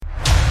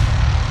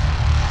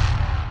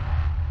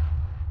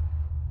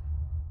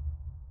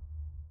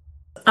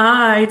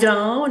I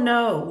don't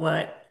know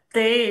what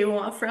they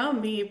want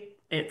from me.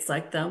 It's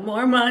like the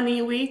more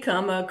money we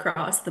come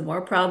across, the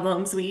more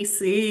problems we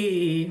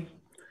see.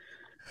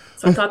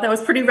 So I thought that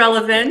was pretty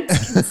relevant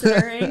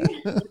considering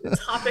what the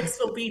topics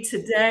will be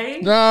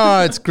today.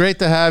 No, it's great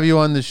to have you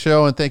on the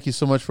show, and thank you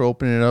so much for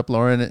opening it up,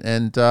 Lauren.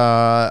 And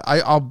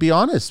I'll be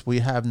honest,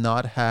 we have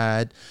not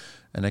had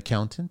an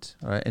accountant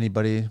or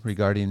anybody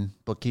regarding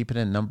bookkeeping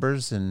and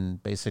numbers,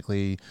 and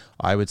basically,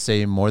 I would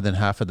say more than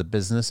half of the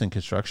business and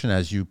construction,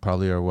 as you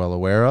probably are well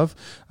aware of,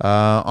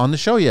 on the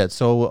show yet.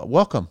 So,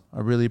 welcome.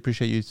 I really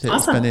appreciate you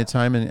Awesome. spending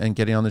time and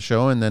getting on the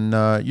show. And then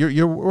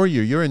you're where are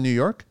you? You're in New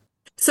York.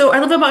 So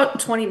I live about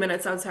 20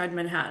 minutes outside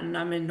Manhattan.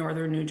 I'm in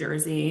northern New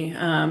Jersey.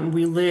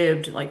 We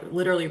lived like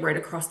literally right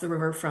across the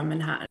river from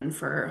Manhattan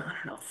for,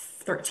 I don't know,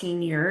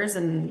 13 years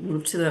and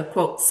moved to the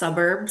quote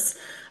suburbs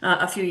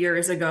a few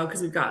years ago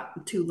because we've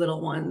got two little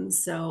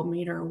ones. So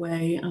made our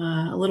way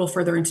a little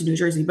further into New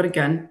Jersey, but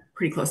again,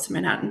 pretty close to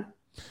Manhattan.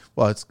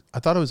 Well, I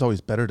thought it was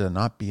always better to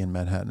not be in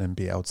Manhattan and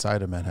be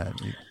outside of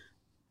Manhattan.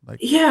 Like,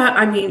 Yeah,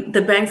 I mean,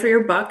 the bang for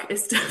your buck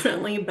is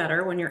definitely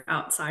better when you're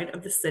outside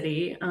of the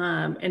city.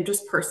 And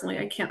just personally,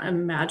 I can't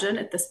imagine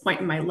at this point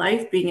in my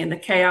life being in the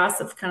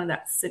chaos of kind of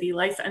that city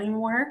life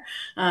anymore.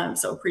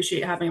 So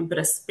appreciate having a bit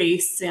of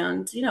space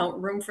and,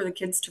 room for the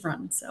kids to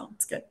run. So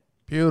it's good.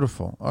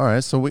 beautiful. All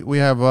right. So we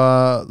have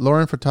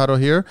Lauren Furtado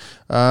here.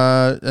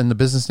 And the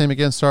business name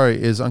again,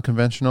 sorry, is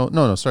Unconventional.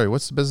 No, no, sorry.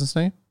 What's the business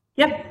name?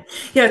 Yep.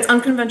 Yeah, it's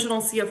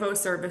unconventional CFO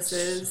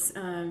services.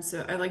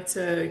 So I like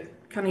to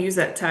kind of use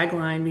that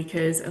tagline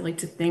because I like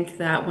to think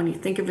that when you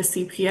think of a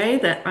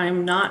CPA, that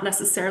I'm not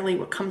necessarily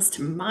what comes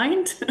to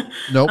mind.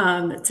 Nope.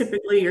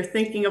 Typically, you're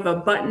thinking of a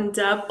buttoned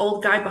up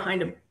old guy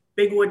behind a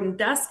big wooden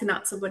desk,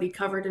 not somebody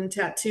covered in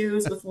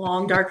tattoos with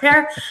long dark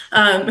hair.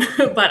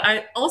 But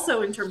I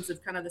also, in terms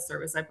of kind of the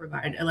service I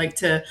provide, I like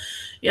to,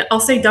 yeah, I'll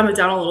say dumb it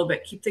down a little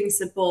bit, keep things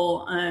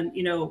simple.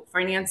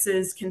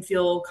 Finances can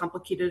feel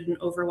complicated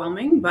and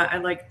overwhelming, but I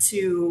like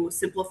to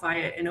simplify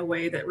it in a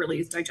way that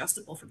really is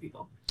digestible for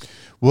people.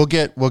 We'll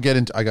get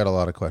into. I got a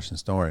lot of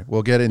questions. Don't worry.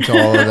 We'll get into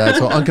all of that.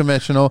 So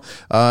Unconventional.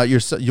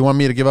 You want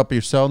me to give up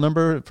your cell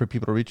number for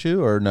people to reach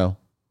you or no?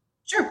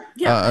 Sure.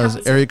 Yeah.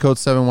 Happy to. Area code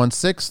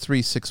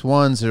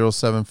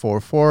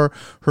 716-361-0744.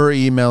 Her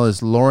email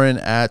is Lauren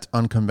at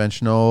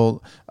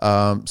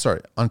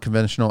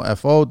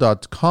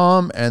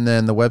unconventionalfo.com. And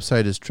then the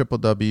website is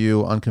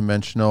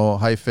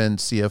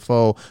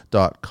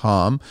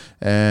www.unconventional-cfo.com.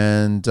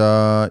 And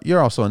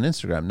you're also on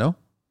Instagram, no?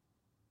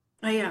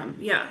 I am.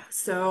 Yeah.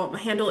 So my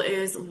handle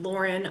is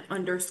Lauren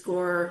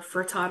underscore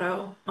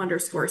Furtado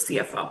underscore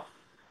CFO.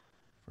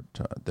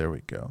 There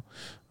we go.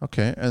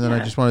 Okay. And then I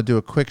Yeah. just want to do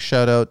a quick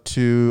shout out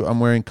to I'm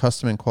wearing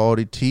custom and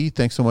quality tea.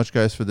 Thanks so much,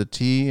 guys, for the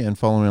tea and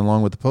following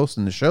along with the posts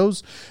and the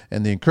shows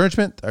and the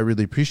encouragement. I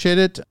really appreciate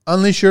it.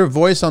 Unleash your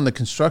voice on the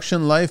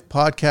Construction Life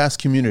podcast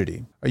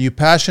community. Are you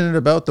passionate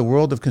about the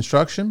world of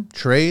construction,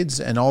 trades,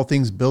 and all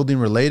things building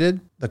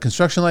related? The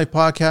Construction Life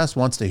podcast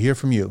wants to hear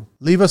from you.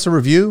 Leave us a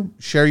review,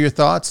 share your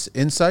thoughts,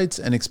 insights,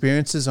 and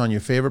experiences on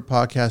your favorite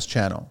podcast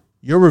channel.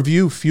 Your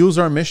review fuels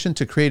our mission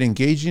to create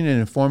engaging and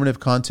informative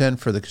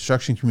content for the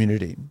construction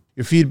community.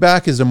 Your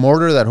feedback is a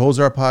mortar that holds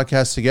our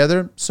podcast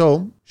together.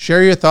 So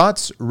share your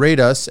thoughts,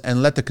 rate us,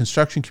 and let the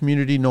construction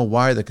community know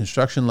why The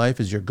Construction Life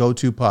is your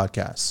go-to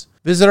podcast.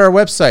 Visit our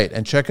website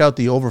and check out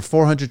the over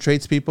 400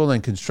 tradespeople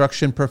and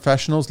construction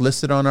professionals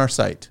listed on our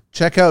site.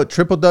 Check out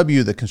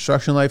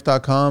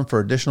www.theconstructionlife.com for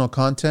additional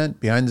content,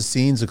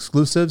 behind-the-scenes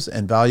exclusives,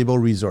 and valuable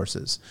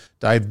resources.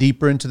 Dive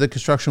deeper into the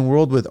construction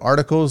world with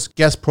articles,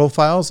 guest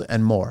profiles,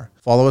 and more.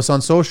 Follow us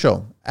on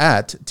social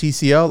at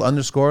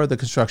TCL_The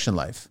Construction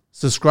Life.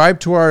 Subscribe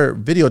to our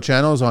video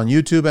channels on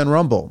YouTube and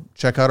Rumble.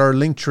 Check out our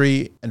link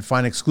tree and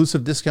find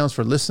exclusive discounts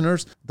for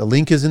listeners. The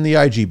link is in the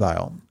IG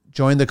bio.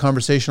 Join the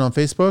conversation on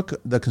Facebook,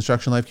 the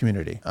Construction Life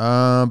community.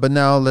 But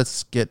now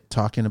let's get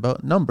talking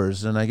about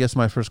numbers. And I guess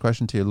my first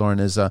question to you, Lauren,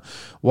 is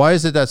why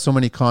is it that so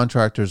many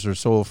contractors are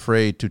so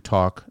afraid to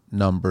talk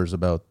numbers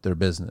about their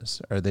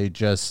business? Are they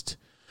just,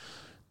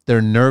 they're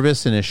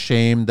nervous and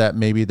ashamed that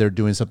maybe they're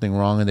doing something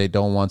wrong and they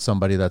don't want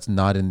somebody that's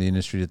not in the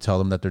industry to tell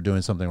them that they're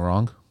doing something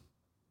wrong?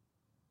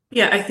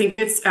 Yeah, I think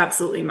it's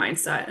absolutely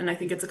mindset. And I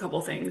think it's a couple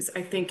things.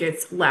 I think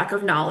it's lack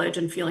of knowledge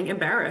and feeling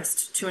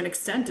embarrassed to an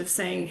extent of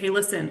saying, hey,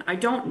 listen, I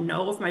don't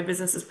know if my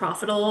business is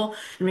profitable.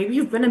 And maybe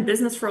you've been in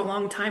business for a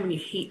long time and you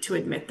hate to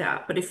admit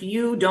that. But if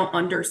you don't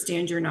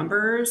understand your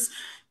numbers,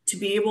 to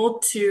be able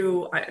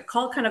to, I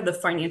call it kind of the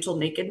financial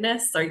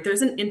nakedness, like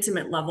there's an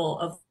intimate level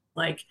of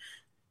like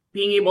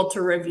being able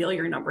to reveal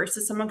your numbers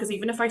to someone. Because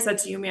even if I said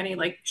to you, Manny,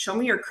 like, show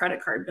me your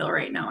credit card bill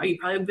right now, you'd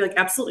probably be like,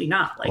 absolutely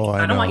not. Like, Oh,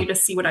 I I don't want you know. to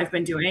see what I've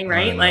been doing, I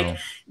right? Like, know.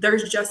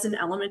 there's just an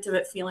element of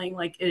it feeling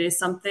like it is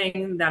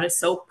something that is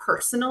so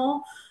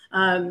personal.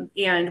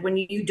 And when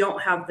you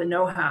don't have the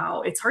know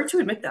how, it's hard to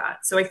admit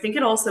that. So I think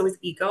it also is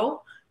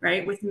ego,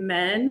 right? With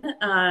men,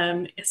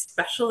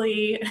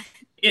 especially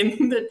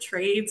in the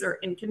trades or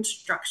in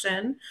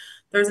construction,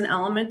 there's an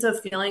element of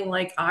feeling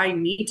like I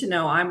need to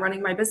know, I'm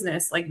running my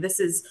business. Like this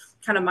is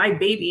kind of my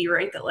baby,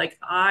 right? That like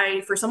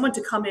for someone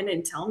to come in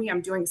and tell me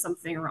I'm doing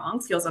something wrong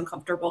feels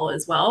uncomfortable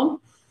as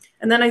well.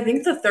 And then I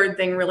think the third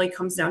thing really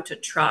comes down to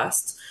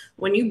trust.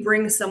 When you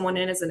bring someone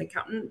in as an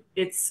accountant,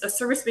 it's a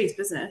service-based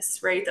business,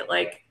 right? That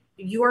like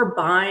you are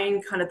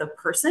buying kind of the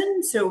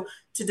person. So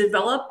to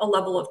develop a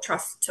level of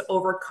trust to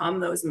overcome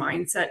those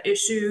mindset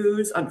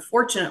issues,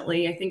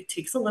 unfortunately, I think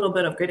takes a little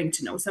bit of getting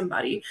to know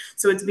somebody.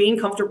 So it's being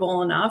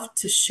comfortable enough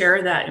to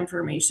share that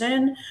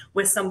information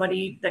with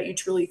somebody that you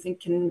truly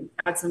think can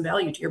add some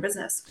value to your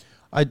business.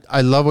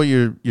 I love what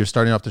you're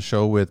starting off the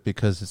show with,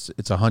 because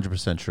it's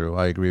 100% true.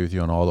 I agree with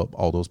you on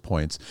all those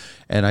points,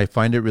 and I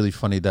find it really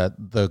funny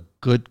that the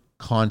good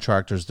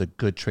contractors, the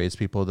good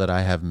tradespeople that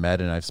I have met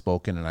and I've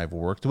spoken and I've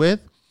worked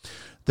with,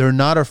 they're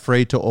not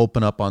afraid to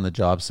open up on the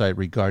job site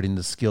regarding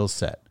the skill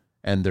set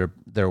and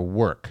their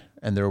work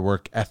and their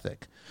work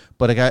ethic.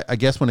 But I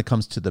guess when it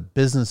comes to the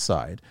business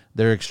side,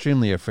 they're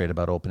extremely afraid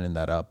about opening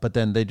that up. But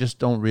then they just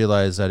don't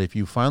realize that if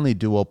you finally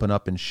do open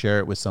up and share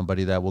it with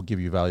somebody that will give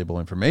you valuable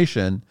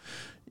information,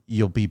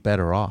 you'll be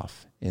better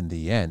off in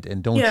the end.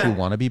 And don't you Yeah.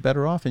 want to be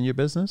better off in your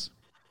business?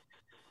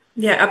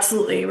 Yeah,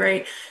 absolutely.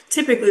 Right.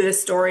 Typically, the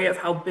story of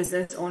how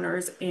business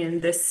owners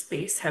in this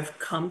space have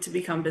come to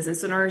become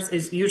business owners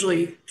is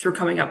usually through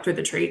coming up through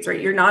the trades,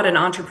 right? You're not an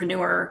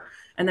entrepreneur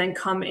and then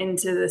come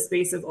into the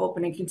space of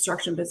opening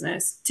construction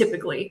business,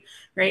 typically,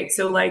 right?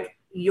 So, like,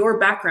 your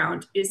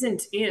background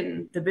isn't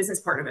in the business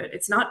part of it,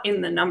 it's not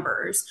in the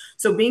numbers.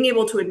 So, being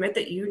able to admit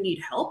that you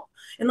need help.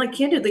 And like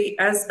candidly,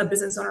 as a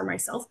business owner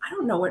myself, I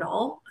don't know it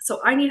all. So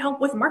I need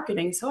help with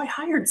marketing. So I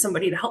hired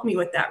somebody to help me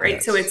with that,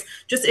 right? So Yes. it's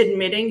just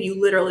admitting you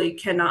literally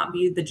cannot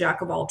be the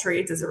jack of all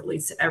trades as it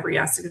relates to every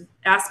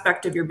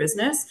aspect of your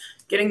business,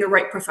 getting the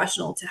right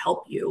professional to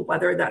help you,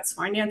 whether that's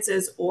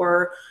finances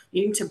or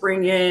needing to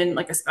bring in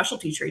like a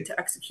specialty trade to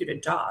execute a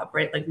job,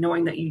 right? Like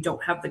knowing that you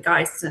don't have the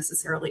guys to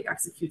necessarily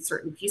execute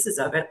certain pieces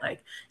of it,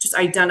 like just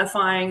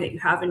identifying that you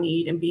have a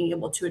need and being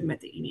able to admit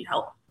that you need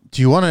help.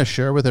 Do you want to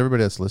share with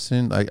everybody that's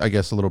listening, I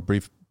guess, a little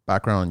brief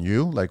background on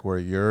you, like where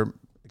your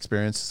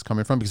experience is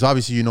coming from? Because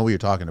obviously you know what you're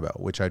talking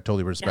about, which I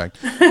totally Yeah. respect.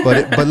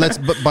 Let's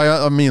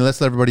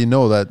let everybody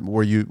know that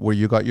where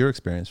you got your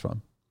experience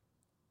from.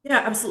 Yeah,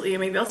 absolutely.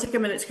 And maybe I'll take a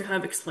minute to kind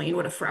of explain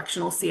what a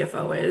fractional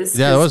CFO is,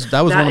 Yeah, because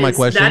that was one of my that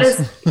questions.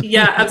 is,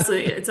 yeah,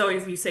 absolutely. It's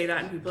always you say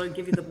that and people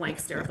give you the blank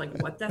stare of like,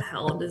 what the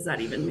hell does that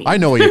even I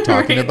mean? know what you're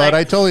talking Right? about. Like,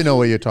 I totally know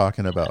what you're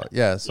talking about.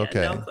 Yes. yeah, no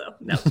Okay. clue,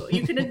 no clue.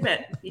 You can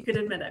admit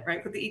it,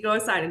 right? Put the ego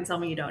aside and tell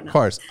me you don't Of know.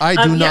 course.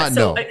 I do Yeah. not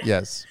know.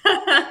 Yes.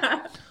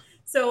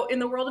 So in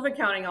the world of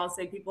accounting, I'll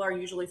say people are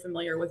usually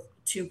familiar with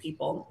two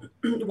people.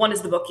 One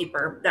is the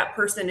bookkeeper. That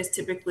person is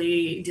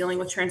typically dealing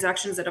with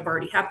transactions that have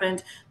already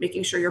happened,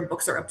 making sure your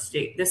books are up to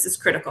date. This is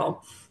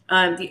critical.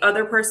 The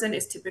other person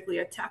is typically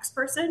a tax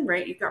person,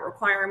 right? You've got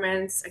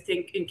requirements. I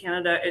think in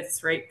Canada,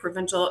 it's right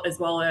provincial as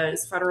well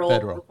as federal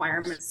Federal.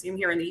 requirements. Same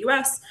here in the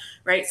US,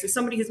 right? So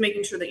somebody who's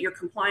making sure that you're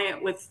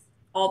compliant with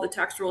all the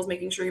tax rules,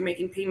 making sure you're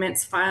making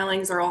payments,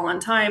 filings are all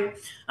on time,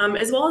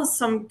 as well as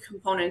some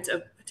component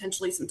of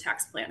potentially some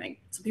tax planning.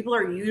 So people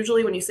are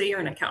usually, when you say you're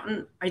an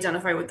accountant,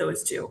 identify with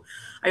those two.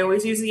 I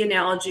always use the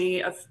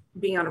analogy of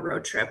being on a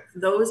road trip.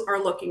 Those are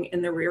looking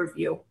in the rear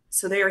view.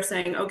 So they are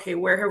saying, okay,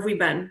 where have we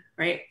been?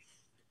 Right.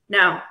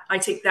 Now I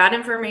take that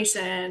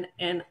information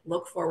and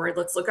look forward.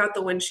 Let's look out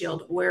the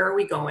windshield. Where are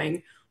we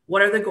going?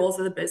 What are the goals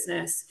of the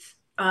business?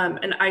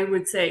 And I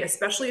would say,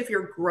 especially if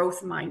you're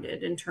growth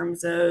minded in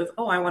terms of,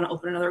 oh, I want to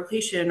open another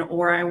location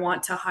or I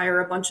want to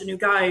hire a bunch of new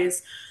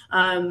guys,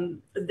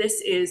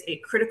 this is a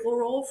critical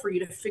role for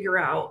you to figure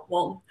out,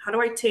 well, how do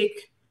I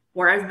take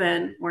where I've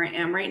been, where I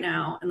am right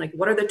now, and like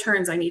what are the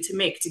turns I need to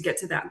make to get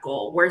to that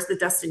goal? Where's the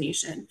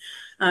destination?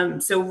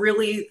 So,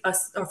 really,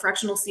 a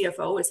fractional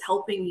CFO is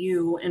helping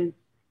you in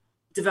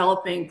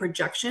developing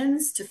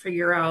projections to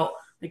figure out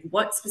like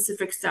what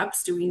specific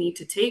steps do we need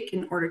to take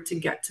in order to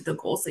get to the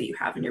goals that you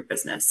have in your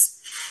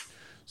business.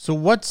 So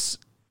what's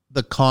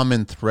the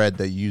common thread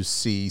that you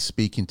see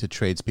speaking to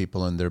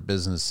tradespeople in their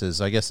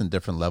businesses, I guess in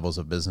different levels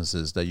of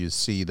businesses, that you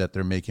see that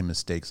they're making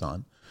mistakes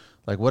on?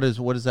 Like what is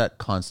that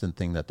constant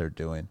thing that they're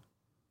doing?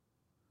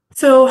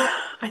 So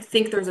I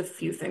think there's a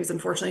few things.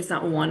 Unfortunately, it's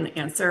not one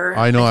answer.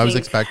 I know I I was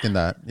think, expecting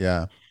that.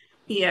 Yeah.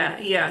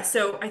 yeah.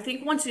 So I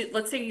think once you,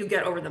 let's say you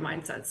get over the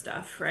mindset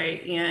stuff,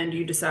 right? And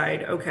you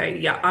decide, okay,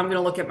 yeah, I'm going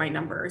to look at my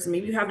numbers.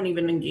 Maybe you haven't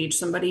even engaged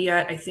somebody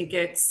yet. I think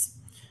it's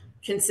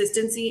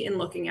consistency in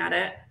looking at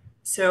it.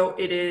 So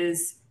it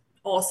is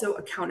also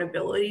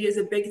accountability is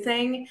a big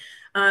thing.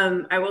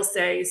 I will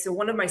say, so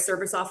one of my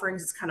service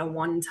offerings is kind of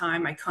one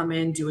time I come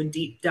in, do a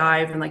deep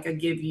dive, and like I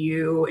give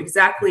you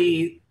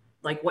exactly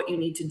like what you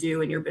need to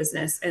do in your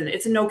business. And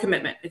it's a no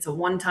commitment. It's a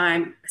one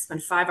time. I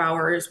spend 5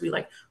 hours. We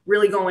like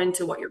really go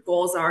into what your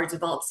goals are,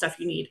 develop stuff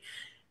you need.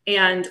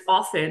 And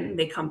often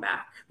they come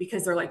back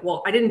because they're like,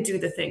 well, I didn't do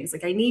the things.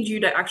 Like, I need you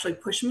to actually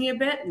push me a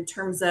bit in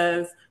terms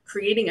of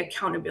creating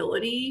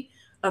accountability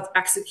of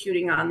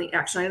executing on the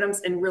action items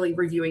and really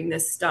reviewing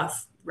this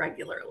stuff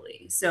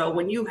regularly. So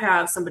when you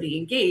have somebody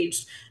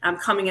engaged,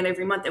 coming in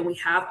every month and we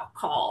have a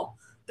call,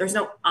 there's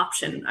no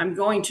option. I'm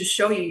going to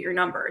show you your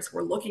numbers.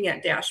 We're looking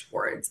at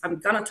dashboards. I'm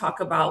going to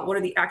talk about what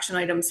are the action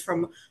items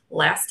from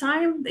last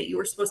time that you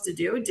were supposed to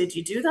do. Did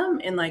you do them?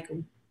 And like,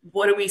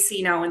 what do we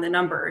see now in the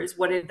numbers?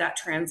 What did that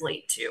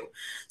translate to?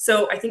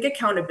 So I think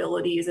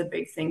accountability is a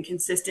big thing.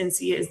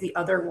 Consistency is the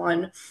other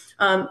one.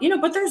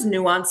 But there's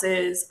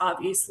nuances,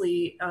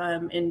 obviously,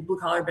 in blue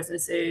collar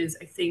businesses.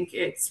 I think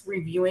it's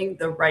reviewing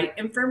the right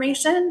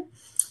information.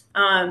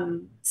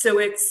 So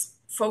it's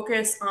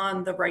focus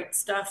on the right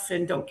stuff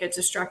and don't get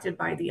distracted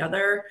by the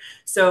other.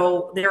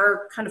 So there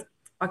are kind of,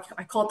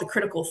 I call it the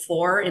critical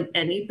four in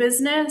any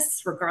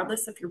business,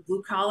 regardless if you're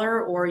blue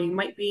collar or you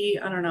might be,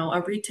 I don't know,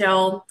 a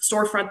retail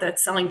storefront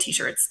that's selling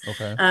t-shirts.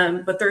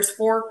 Okay. But there's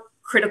four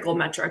critical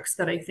metrics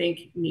that I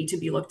think need to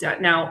be looked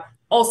at. Now,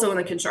 also in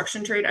the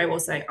construction trade, I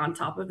will say on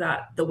top of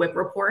that, the WIP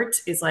report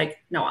is like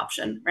no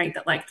option, right?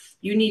 That like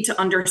you need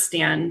to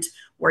understand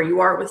where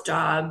you are with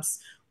jobs,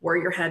 where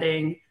you're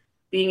heading,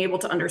 being able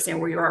to understand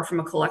where you are from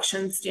a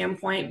collection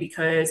standpoint,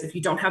 because if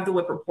you don't have the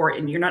WIP report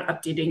and you're not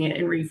updating it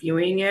and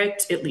reviewing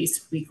it at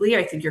least weekly,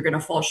 I think you're going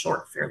to fall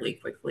short fairly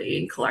quickly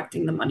in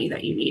collecting the money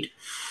that you need.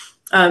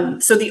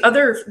 So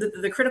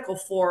the critical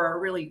four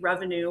are really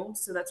revenue.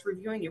 So that's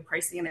reviewing your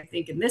pricing. And I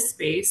think in this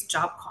space,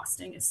 job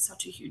costing is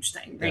such a huge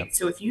thing, right? Yeah.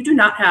 So if you do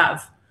not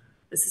have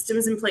the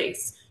systems in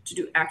place to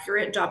do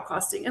accurate job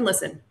costing, and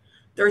listen,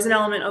 there's an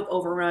element of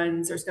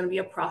overruns. There's going to be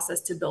a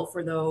process to bill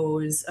for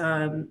those.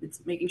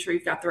 It's making sure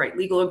you've got the right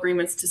legal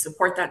agreements to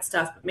support that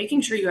stuff, but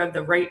making sure you have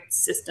the right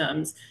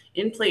systems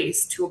in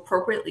place to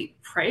appropriately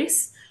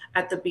price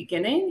at the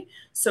beginning.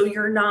 So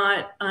you're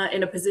not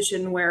in a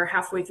position where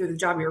halfway through the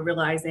job, you're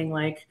realizing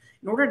like,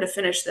 in order to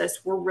finish this,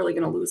 we're really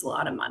going to lose a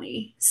lot of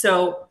money.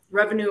 So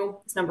revenue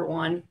is number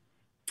one.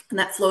 And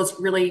that flows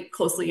really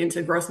closely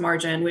into gross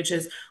margin, which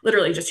is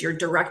literally just your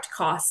direct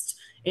cost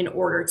in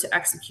order to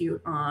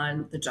execute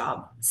on the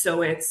job.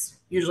 So it's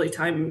usually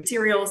time and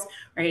materials,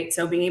 right?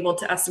 So being able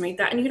to estimate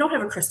that, and you don't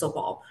have a crystal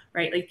ball,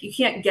 right? Like you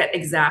can't get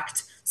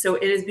exact. So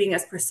it is being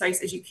as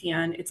precise as you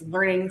can. It's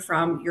learning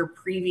from your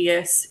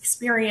previous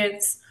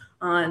experience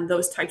on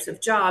those types of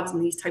jobs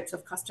and these types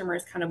of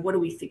customers, kind of what do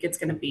we think it's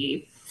going to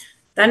be.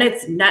 Then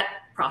it's net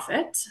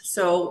profit.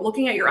 So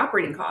looking at your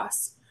operating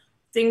costs,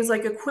 things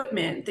like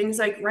equipment, things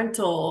like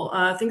rental,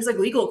 things like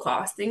legal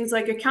costs, things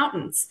like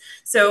accountants.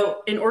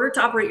 So in order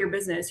to operate your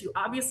business, you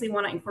obviously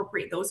want to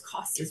incorporate those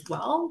costs as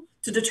well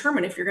to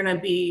determine if you're going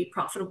to be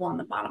profitable on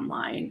the bottom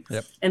line.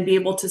 Yep. And be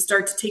able to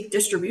start to take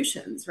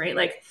distributions, right?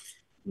 Like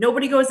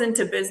nobody goes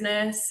into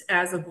business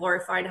as a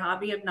glorified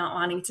hobby of not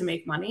wanting to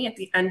make money. At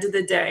the end of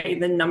the day,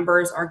 the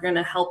numbers are going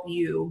to help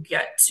you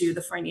get to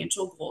the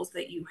financial goals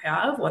that you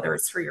have, whether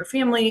it's for your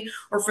family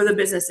or for the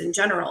business in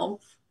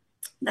general.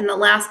 And the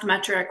last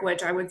metric,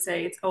 which I would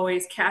say it's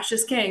always cash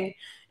is king,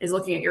 is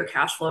looking at your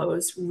cash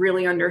flows,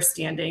 really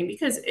understanding,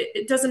 because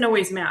it doesn't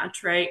always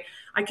match, right?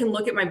 I can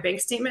look at my bank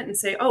statement and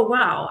say, oh,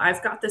 wow,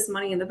 I've got this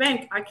money in the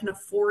bank. I can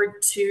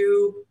afford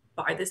to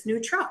buy this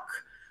new truck.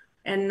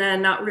 And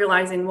then not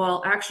realizing,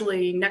 well,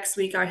 actually, next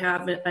week I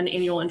have an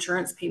annual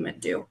insurance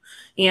payment due.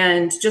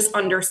 And just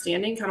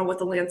understanding kind of what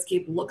the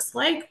landscape looks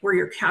like, where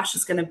your cash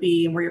is going to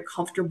be, and where you're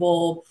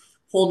comfortable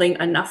holding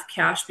enough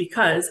cash,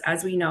 because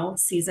as we know,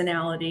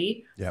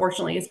 seasonality, Yep.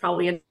 fortunately, is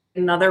probably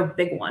another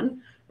big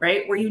one,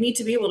 right? Where you need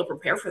to be able to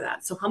prepare for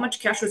that. So how much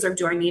cash reserve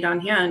do I need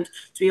on hand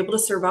to be able to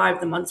survive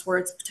the months where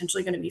it's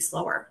potentially going to be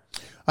slower?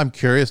 I'm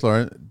curious,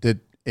 Lauren,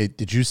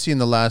 did you see in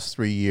the last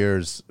 3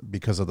 years,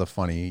 because of the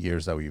funny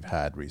years that we've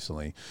had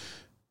recently,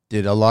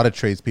 did a lot of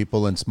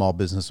tradespeople and small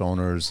business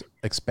owners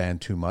expand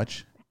too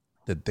much?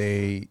 Did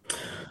they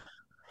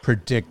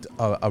predict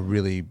a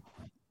really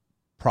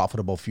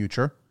profitable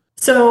future?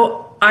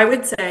 So I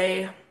would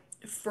say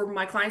for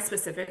my clients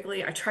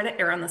specifically, I try to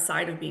err on the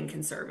side of being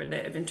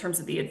conservative in terms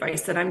of the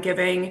advice that I'm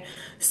giving.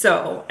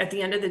 So at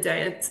the end of the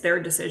day, it's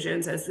their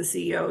decisions as the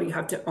CEO. You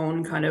have to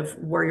own kind of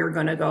where you're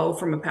going to go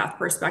from a path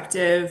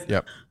perspective.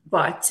 Yep.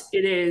 But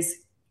it is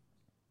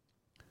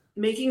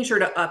making sure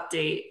to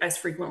update as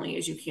frequently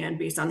as you can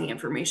based on the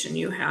information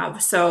you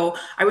have. So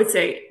I would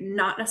say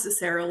not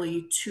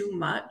necessarily too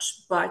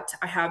much, but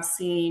I have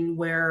seen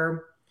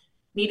where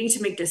needing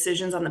to make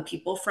decisions on the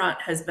people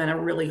front has been a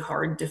really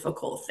hard,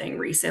 difficult thing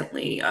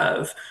recently,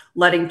 of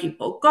letting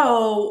people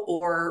go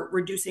or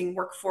reducing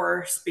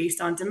workforce based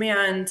on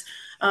demand.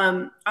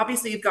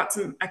 Obviously, you've got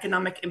some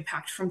economic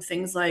impact from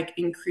things like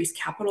increased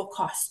capital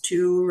costs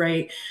too,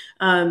 right?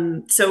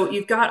 So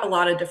you've got a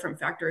lot of different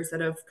factors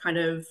that have kind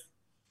of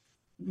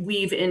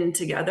weave in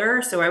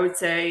together. So I would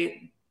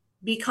say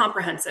be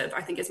comprehensive,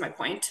 I think is my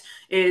point,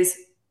 is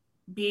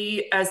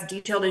be as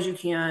detailed as you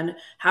can,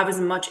 have as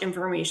much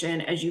information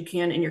as you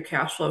can in your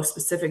cash flow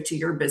specific to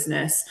your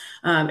business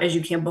as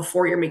you can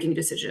before you're making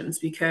decisions.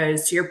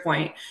 Because to your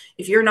point,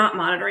 if you're not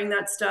monitoring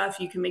that stuff,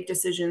 you can make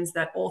decisions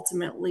that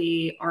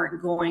ultimately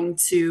aren't going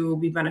to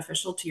be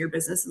beneficial to your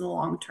business in the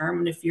long term.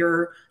 And if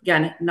you're,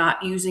 again,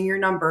 not using your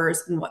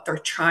numbers and what they're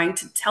trying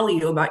to tell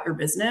you about your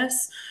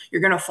business,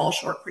 you're going to fall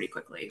short pretty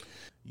quickly.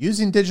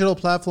 Using digital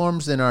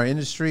platforms in our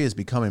industry is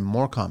becoming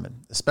more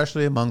common,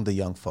 especially among the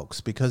young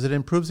folks, because it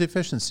improves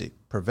efficiency,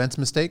 prevents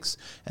mistakes,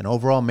 and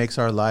overall makes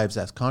our lives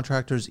as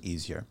contractors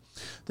easier.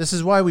 This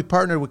is why we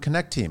partnered with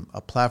Connect Team,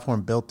 a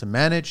platform built to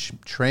manage,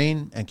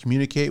 train, and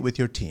communicate with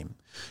your team.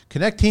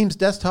 Connect Team's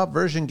desktop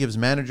version gives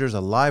managers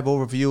a live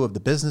overview of the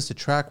business to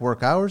track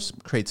work hours,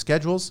 create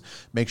schedules,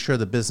 make sure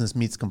the business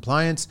meets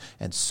compliance,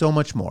 and so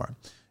much more.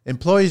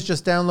 Employees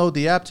just download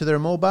the app to their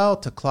mobile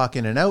to clock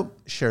in and out,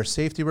 share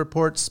safety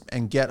reports,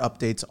 and get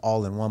updates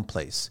all in one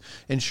place,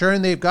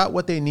 ensuring they've got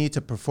what they need to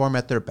perform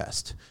at their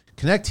best.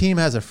 Connect Team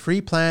has a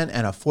free plan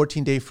and a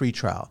 14-day free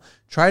trial.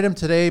 Try them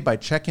today by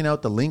checking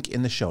out the link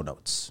in the show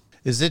notes.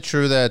 Is it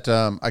true that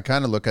I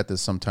kind of look at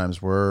this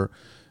sometimes where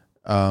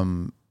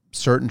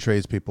certain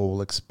tradespeople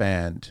will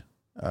expand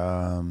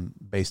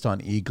based on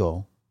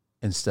ego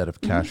instead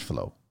of cash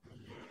flow?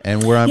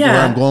 And where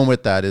I'm going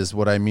with that is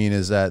what I mean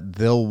is that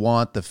they'll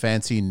want the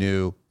fancy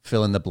new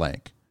fill in the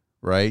blank,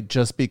 right?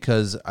 Just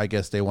because I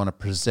guess they want to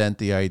present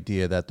the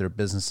idea that their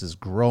business is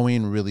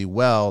growing really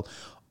well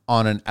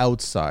on an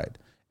outside.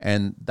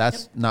 And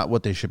that's not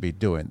what they should be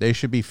doing. They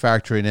should be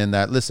factoring in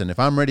that, listen, if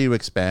I'm ready to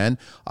expand,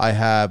 I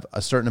have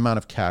a certain amount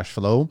of cash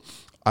flow.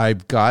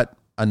 I've got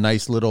a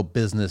nice little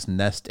business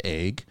nest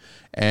egg.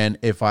 And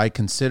if I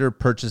consider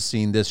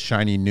purchasing this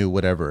shiny new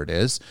whatever it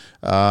is,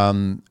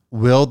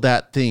 will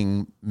that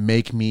thing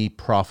make me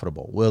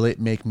profitable? Will it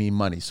make me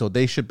money? So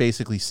they should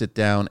basically sit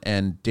down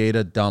and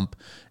data dump,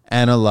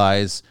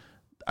 analyze,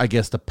 I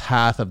guess, the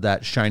path of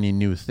that shiny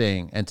new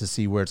thing and to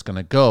see where it's going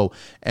to go.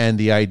 And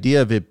the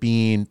idea of it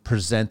being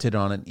presented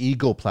on an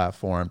ego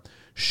platform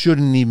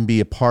shouldn't even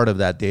be a part of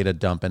that data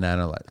dump and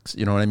analytics.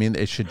 You know what I mean?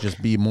 It should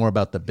just be more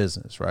about the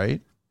business,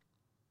 right?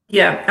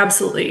 Yeah,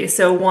 absolutely.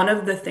 So one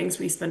of the things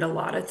we spend a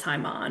lot of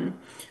time on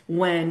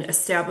when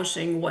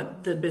establishing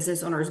what the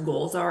business owner's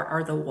goals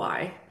are the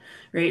why,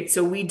 right?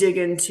 So we dig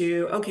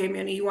into, okay,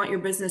 Manny, you want your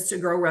business to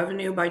grow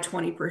revenue by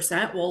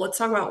 20%. Well, let's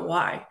talk about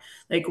why.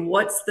 Like,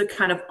 what's the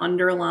kind of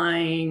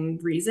underlying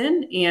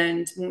reason?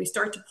 And when we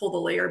start to pull the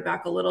layer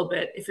back a little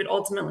bit, if it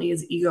ultimately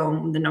is ego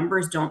and the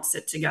numbers don't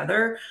sit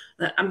together,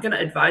 then I'm going to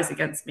advise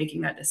against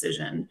making that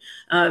decision.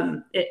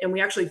 And we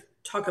actually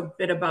talk a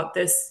bit about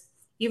this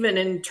even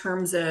in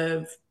terms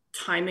of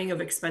timing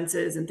of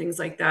expenses and things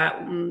like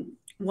that.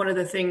 One of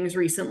the things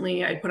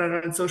recently I put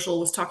out on social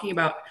was talking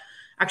about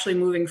actually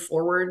moving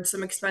forward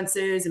some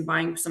expenses and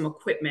buying some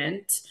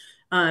equipment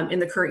in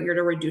the current year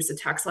to reduce the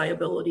tax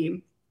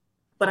liability.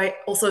 But I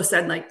also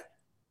said, like,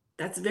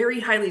 that's very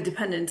highly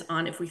dependent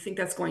on if we think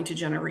that's going to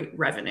generate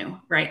revenue,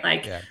 right?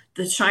 Like Yeah.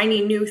 the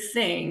shiny new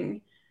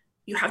thing,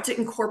 you have to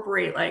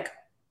incorporate like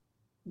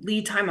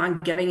lead time on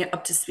getting it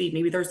up to speed.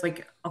 Maybe there's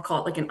like, I'll call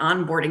it like an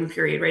onboarding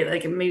period, right?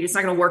 Like maybe it's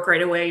not going to work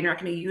right away. You're not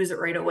going to use it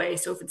right away.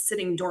 So if it's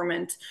sitting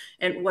dormant,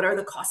 and what are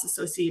the costs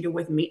associated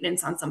with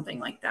maintenance on something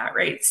like that,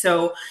 right?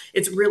 So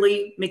it's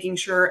really making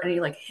sure any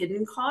like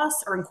hidden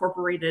costs are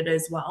incorporated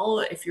as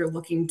well if you're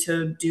looking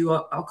to do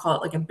I'll call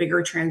it like a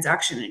bigger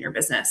transaction in your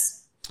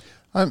business.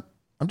 I'm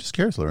I'm just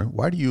curious, Lauren.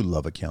 Why do you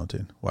love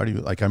accounting? Why do you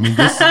like? I mean,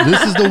 this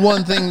is the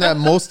one thing that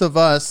most of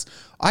us.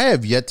 I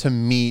have yet to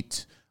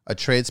meet a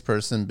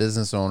tradesperson,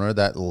 business owner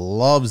that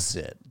loves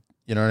it.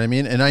 You know what I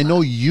mean? And I know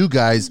you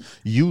guys,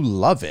 you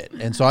love it,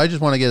 and so I just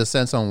want to get a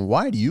sense on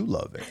why do you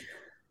love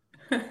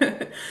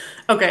it?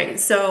 Okay,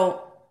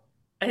 so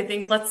I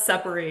think let's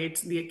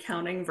separate the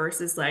accounting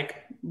versus like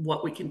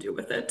what we can do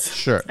with it.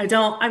 Sure.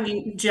 I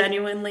mean,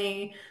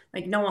 genuinely,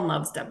 like no one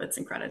loves debits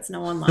and credits.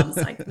 No one loves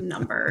like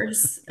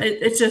numbers.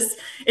 It's just,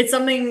 it's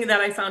something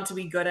that I found to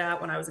be good at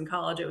when I was in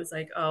college. It was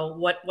like, oh,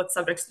 what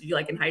subjects did you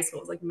like in high school?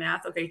 It was like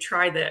math. Okay,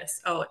 try this.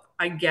 Oh,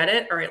 I get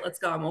it. All right, let's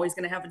go. I'm always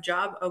going to have a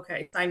job.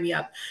 Okay, sign me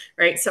up.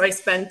 Right. So I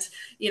spent,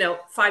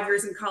 5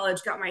 years in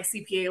college, got my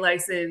CPA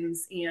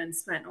license, and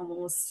spent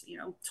almost,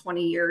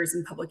 20 years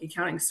in public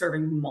accounting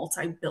serving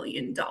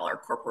multi-billion dollar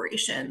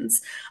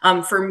corporations.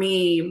 For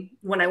me,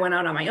 when I went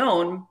out on my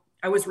own,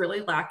 I was really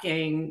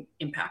lacking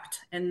impact.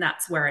 And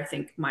that's where I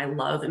think my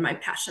love and my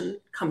passion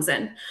comes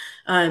in.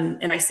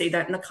 And I say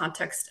that in the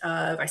context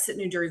of I sit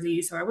in New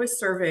Jersey. So I was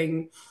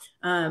serving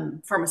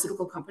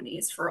pharmaceutical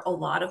companies for a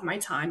lot of my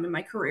time in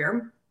my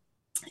career.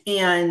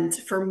 And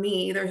for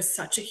me, there's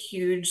such a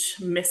huge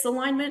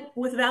misalignment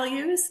with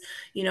values.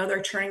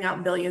 They're churning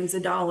out billions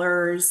of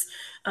dollars,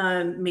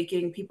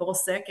 making people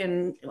sick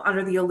and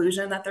under the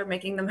illusion that they're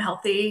making them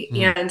healthy.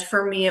 Mm. And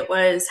for me, it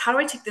was how do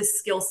I take this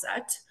skill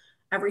set,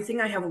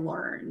 everything I have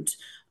learned,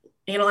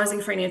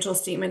 analyzing financial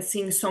statements,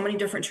 seeing so many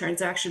different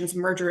transactions,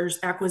 mergers,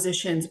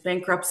 acquisitions,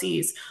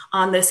 bankruptcies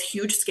on this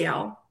huge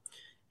scale,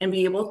 and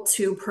be able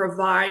to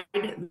provide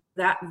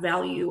that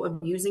value of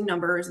using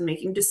numbers and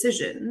making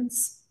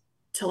decisions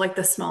to like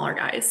the smaller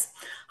guys.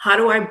 How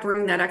do I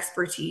bring that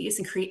expertise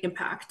and create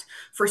impact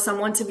for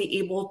someone to be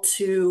able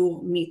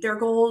to meet their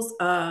goals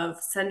of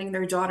sending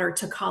their daughter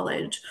to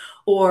college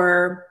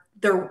or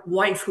their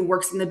wife who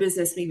works in the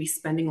business maybe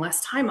spending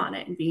less time on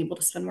it and being able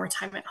to spend more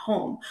time at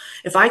home.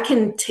 If I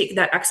can take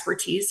that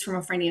expertise from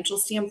a financial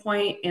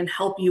standpoint and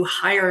help you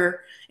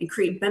hire and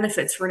create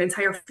benefits for an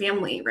entire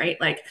family,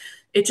 right? Like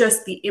it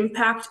just, the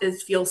impact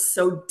is feels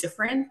so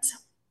different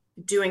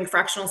doing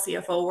fractional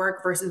CFO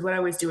work versus what I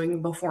was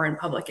doing before in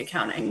public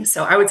accounting.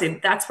 So I would say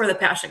that's where the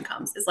passion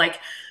comes. Is like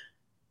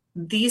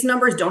these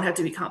numbers don't have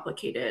to be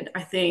complicated.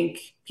 I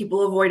think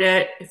people avoid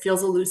it. It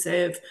feels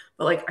elusive,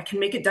 but like I can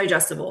make it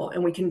digestible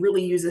and we can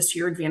really use this to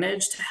your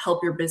advantage to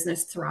help your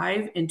business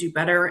thrive and do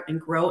better and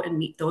grow and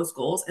meet those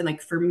goals. And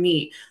like for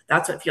me,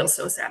 that's what feels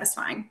so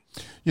satisfying.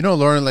 You know,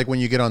 Lauren, like when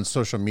you get on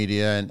social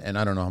media, and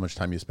I don't know how much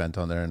time you spent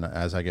on there. And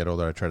as I get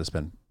older, I try to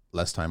spend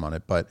less time on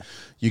it, but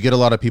you get a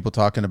lot of people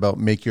talking about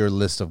make your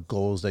list of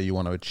goals that you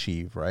want to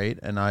achieve, right?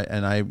 And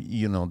I,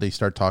 you know, they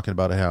start talking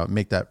about how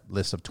make that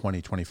list of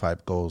 20,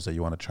 25 goals that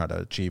you want to try to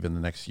achieve in the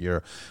next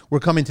year. We're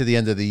coming to the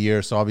end of the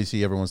year, so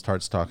obviously everyone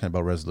starts talking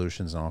about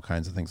resolutions and all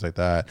kinds of things like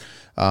that.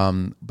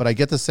 But I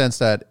get the sense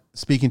that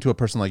speaking to a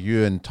person like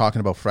you and talking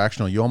about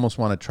fractional, you almost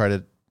want to try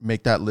to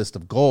make that list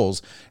of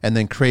goals and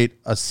then create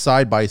a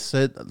side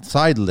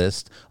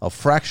list of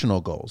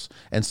fractional goals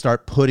and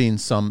start putting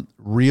some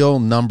real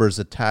numbers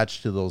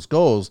attached to those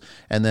goals.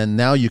 And then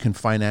now you can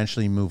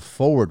financially move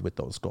forward with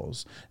those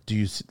goals. Do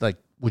you like,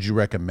 would you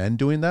recommend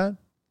doing that?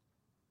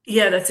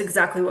 Yeah, that's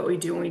exactly what we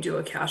do when we do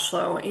a cash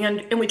flow.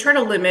 And we try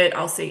to limit,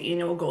 I'll say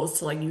annual goals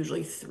to like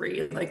usually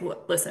three. Like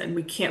listen,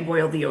 we can't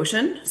boil the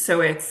ocean.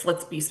 So it's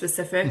let's be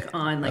specific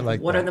on I like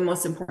like what are that. the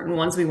most important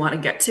ones we want to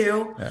get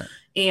to Yeah.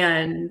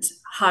 and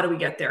how do we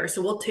get there.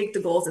 So we'll take the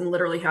goals and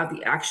literally have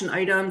the action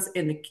items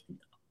and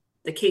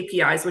the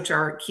KPIs, which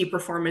are key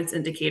performance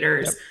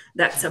indicators Yep.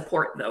 that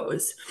support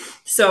those.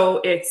 So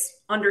it's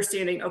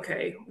understanding,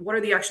 okay, what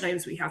are the action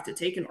items we have to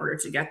take in order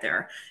to get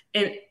there?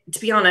 And to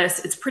be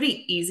honest, it's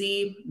pretty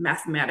easy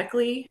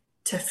mathematically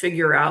to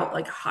figure out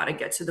like how to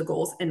get to the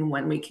goals and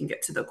when we can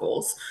get to the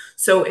goals.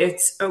 So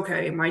it's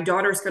okay, my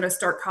daughter's going to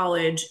start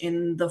college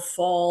in the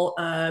fall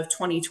of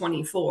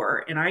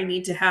 2024 and I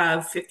need to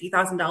have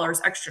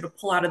 $50,000 extra to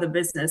pull out of the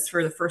business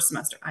for the first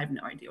semester. I have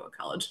no idea what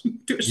college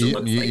tuition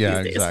looks like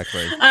Yeah, these days.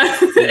 exactly.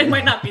 It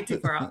might not be too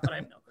far off, but I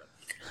have no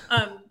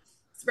clue.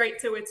 Right.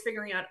 So it's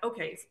figuring out,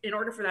 okay, in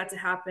order for that to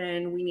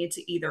happen, we need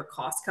to either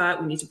cost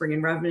cut, we need to bring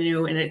in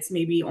revenue, and it's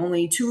maybe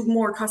only two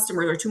more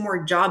customers or two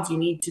more jobs you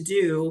need to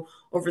do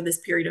over this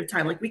period of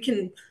time. Like we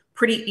can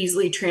pretty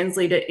easily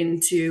translate it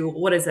into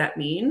what does that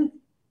mean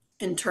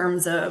in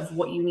terms of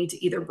what you need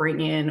to either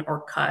bring in or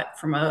cut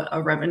from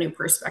a revenue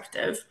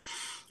perspective.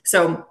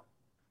 So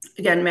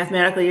again,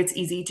 mathematically, it's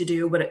easy to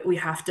do, but we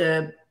have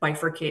to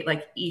bifurcate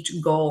like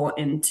each goal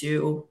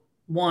into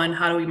one,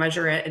 how do we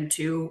measure it? And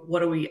two,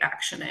 what are we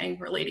actioning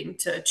relating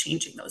to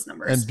changing those And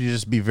numbers?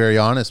 just be very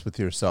honest with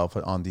yourself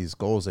on these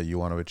goals that you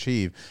want to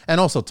achieve, and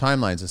also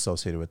timelines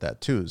associated with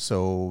that too.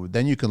 So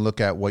then you can look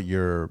at what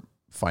your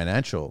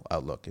financial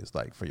outlook is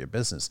like for your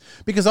business,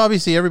 because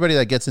obviously everybody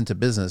that gets into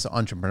business,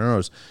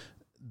 entrepreneurs,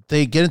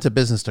 they get into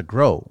business to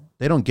grow.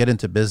 They don't get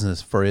into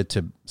business for it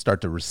to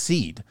start to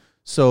recede.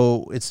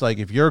 So it's like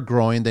if you're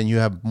growing, then you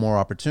have more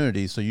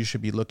opportunities. So you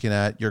should be looking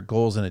at your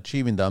goals and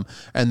achieving them.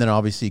 And then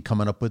obviously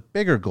coming up with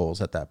bigger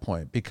goals at that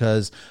point.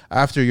 Because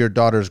after your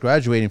daughter's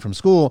graduating from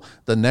school,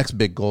 the next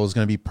big goal is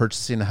going to be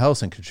purchasing a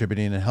house and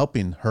contributing and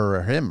helping her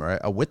or him, right,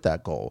 with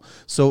that goal.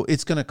 So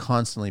it's going to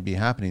constantly be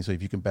happening. So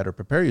if you can better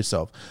prepare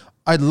yourself,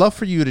 I'd love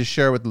for you to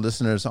share with the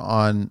listeners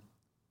on,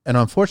 and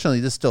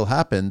unfortunately this still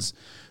happens,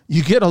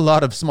 you get a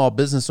lot of small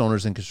business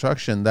owners in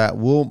construction that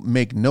will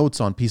make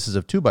notes on pieces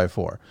of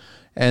 2x4.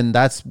 And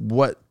that's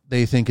what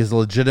they think is a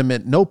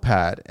legitimate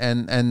notepad.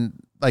 And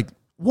like,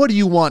 what do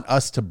you want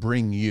us to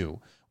bring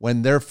you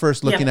when they're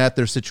first looking Yeah. at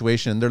their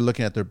situation and they're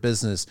looking at their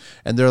business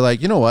and they're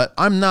like, you know what,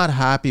 I'm not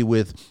happy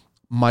with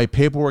my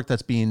paperwork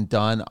that's being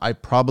done. I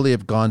probably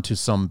have gone to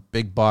some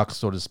big box,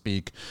 so to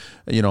speak,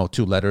 you know,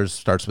 two letters,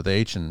 starts with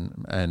H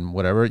and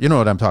whatever, you know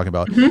what I'm talking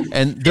about.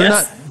 And they're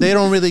Yes. not, they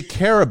don't really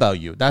care about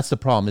you. That's the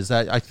problem, is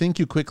that I think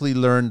you quickly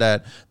learn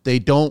that they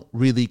don't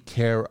really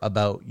care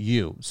about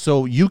you.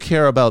 So you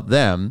care about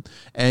them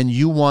and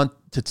you want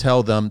to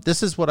tell them,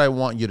 this is what I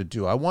want you to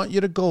do. I want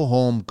you to go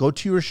home, go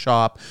to your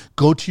shop,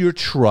 go to your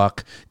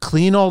truck,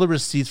 clean all the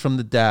receipts from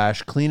the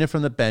dash, clean it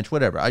from the bench,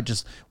 whatever.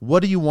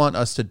 What do you want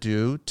us to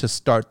do to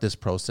start this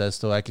process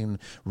so I can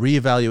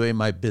reevaluate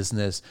my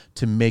business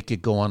to make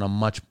it go on a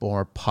much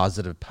more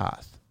positive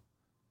path?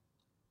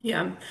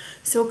 Yeah.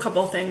 So a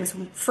couple things.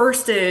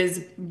 First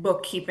is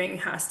bookkeeping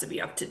has to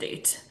be up to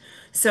date.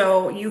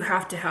 So you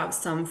have to have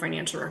some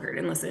financial record.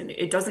 And listen,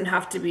 it doesn't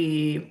have to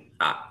be,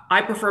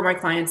 I prefer my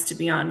clients to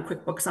be on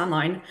QuickBooks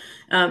Online,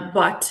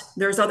 but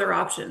there's other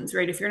options,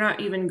 right? If you're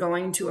not even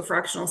going to a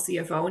fractional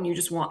CFO and you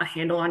just want a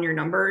handle on your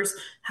numbers,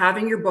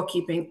 having your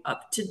bookkeeping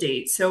up to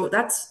date. So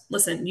that's,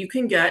 listen, you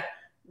can get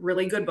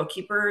really good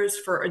bookkeepers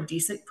for a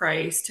decent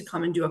price to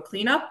come and do a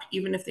cleanup,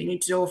 even if they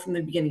need to go from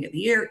the beginning of the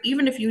year,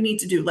 even if you need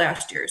to do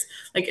last year's.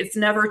 Like it's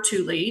never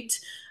too late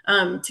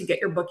to get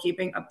your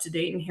bookkeeping up to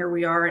date. And here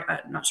we are.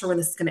 I'm not sure when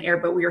this is going to air,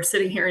 but we are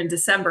sitting here in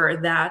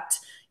December that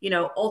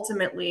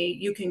ultimately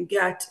you can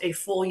get a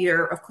full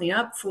year of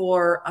cleanup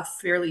for a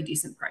fairly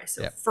decent price.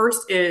 So Yeah.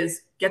 first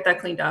is get that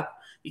cleaned up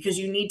because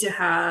you need to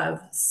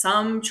have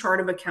some chart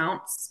of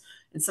accounts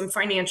and some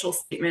financial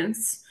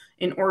statements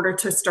in order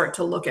to start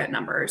to look at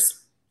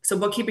numbers. So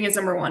bookkeeping is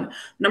number one.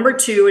 Number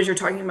two is you're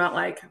talking about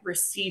like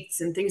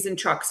receipts and things in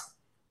trucks.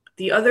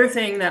 The other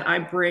thing that I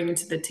bring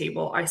to the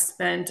table, I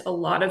spent a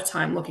lot of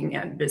time looking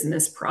at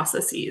business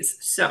processes.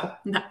 So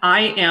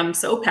I am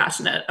so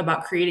passionate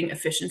about creating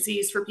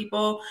efficiencies for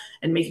people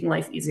and making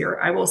life easier.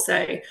 I will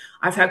say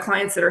I've had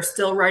clients that are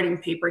still writing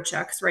paper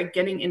checks, right?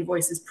 Getting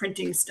invoices,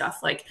 printing stuff.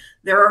 Like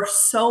there are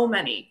so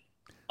many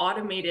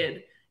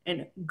automated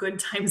and good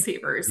time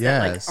savers that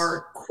like Yes.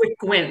 are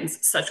quick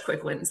wins, such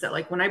quick wins that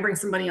like when I bring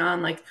somebody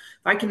on, like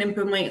if I can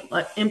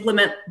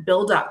implement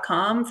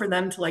bill.com for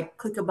them to like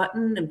click a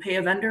button and pay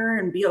a vendor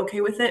and be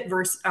okay with it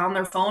versus on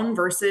their phone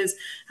versus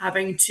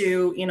having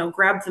to,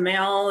 grab the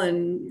mail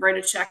and write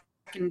a check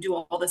and do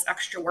all this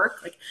extra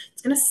work, like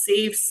it's going to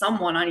save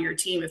someone on your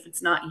team. If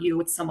it's not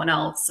you, it's someone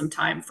else, some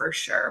time for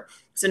sure.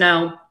 So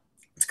now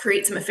let's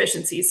create some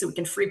efficiencies so we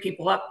can free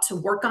people up to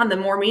work on the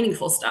more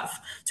meaningful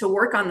stuff, to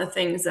work on the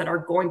things that are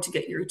going to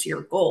get you to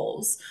your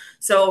goals.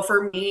 So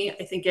for me,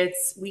 I think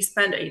we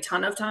spend a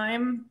ton of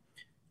time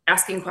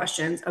asking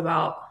questions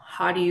about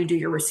how do you do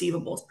your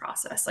receivables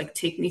process? Like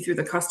take me through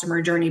the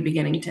customer journey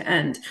beginning to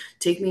end.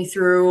 Take me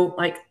through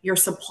like your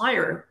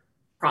supplier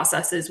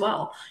process as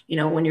well.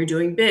 When you're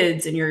doing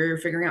bids and you're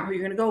figuring out who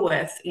you're going to go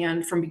with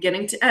and from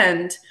beginning to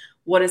end,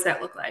 what does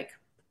that look like?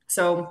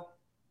 So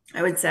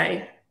I would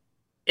say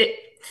it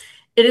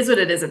it is what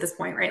it is at this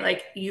point, right?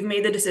 Like you've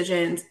made the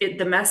decisions.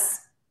 The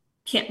mess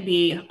can't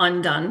be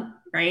undone,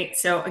 right?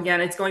 So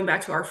again, it's going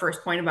back to our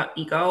first point about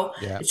ego.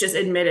 Yeah. It's just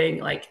admitting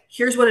like,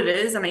 here's what it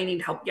is, and I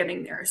need help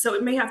getting there. So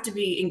it may have to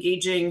be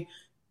engaging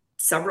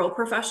several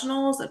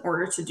professionals in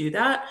order to do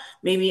that.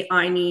 Maybe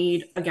I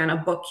need, again, a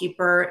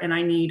bookkeeper and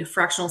I need a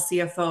fractional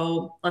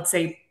CFO, let's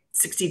say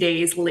 60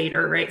 days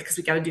later, right? Because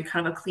we got to do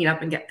kind of a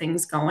cleanup and get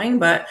things going.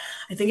 But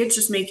I think it's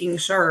just making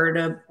sure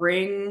to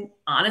bring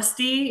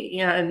honesty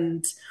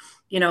and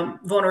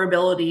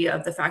vulnerability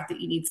of the fact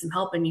that you need some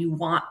help and you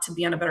want to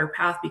be on a better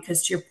path.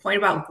 Because to your point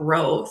about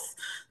growth,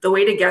 the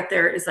way to get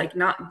there is like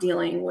not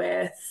dealing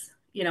with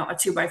a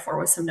 2x4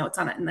 with some notes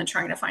on it and then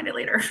trying to find it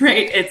later,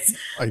 right? It's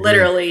I agree.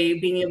 literally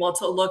being able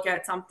to look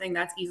at something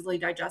that's easily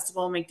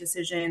digestible, make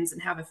decisions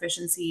and have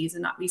efficiencies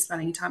and not be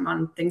spending time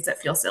on things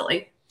that feel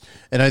silly.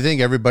 And I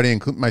think everybody,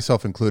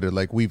 myself included,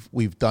 like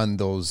we've done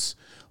those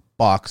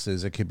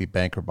boxes. It could be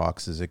banker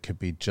boxes. It could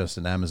be just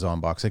an Amazon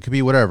box. It could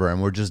be whatever. And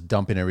we're just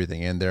dumping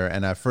everything in there.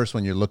 And at first,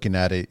 when you're looking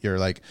at it, you're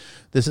like,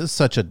 this is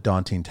such a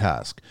daunting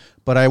task.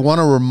 But I want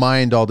to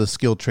remind all the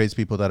skilled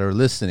tradespeople that are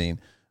listening,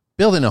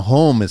 building a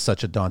home is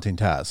such a daunting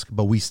task,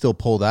 but we still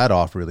pull that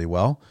off really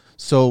well.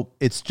 So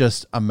it's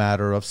just a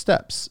matter of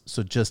steps.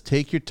 So just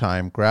take your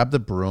time, grab the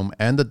broom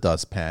and the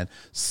dustpan,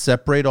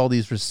 separate all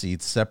these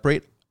receipts,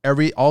 separate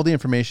all the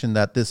information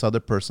that this other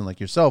person like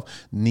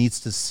yourself needs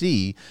to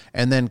see,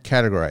 and then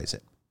categorize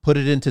it. Put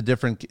it into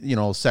different,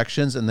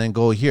 sections, and then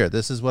go here.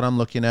 This is what I'm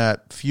looking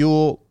at: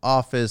 fuel,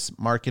 office,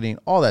 marketing,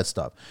 all that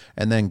stuff,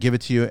 and then give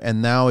it to you.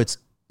 And now it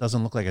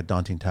doesn't look like a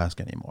daunting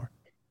task anymore.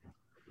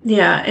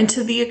 Yeah, and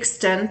to the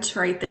extent,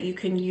 right, that you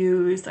can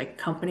use like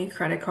company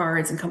credit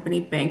cards and company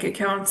bank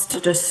accounts to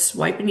just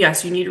swipe. And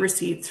yes, you need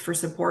receipts for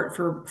support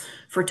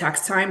for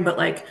tax time, but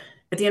like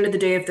at the end of the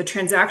day, if the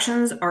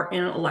transactions are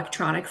in an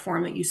electronic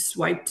form that you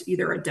swiped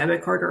either a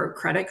debit card or a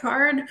credit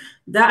card,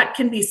 that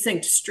can be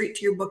synced straight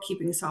to your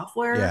bookkeeping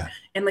software. Yeah.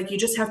 And like you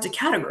just have to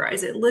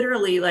categorize it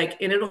literally, like,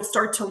 and it'll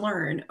start to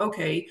learn,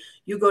 okay,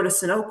 you go to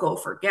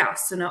Sunoco for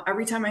gas. So now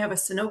every time I have a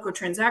Sunoco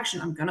transaction,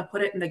 I'm going to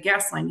put it in the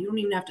gas line. You don't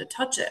even have to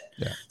touch it.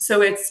 Yeah.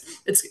 So it's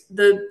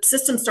the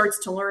system starts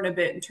to learn a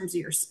bit in terms of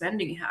your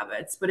spending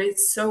habits, but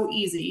it's so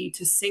easy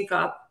to sync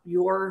up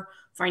your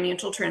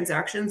financial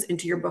transactions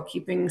into your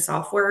bookkeeping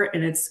software.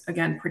 And it's,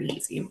 again, pretty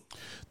easy.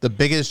 The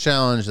biggest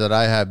challenge that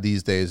I have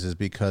these days is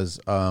because,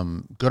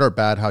 good or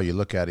bad, how you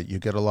look at it, you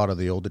get a lot of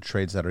the older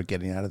trades that are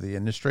getting out of the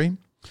industry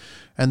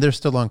and they're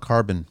still on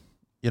carbon.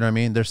 You know what I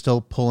mean? They're still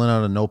pulling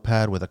out a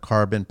notepad with a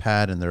carbon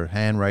pad and they're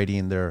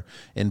handwriting their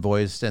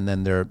invoice, and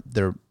then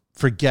they're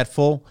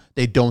forgetful.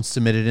 They don't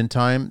submit it in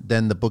time.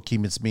 Then the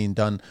bookkeeping is being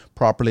done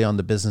properly on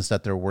the business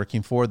that they're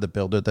working for, the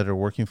builder that they're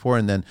working for.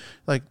 And then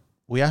like,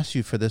 we asked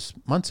you for this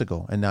months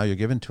ago and now you're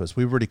giving to us.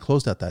 We've already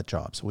closed out that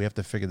job. So we have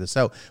to figure this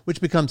out, which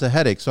becomes a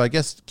headache. So I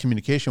guess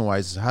communication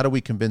wise is how do we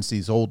convince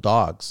these old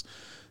dogs,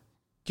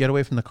 get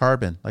away from the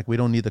carbon? Like we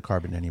don't need the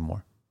carbon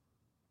anymore.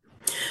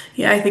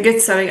 Yeah, I think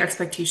it's setting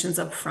expectations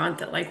up front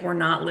that like we're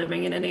not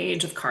living in an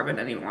age of carbon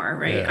anymore,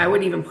 right? I Yeah.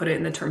 would even put it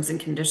in the terms and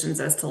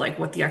conditions as to like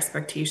what the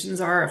expectations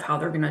are of how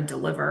they're going to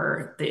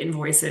deliver the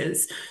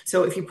invoices.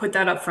 So if you put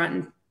that up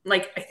front,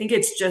 like I think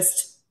it's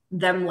just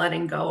them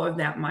letting go of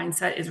that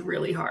mindset is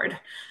really hard.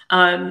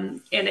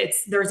 And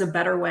there's a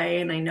better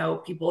way. And I know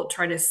people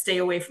try to stay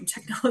away from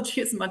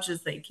technology as much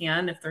as they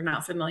can if they're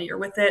not familiar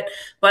with it,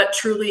 but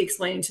truly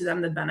explaining to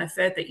them the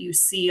benefit that you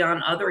see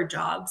on other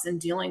jobs and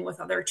dealing with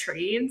other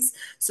trades.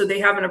 So they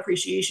have an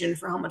appreciation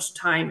for how much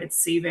time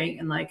it's saving.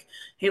 And like,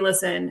 hey,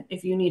 listen,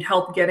 if you need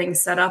help getting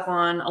set up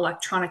on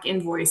electronic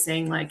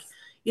invoicing, like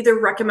either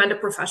recommend a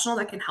professional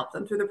that can help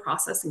them through the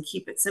process and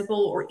keep it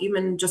simple, or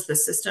even just the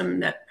system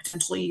that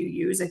potentially you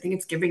use. I think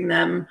it's giving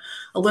them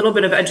a little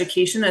bit of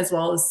education as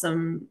well as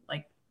some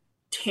like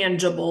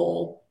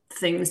tangible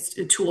things,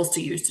 tools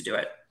to use to do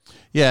it.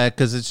 Yeah,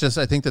 because it's just,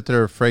 I think that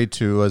they're afraid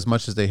to, as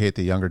much as they hate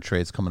the younger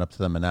trades coming up to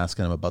them and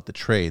asking them about the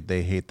trade,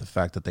 they hate the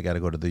fact that they got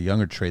to go to the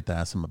younger trade to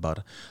ask them about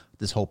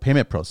this whole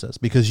payment process.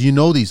 Because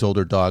these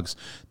older dogs,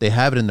 they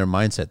have it in their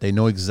mindset. They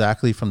know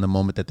exactly from the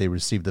moment that they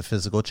receive the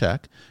physical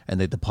check and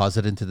they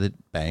deposit into the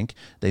bank,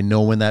 they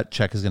know when that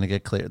check is going to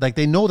get cleared. Like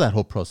they know that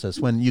whole process.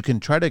 When you can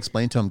try to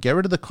explain to them, get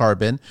rid of the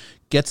carbon,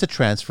 gets a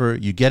transfer,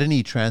 you get an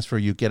e-transfer,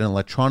 you get an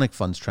electronic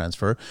funds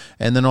transfer,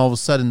 and then all of a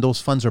sudden those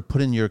funds are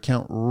put in your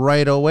account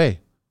right away.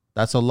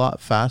 That's a lot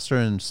faster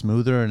and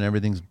smoother and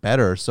everything's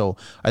better. So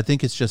I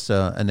think it's just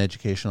an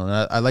educational.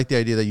 And I like the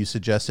idea that you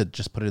suggested,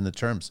 just put it in the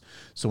terms.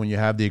 So when you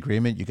have the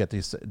agreement, you get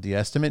the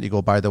estimate, you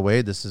go, by the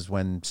way, this is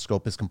when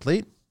scope is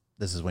complete.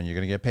 This is when you're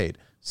going to get paid.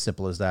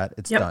 Simple as that.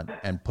 It's done.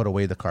 And put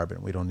away the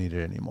carbon. We don't need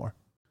it anymore.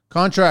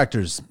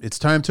 Contractors, it's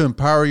time to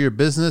empower your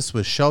business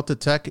with Shelta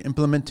Tech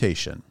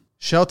implementation.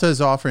 Shelta is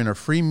offering a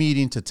free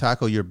meeting to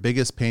tackle your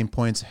biggest pain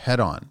points head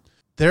on.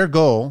 Their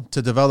goal,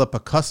 to develop a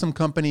custom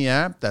company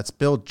app that's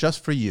built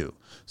just for you,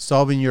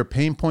 solving your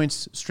pain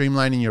points,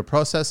 streamlining your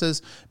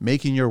processes,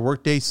 making your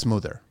workday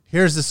smoother.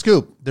 Here's the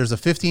scoop. There's a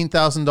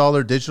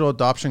 $15,000 digital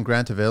adoption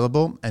grant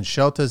available, and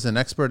Shelta is an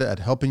expert at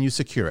helping you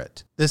secure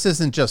it. This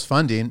isn't just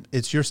funding,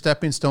 it's your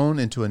stepping stone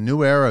into a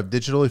new era of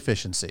digital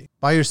efficiency.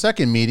 By your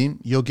second meeting,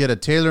 you'll get a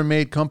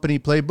tailor-made company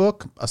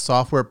playbook, a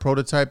software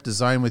prototype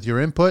designed with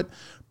your input,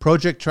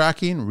 project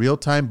tracking,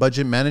 real-time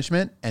budget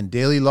management, and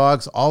daily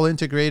logs all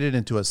integrated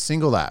into a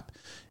single app.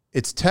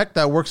 It's tech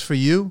that works for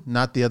you,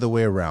 not the other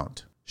way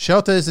around.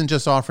 Shelta isn't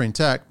just offering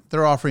tech,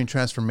 they're offering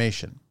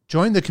transformation.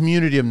 Join the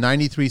community of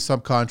 93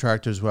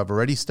 subcontractors who have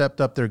already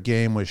stepped up their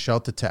game with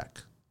Shelta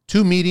Tech.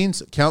 2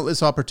 meetings,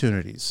 countless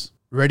opportunities.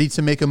 Ready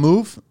to make a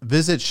move?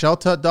 Visit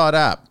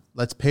shelta.app.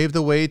 Let's pave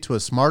the way to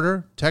a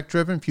smarter,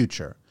 tech-driven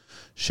future.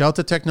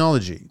 Shelta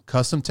Technology,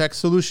 custom tech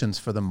solutions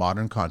for the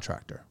modern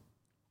contractor.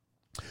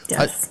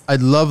 Yes.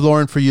 I'd love,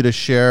 Lauren, for you to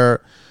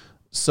share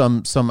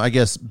some, I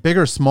guess, big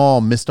or small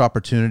missed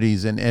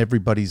opportunities in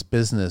everybody's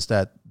business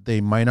that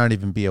they might not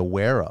even be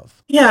aware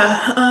of.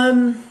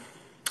 Yeah.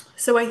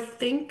 So I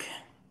think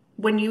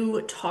when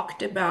you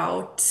talked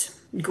about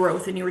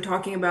growth and you were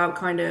talking about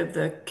kind of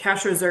the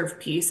cash reserve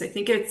piece, I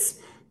think it's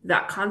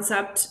that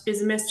concept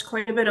is missed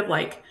quite a bit of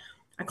like,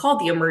 I call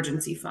it the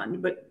emergency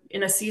fund, but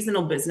in a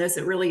seasonal business,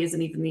 it really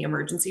isn't even the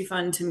emergency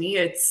fund. To me,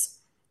 it's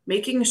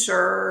making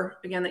sure,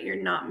 again, that you're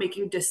not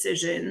making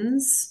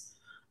decisions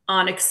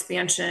on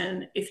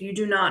expansion if you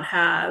do not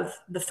have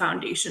the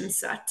foundation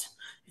set.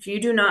 If you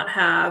do not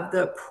have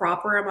the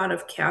proper amount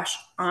of cash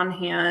on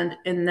hand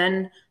and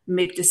then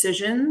make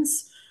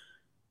decisions,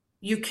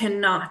 you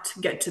cannot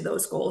get to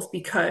those goals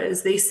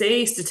because they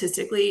say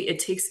statistically it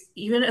takes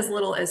even as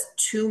little as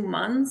 2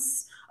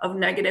 months of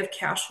negative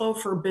cash flow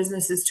for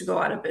businesses to go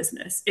out of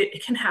business.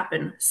 It can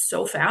happen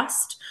so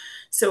fast.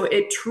 So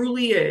it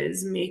truly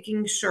is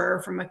making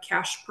sure from a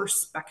cash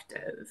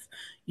perspective,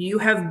 you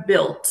have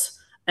built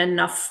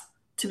enough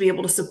to be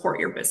able to support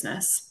your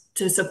business,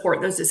 to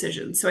support those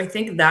decisions. So I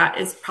think that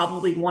is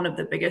probably one of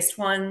the biggest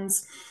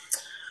ones.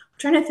 I'm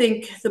trying to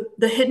think,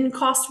 the hidden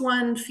cost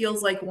one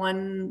feels like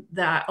one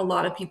that a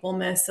lot of people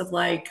miss, of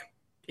like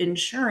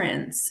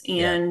insurance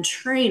Yeah, and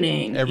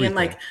training and everything.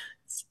 like,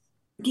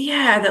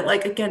 yeah, that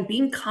like again,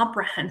 being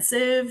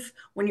comprehensive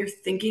when you're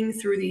thinking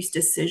through these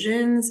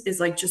decisions is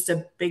like just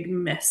a big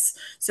miss.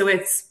 So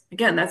it's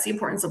again, that's the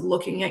importance of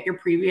looking at your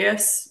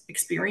previous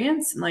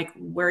experience and like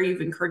where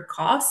you've incurred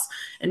costs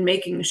and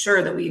making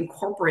sure that we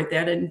incorporate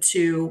that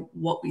into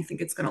what we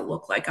think it's going to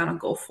look like on a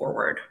go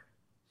forward.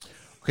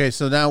 Okay,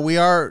 so now we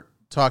are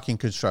talking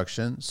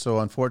construction. So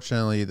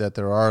unfortunately, that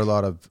there are a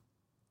lot of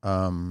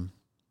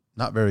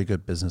not very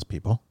good business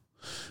people,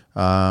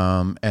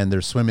 and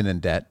they're swimming in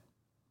debt.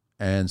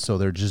 And so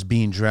they're just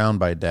being drowned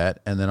by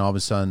debt. And then all of a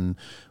sudden,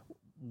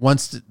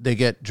 once they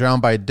get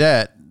drowned by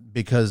debt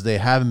because they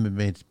haven't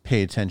been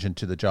paying attention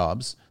to the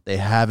jobs, they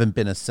haven't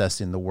been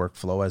assessing the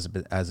workflow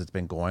as it's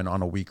been going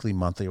on a weekly,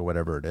 monthly, or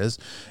whatever it is.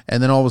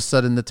 And then all of a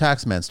sudden, the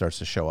tax man starts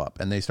to show up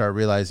and they start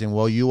realizing,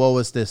 well, you owe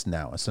us this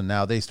now. So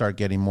now they start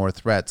getting more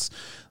threats.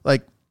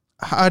 Like,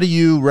 how do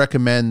you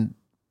recommend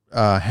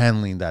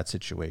handling that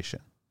situation?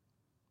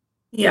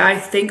 Yeah, I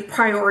think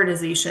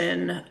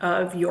prioritization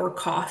of your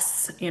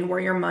costs and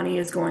where your money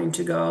is going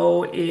to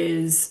go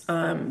is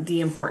the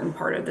important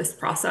part of this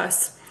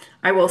process.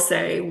 I will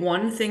say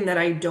one thing that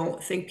I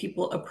don't think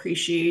people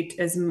appreciate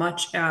as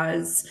much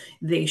as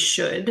they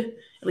should,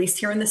 at least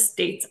here in the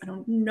States. I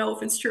don't know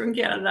if it's true in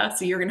Canada,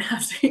 so you're going to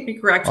have to be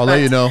correct, I'll let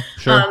you but know.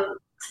 Sure. um,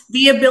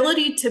 the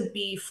ability to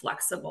be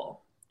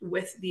flexible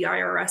with the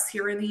IRS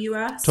here in the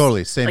US,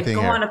 Totally. Same like thing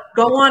here.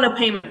 go on a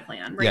payment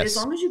plan, right? As Yes.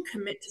 long as you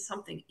commit to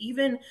something,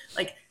 even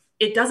like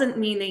it doesn't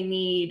mean they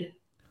need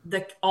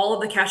the all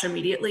of the cash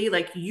immediately.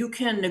 Like you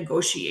can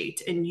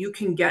negotiate and you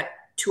can get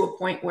to a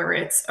point where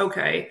it's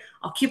okay,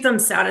 I'll keep them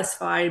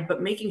satisfied,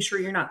 but making sure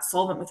you're not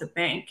solvent with a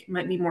bank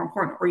might be more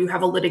important, or you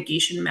have a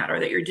litigation matter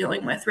that you're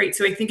dealing with, right?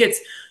 So I think it's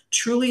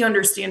truly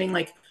understanding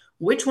like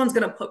which one's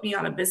going to put me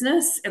out of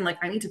business and like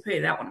I need to pay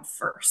that one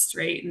first,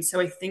 right? And so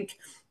I think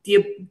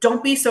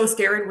don't be so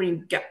scared when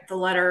you get the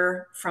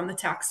letter from the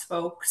tax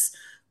folks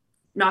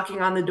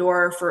knocking on the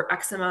door for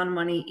X amount of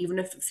money, even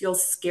if it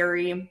feels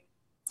scary.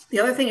 The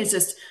other thing is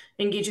just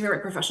engaging the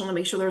right professional to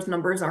make sure those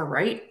numbers are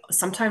right.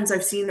 Sometimes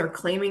I've seen they're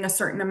claiming a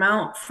certain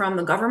amount from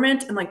the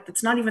government and like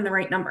that's not even the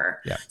right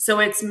number. Yeah. So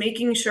it's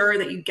making sure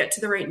that you get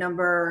to the right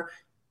number,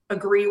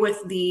 agree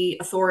with the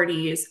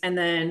authorities, and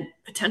then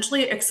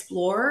potentially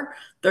explore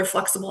their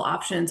flexible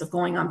options of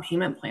going on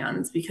payment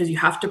plans, because you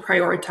have to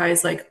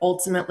prioritize like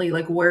ultimately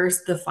like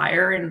where's the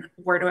fire and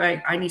where do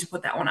I need to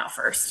put that one out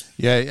first.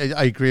 Yeah,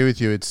 I agree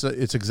with you. It's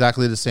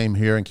exactly the same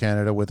here in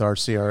Canada with our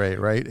CRA,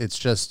 right? It's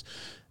just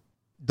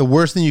the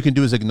worst thing you can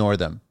do is ignore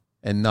them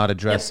and not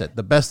address Yep. it.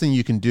 The best thing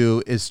you can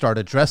do is start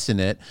addressing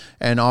it.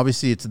 And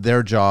obviously it's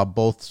their job,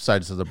 both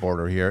sides of the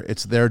border here.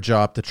 It's their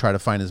job to try to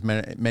find as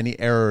many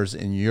errors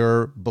in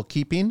your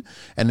bookkeeping.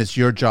 And it's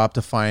your job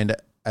to find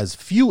as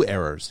few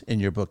errors in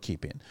your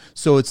bookkeeping.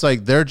 So it's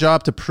like their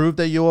job to prove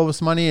that you owe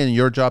us money and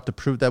your job to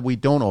prove that we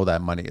don't owe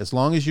that money. As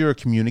long as you're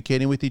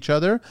communicating with each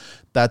other,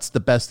 that's the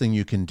best thing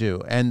you can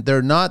do. And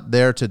they're not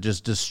there to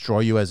just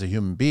destroy you as a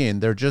human being.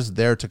 They're just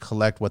there to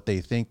collect what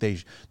they think they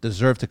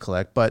deserve to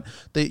collect. But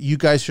you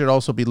guys should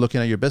also be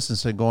looking at your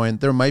business and going,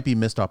 there might be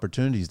missed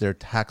opportunities there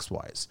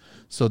tax-wise.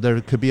 So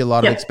there could be a lot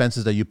of Yep.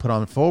 expenses that you put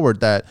on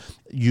forward that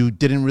you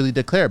didn't really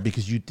declare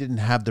because you didn't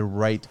have the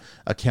right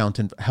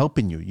accountant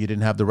helping you. You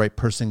didn't have the right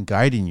person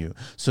guiding you.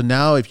 So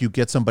now if you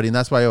get somebody, and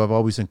that's why I've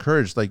always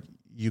encouraged, like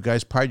you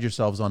guys pride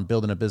yourselves on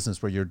building a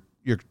business where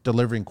you're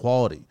delivering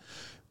quality.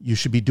 You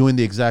should be doing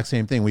the exact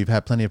same thing. We've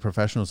had plenty of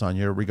professionals on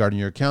here regarding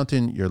your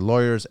accountant, your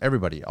lawyers,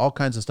 everybody, all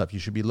kinds of stuff. You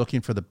should be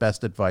looking for the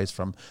best advice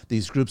from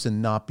these groups and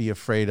not be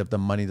afraid of the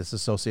money that's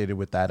associated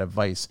with that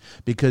advice,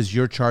 because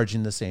you're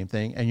charging the same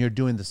thing and you're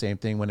doing the same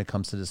thing when it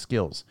comes to the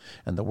skills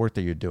and the work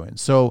that you're doing.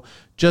 So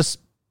just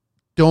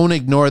don't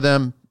ignore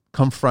them,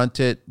 confront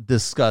it,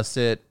 discuss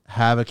it,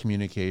 have a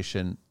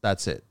communication.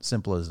 That's it.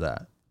 Simple as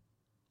that.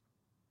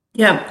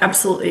 Yeah,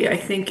 absolutely. I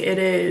think it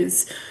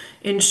is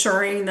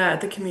ensuring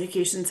that the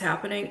communication's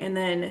happening, and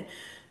then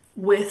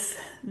with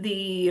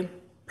the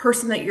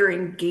person that you're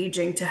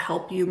engaging to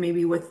help you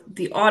maybe with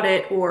the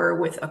audit or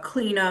with a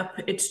cleanup,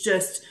 it's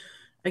just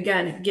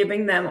again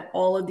giving them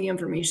all of the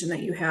information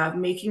that you have,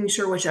 making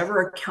sure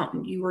whichever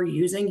accountant you are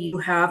using, you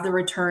have the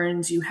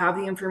returns, you have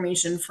the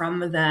information from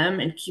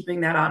them, and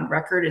keeping that on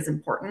record is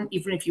important,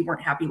 even if you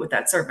weren't happy with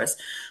that service.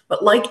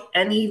 But like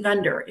any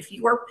vendor, if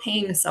you are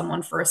paying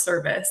someone for a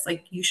service,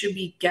 like you should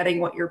be getting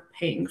what you're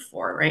paying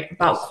for, right?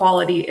 About Yes.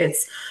 quality,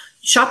 it's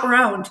shop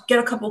around, get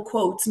a couple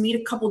quotes, meet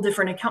a couple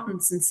different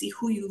accountants and see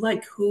who you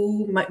like,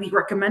 who might be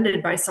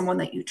recommended by someone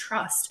that you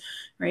trust,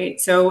 right?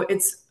 So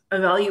it's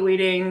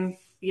evaluating,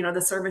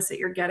 the service that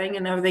you're getting,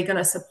 and are they going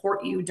to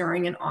support you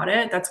during an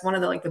audit? That's one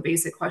of the like the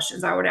basic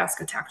questions I would ask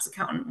a tax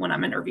accountant when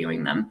I'm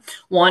interviewing them.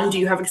 One, do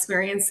you have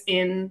experience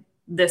in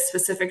this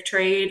specific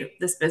trade,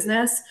 this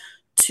business?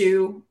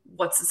 Two,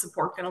 what's the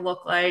support going to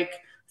look like?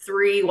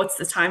 Three, what's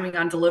the timing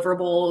on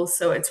deliverables?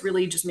 So it's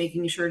really just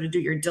making sure to do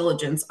your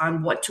diligence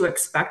on what to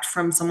expect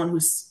from someone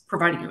who's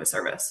providing you a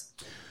service.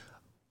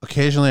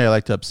 Occasionally, I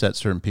like to upset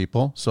certain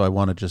people, so I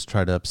want to just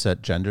try to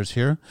upset genders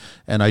here.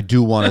 And I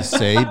do want to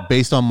say,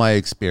 based on my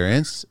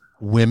experience,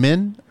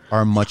 women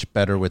are much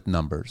better with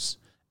numbers.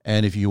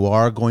 And if you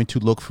are going to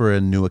look for a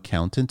new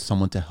accountant,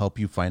 someone to help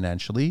you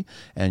financially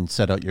and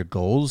set out your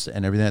goals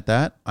and everything like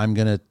that, I'm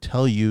going to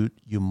tell you,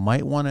 you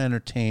might want to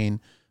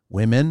entertain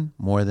women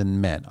more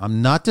than men.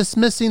 I'm not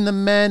dismissing the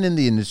men in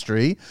the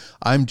industry.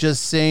 I'm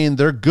just saying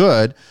they're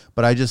good,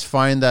 but I just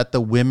find that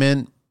the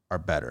women are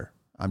better.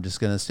 I'm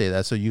just going to say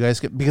that. So you guys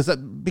get, because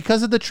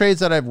of the trades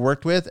that I've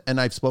worked with and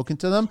I've spoken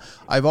to them,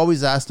 I've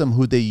always asked them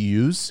who they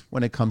use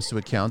when it comes to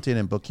accounting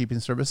and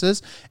bookkeeping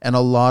services. And a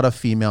lot of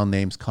female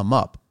names come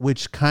up,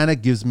 which kind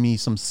of gives me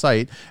some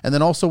sight. And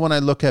then also when I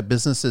look at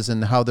businesses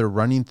and how they're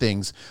running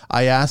things,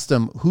 I ask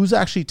them who's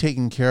actually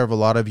taking care of a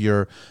lot of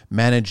your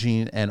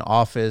managing and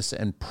office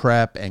and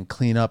prep and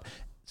cleanup.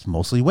 It's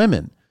mostly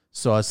women.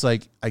 So it's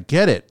like, I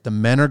get it. The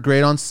men are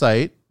great on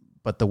site,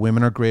 but the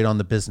women are great on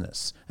the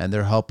business and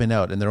they're helping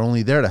out and they're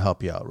only there to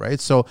help you out, right?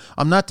 So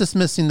I'm not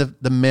dismissing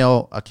the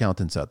male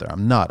accountants out there.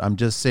 I'm not. I'm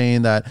just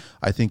saying that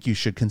I think you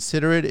should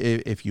consider it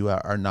if you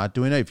are not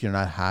doing it, if you're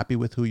not happy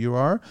with who you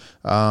are.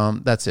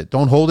 That's it.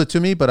 Don't hold it to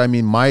me. But I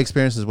mean, my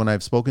experience is when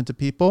I've spoken to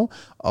people,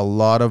 a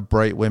lot of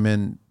bright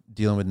women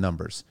dealing with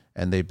numbers,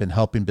 and they've been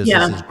helping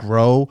businesses Yeah.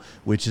 grow,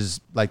 which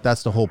is like,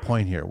 that's the whole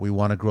point here. We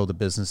want to grow the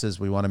businesses.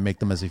 We want to make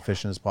them as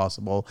efficient as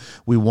possible.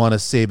 We want to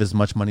save as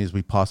much money as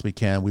we possibly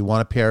can. We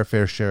want to pay our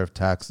fair share of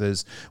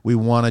taxes. We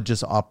want to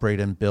just operate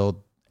and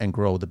build and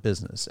grow the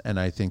business. And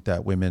I think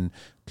that women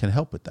can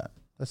help with that.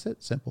 That's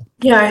it. Simple.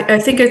 Yeah, I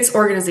think it's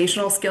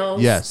organizational skills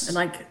and Yes.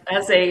 like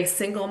as a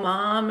single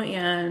mom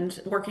and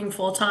working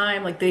full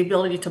time, like the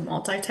ability to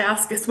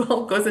multitask as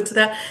well goes into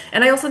that.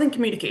 And I also think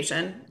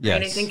communication,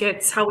 right? I think Yes.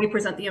 it's how we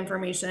present the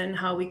information,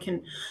 how we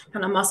can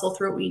kind of muscle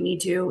through what we need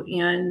to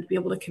and be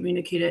able to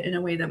communicate it in a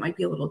way that might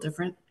be a little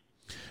different.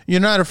 You're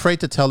not afraid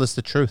to tell us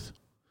the truth.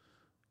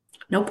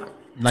 Nope.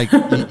 Like,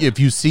 if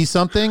you see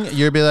something,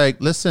 you'll be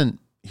like, listen,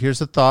 here's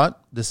a thought.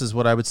 This is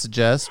what I would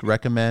suggest,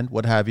 recommend,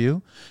 what have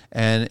you.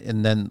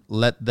 And then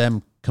let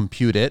them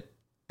compute it.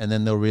 And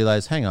then they'll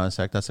realize, hang on a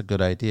sec, that's a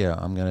good idea.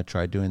 I'm going to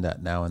try doing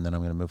that now, and then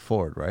I'm going to move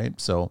forward, right?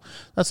 So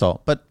that's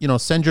all. But,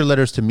 send your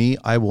letters to me.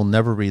 I will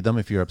never read them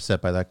if you're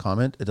upset by that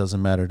comment. It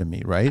doesn't matter to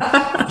me, right?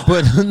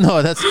 But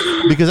no, that's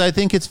because I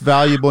think it's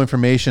valuable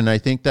information. I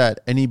think that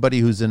anybody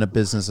who's in a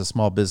business, a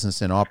small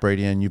business and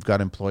operating, and you've got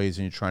employees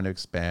and you're trying to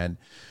expand,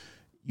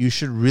 you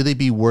should really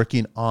be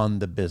working on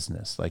the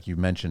business, like you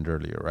mentioned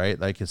earlier, right?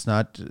 Like, it's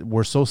not,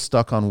 we're so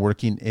stuck on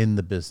working in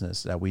the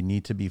business that we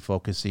need to be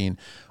focusing,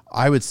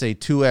 I would say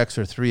 2x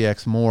or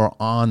 3x more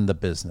on the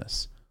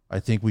business.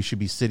 I think we should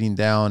be sitting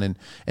down, and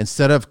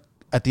instead of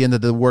at the end of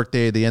the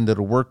workday, the end of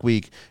the work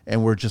week,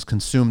 and we're just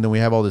consumed and we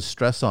have all this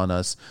stress on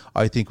us,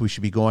 I think we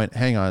should be going,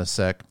 hang on a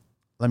sec,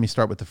 let me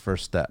start with the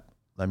first step.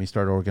 Let me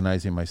start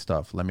organizing my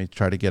stuff. Let me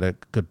try to get a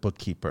good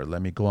bookkeeper.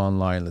 Let me go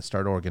online. Let's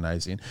start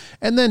organizing.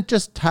 And then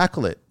just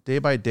tackle it day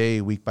by day,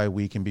 week by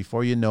week. And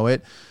before you know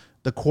it,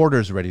 the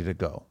quarter's ready to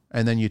go.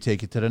 And then you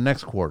take it to the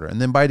next quarter.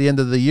 And then by the end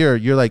of the year,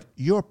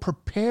 you're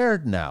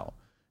prepared now,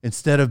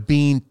 instead of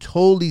being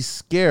totally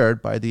scared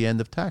by the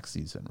end of tax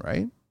season,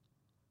 right?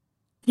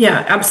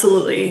 Yeah,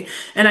 absolutely.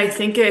 And I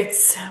think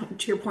it's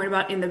to your point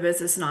about in the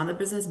business and on the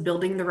business,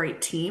 building the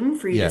right team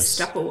for you to Yes.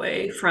 step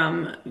away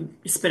from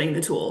spinning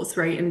the tools,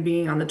 right? And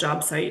being on the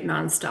job site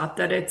nonstop,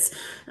 that it's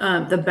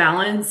the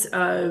balance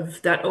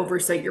of that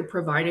oversight you're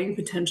providing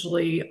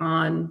potentially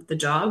on the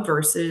job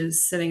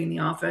versus sitting in the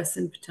office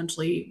and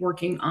potentially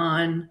working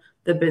on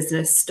the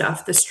business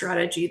stuff, the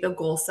strategy, the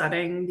goal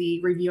setting, the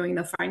reviewing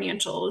the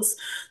financials.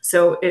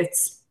 So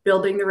it's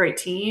building the right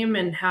team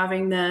and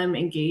having them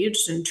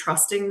engaged and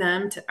trusting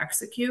them to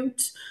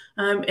execute.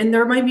 And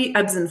there might be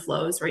ebbs and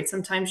flows, right?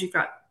 Sometimes you've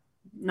got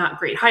not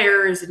great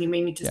hires and you may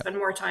need to Yeah. spend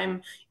more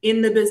time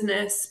in the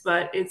business,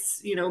 but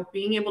it's,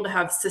 being able to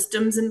have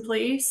systems in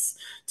place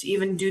to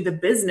even do the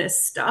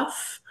business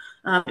stuff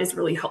is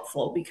really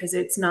helpful because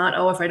it's not,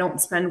 oh, if I don't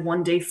spend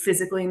one day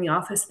physically in the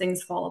office,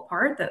 things fall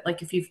apart. That,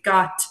 like, if you've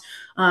got,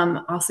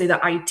 I'll say, the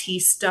IT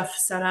stuff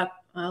set up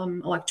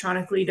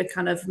electronically to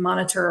kind of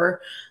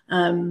monitor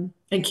and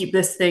keep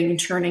this thing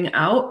churning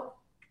out,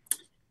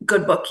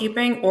 good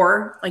bookkeeping,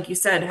 or like you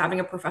said, having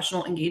a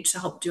professional engaged to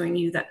help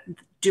doing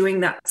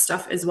that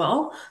stuff as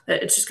well,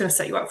 that it's just going to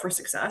set you up for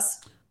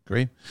success.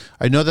 Great.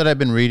 I know that I've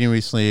been reading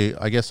recently,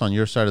 I guess on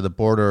your side of the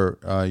border,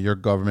 your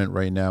government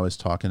right now is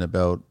talking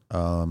about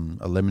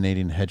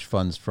eliminating hedge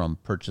funds from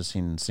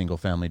purchasing single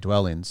family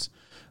dwellings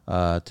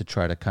to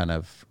try to kind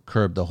of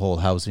curb the whole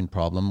housing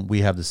problem.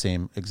 We have the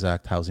same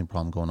exact housing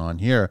problem going on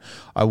here.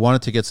 I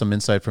wanted to get some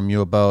insight from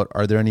you about,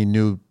 are there any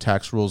new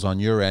tax rules on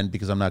your end?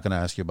 Because I'm not going to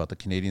ask you about the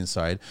Canadian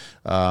side,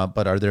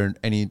 but are there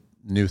any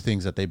new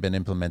things that they've been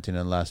implementing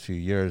in the last few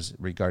years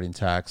regarding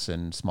tax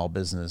and small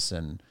business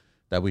and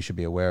that we should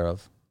be aware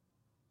of?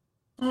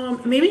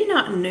 Maybe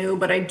not new,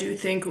 but I do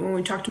think when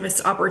we talk to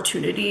missed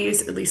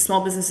opportunities, at least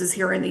small businesses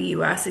here in the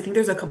US, I think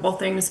there's a couple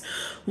things.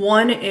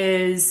 One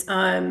is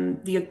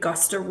the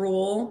Augusta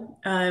rule,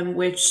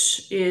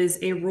 which is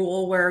a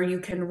rule where you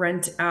can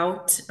rent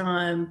out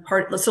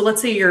part. So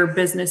let's say your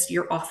business,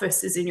 your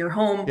office is in your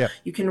home. Yeah.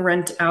 You can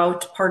rent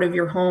out part of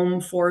your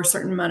home for a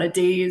certain amount of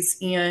days,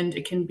 and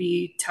it can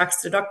be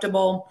tax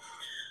deductible.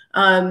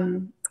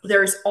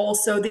 There's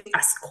also the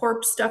S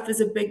corp stuff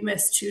is a big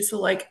miss too.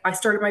 So like, I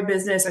started my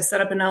business, I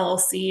set up an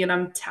LLC, and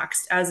I'm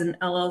taxed as an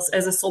LLC,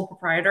 as a sole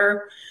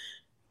proprietor.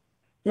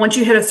 Once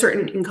you hit a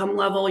certain income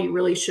level, you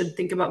really should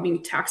think about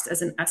being taxed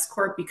as an S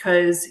corp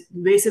because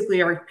you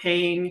basically are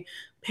paying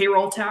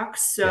payroll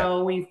tax. Yeah.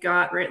 So we've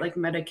got, right, like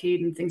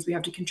Medicaid and things we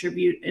have to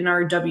contribute in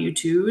our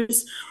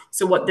W-2s.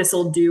 So what this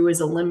will do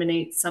is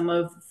eliminate some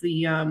of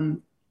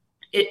the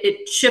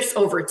it shifts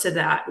over to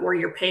that where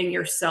you're paying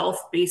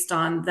yourself based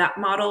on that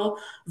model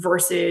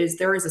versus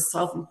there is a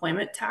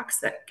self-employment tax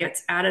that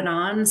gets added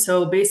on.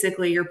 So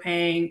basically you're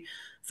paying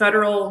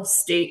federal,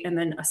 state, and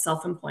then a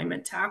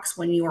self-employment tax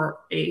when you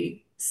are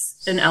an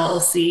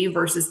LLC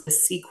versus the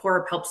C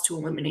corp helps to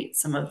eliminate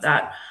some of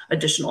that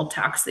additional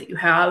tax that you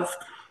have.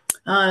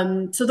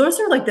 So those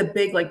are like the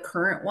big, like,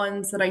 current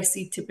ones that I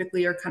see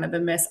typically are kind of a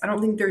miss. I don't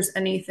think there's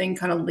anything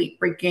kind of late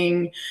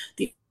breaking.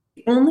 The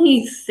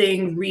only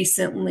thing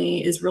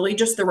recently is really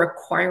just the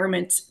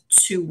requirement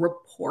to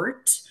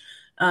report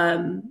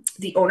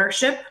the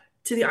ownership.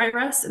 to the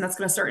IRS, and that's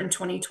going to start in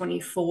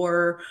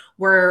 2024,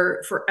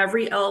 where for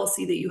every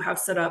LLC that you have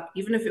set up,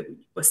 even if it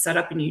was set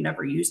up and you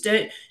never used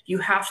it, you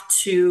have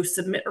to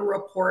submit a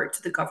report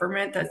to the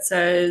government that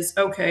says,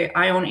 okay,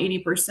 I own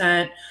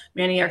 80%,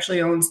 Manny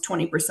actually owns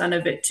 20%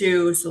 of it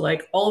too. So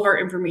like all of our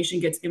information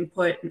gets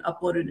input and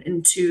uploaded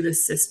into the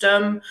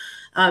system.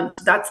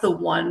 That's the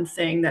one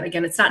thing that,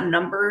 again, it's not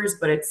numbers,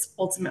 but it's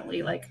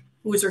ultimately like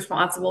who's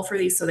responsible for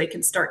these so they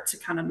can start to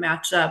kind of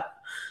match up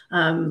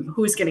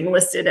who's getting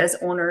listed as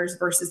owners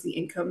versus the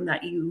income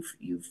that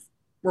you've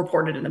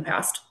reported in the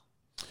past.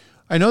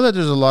 I know that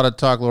there's a lot of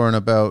talk, Lauren,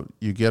 about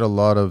you get a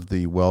lot of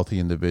the wealthy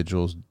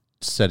individuals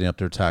setting up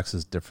their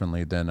taxes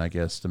differently than, I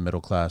guess, the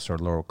middle class or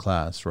lower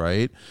class,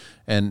 right?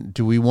 And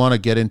do we want to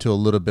get into a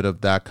little bit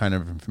of that kind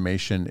of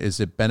information? Is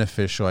it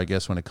beneficial, I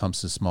guess, when it comes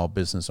to small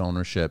business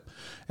ownership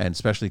and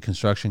especially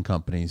construction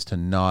companies to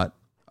not,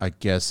 I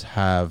guess,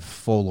 have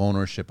full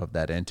ownership of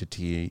that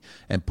entity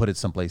and put it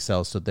someplace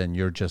else so then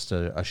you're just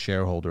a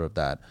shareholder of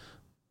that?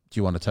 Do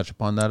you want to touch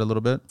upon that a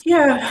little bit?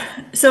 Yeah.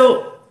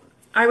 So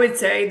I would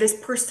say this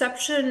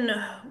perception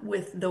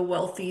with the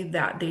wealthy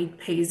that they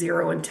pay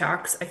zero in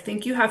tax, I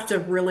think you have to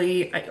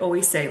really, I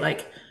always say,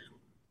 like,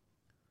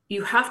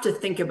 you have to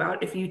think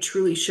about if you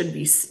truly should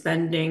be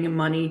spending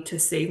money to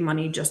save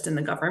money just in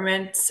the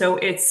government. So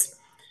it's,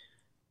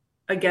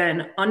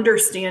 again,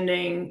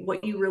 understanding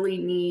what you really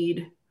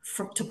need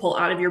to pull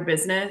out of your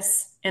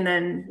business. And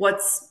then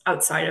what's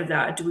outside of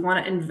that? Do we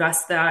want to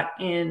invest that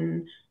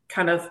in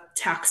kind of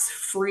tax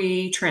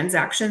free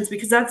transactions?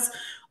 Because that's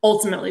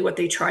ultimately what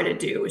they try to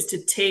do is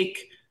to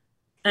take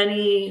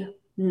any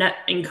net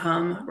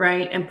income,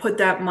 right, and put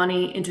that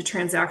money into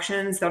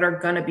transactions that are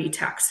going to be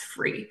tax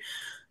free.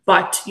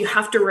 But you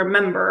have to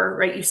remember,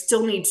 right, you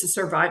still need to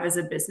survive as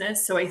a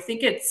business. So I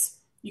think it's,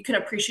 you can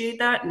appreciate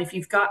that. And if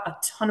you've got a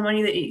ton of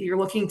money that you're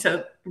looking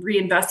to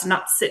reinvest and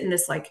not sit in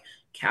this like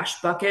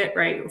cash bucket,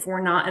 right? If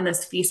we're not in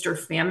this feast or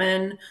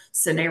famine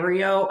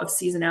scenario of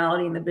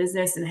seasonality in the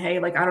business and hey,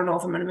 like I don't know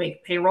if I'm going to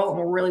make payroll and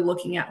we're really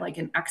looking at like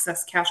an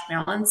excess cash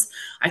balance,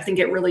 I think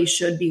it really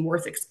should be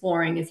worth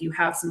exploring if you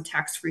have some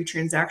tax-free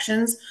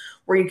transactions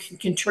where you can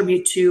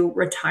contribute to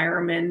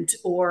retirement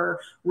or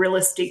real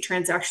estate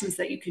transactions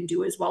that you can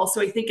do as well.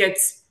 So I think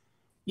it's,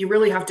 you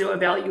really have to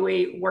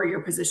evaluate where your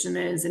position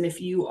is. And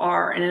if you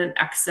are in an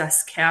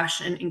excess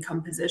cash and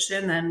income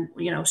position, then,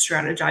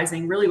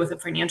 strategizing really with a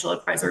financial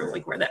advisor,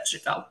 like where that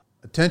should go.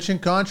 Attention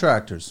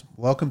contractors,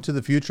 welcome to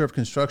the future of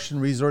construction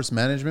resource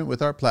management with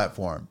our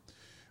platform,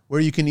 where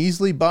you can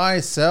easily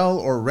buy, sell,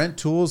 or rent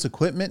tools,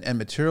 equipment, and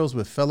materials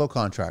with fellow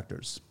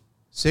contractors.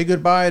 Say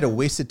goodbye to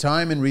wasted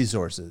time and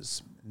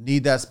resources.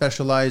 Need that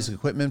specialized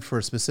equipment for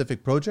a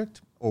specific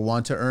project or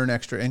want to earn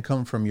extra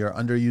income from your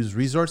underused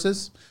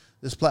resources?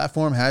 This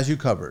platform has you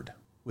covered.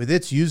 With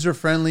its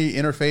user-friendly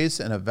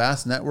interface and a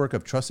vast network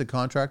of trusted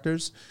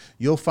contractors,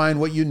 you'll find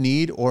what you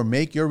need or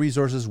make your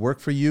resources work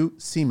for you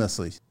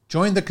seamlessly.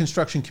 Join the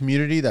construction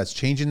community that's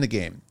changing the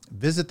game.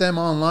 Visit them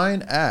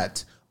online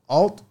at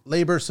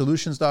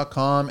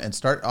altlaborsolutions.com and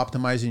start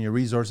optimizing your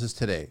resources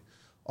today.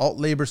 Alt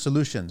Labor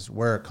Solutions,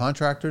 where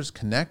contractors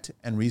connect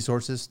and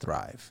resources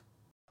thrive.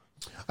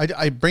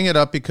 I bring it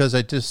up because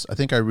I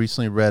think I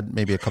recently read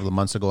maybe a couple of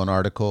months ago an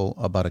article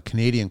about a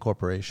Canadian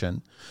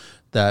corporation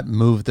that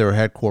moved their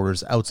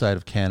headquarters outside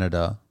of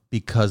Canada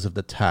because of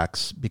the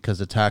tax, because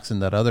the tax in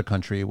that other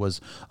country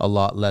was a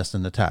lot less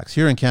than the tax.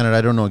 Here in Canada,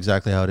 I don't know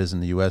exactly how it is in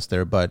the US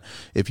there, but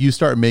if you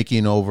start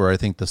making over, I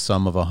think the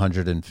sum of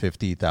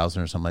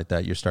 150,000 or something like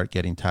that, you start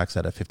getting taxed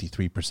at a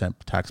 53%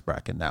 tax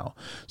bracket now.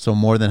 So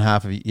more than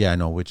half of it, yeah, I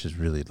know, which is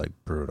really like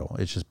brutal.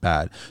 It's just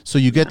bad. So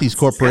you get these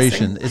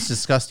corporations, it's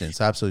disgusting. It's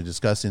absolutely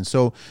disgusting.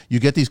 So you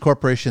get these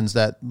corporations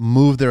that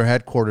move their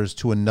headquarters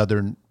to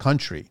another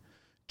country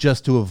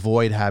just to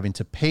avoid having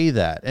to pay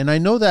that. And I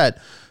know that,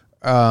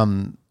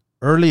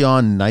 early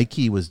on,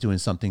 Nike was doing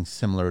something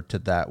similar to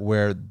that,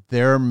 where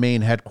their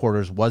main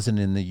headquarters wasn't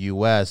in the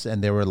U.S.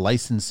 and they were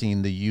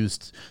licensing the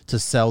use to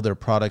sell their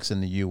products in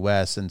the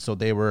U.S. And so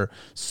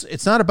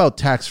it's not about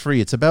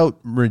tax-free. It's about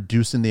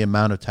reducing the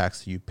amount of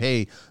tax that you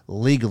pay,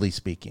 legally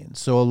speaking.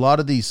 So a lot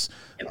of these,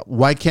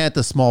 why can't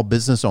the small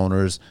business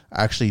owners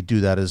actually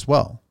do that as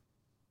well?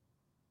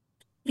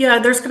 Yeah,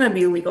 there's going to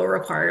be legal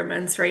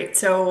requirements, right?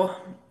 So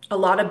a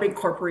lot of big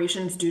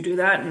corporations do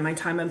that. In my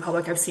time in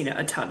public, I've seen it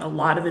a ton. A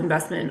lot of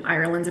investment in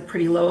Ireland's a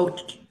pretty low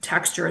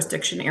tax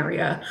jurisdiction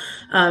area,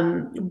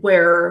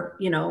 where,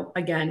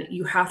 again,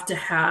 you have to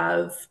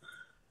have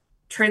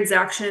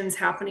transactions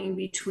happening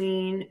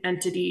between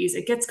entities.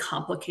 It gets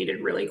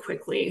complicated really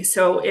quickly.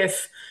 So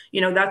if,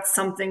 that's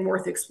something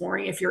worth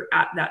exploring if you're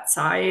at that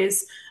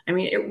size. I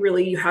mean, it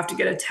really, you have to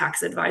get a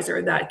tax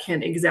advisor that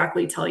can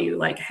exactly tell you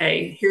like,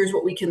 hey, here's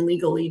what we can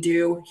legally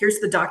do. Here's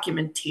the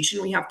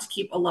documentation we have to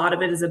keep. A lot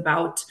of it is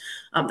about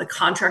the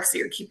contracts that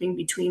you're keeping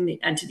between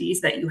the entities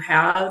that you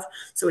have.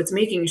 So it's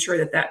making sure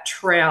that that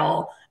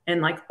trail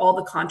and like all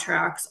the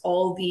contracts,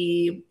 all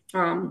the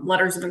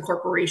letters of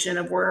incorporation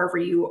of wherever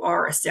you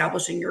are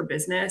establishing your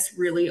business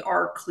really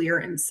are clear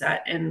and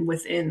set and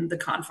within the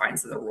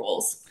confines of the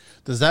rules.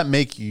 Does that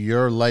make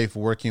your life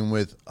working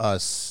with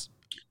us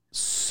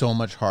so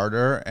much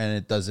harder,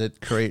 and does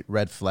it create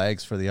red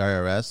flags for the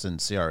IRS and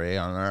CRA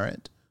on our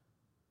end?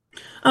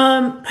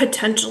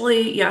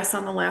 Potentially, yes,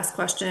 on the last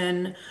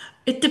question.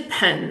 It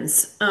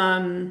depends.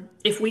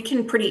 If we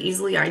can pretty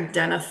easily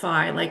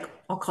identify, like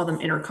I'll call them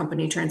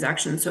intercompany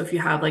transactions. So if you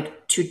have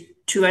like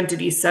two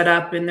entities set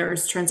up and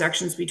there's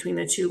transactions between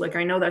the two, like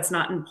I know that's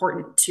not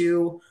important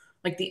to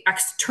like the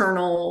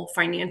external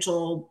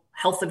financial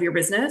health of your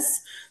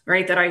business,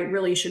 right? That I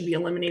really should be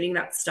eliminating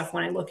that stuff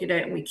when I look at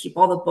it and we keep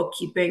all the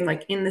bookkeeping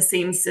like in the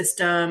same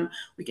system.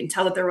 We can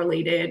tell that they're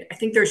related. I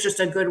think there's just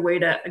a good way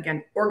to,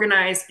 again,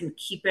 organize and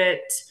keep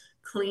it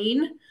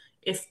clean,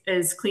 if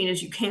as clean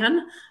as you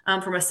can,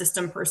 from a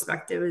system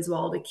perspective as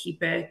well, to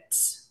keep it,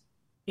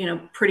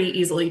 pretty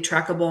easily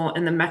trackable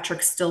and the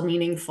metrics still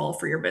meaningful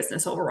for your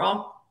business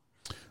overall.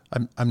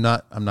 I'm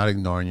not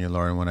ignoring you,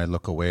 Lauren. When I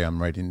look away, I'm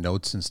writing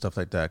notes and stuff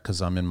like that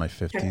because I'm in my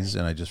Okay. 50s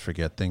and I just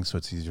forget things, so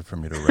it's easier for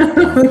me to write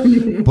down.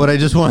 But I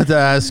just wanted to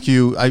ask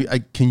you, I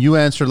can you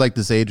answer like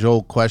this age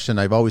old question?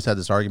 I've always had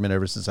this argument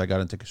ever since I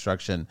got into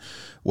construction,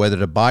 whether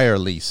to buy or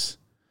lease.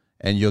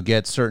 And you'll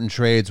get certain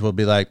trades will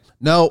be like,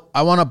 no,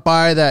 I want to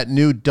buy that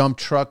new dump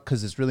truck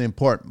because it's really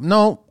important.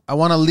 No, I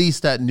want to lease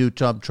that new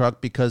dump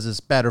truck because it's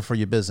better for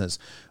your business.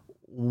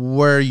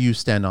 Where you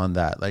stand on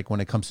that? Like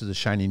when it comes to the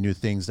shiny new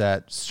things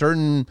that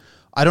certain,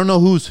 I don't know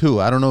who's who.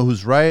 I don't know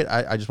who's right.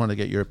 I just want to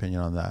get your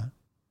opinion on that.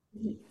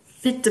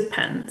 It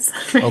depends,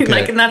 right? Okay.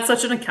 Like, and that's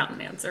such an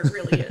accountant answer, it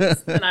really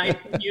is. And I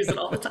use it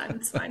all the time.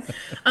 It's fine.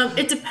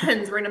 It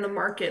depends, right, on the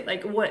market.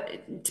 Like,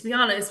 to be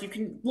honest, you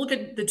can look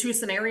at the two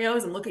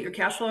scenarios and look at your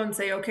cash flow and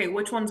say, okay,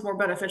 which one's more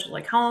beneficial?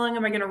 Like, how long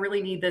am I going to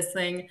really need this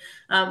thing?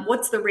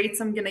 What's the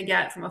rates I'm going to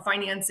get from a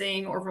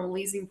financing or from a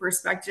leasing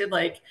perspective?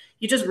 Like,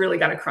 you just really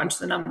got to crunch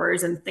the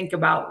numbers and think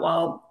about,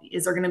 well,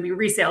 is there going to be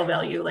resale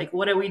value? Like,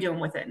 what are we doing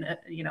with it in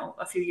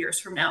a few years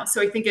from now?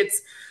 So I think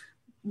it's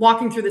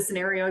walking through the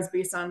scenarios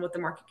based on what the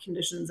market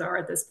conditions are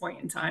at this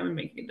point in time and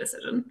making a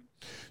decision.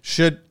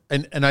 Should,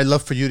 and I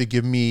love for you to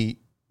give me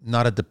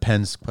not a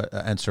depends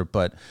answer,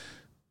 but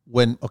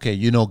when, okay,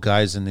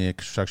 guys in the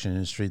construction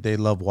industry, they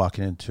love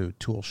walking into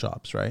tool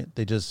shops, right?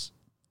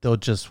 They'll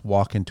just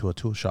walk into a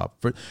tool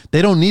shop.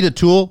 They don't need a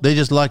tool. They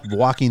just like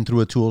walking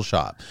through a tool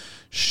shop.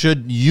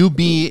 Should you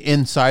be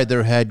inside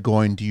their head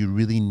going, do you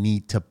really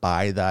need to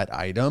buy that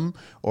item?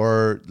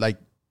 Or like,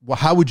 well,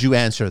 how would you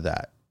answer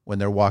that when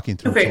they're walking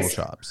through Okay, tool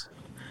shops?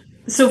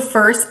 so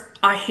first,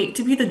 I hate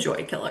to be the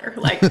joy killer.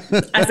 Like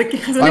as an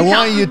I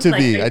want you accountant, to like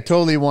be. I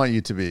totally want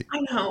you to be. I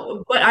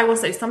know, but I will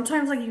say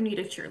sometimes like you need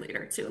a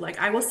cheerleader too. Like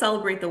I will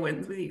celebrate the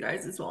wins with you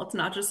guys as well. It's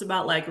not just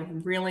about like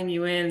reeling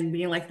you in and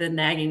being like the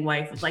nagging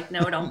wife. It's like,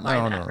 no, don't buy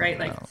No, that, no, right?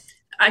 no, Like no.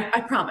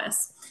 I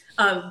promise.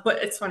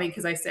 But it's funny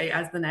because I say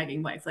as the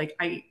nagging wife, like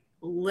I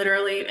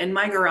literally in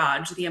my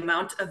garage, the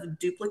amount of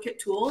duplicate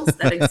tools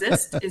that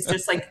exist is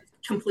just like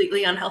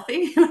completely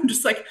unhealthy. I'm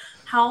just like,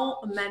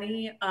 how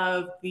many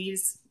of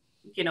these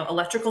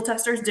electrical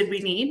testers did we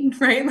need,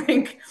 right?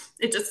 Like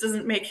it just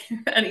doesn't make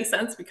any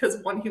sense because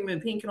one human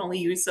being can only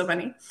use so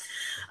many.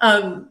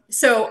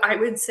 So I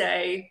would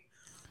say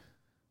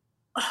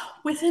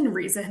within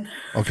reason,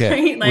 Okay,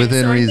 right? Like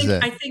within so I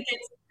reason. think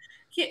it's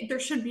there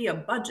should be a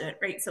budget,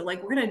 right? So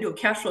like we're going to do a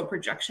cash flow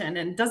projection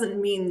and it doesn't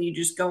mean you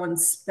just go and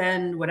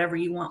spend whatever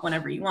you want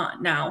whenever you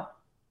want. Now,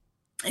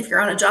 if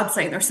you're on a job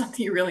site and there's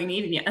something you really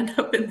need and you end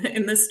up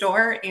in the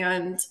store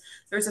and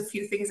there's a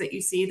few things that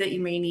you see that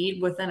you may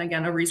need within,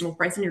 again, a reasonable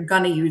price and you're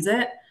going to use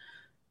it,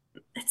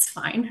 it's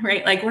fine,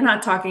 right? Like we're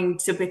not talking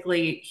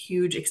typically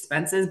huge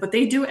expenses, but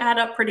they do add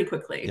up pretty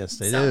quickly. Yes,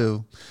 they So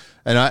do.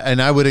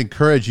 And I would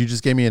encourage, you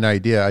just gave me an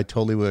idea. I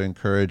totally would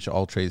encourage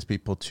all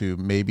tradespeople to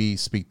maybe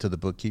speak to the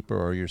bookkeeper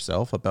or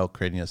yourself about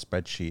creating a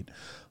spreadsheet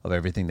of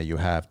everything that you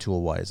have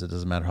tool wise. It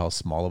doesn't matter how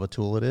small of a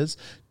tool it is,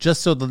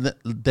 just so that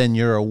then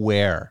you're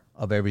aware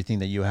of everything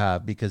that you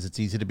have, because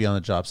it's easy to be on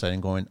the job site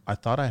and going, I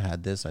thought I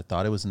had this. I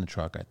thought it was in the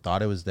truck. I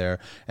thought it was there.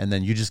 And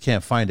then you just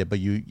can't find it, but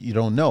you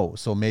don't know.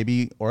 So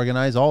maybe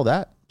organize all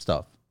that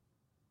stuff.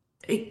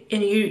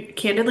 and you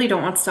candidly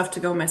don't want stuff to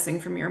go missing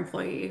from your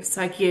employees.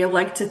 Like you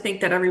like to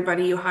think that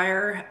everybody you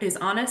hire is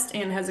honest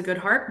and has a good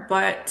heart,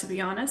 but to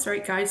be honest,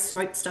 right, guys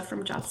swipe stuff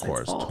from job Of sites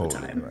course, all the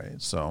totally time.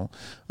 right. So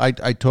I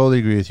totally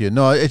agree with you.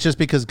 No, it's just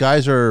because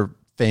guys are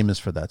famous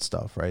for that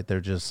stuff, right?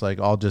 They're just like,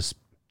 I'll just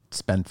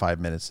spend 5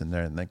 minutes in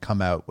there and then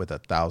come out with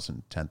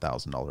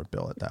 $10,000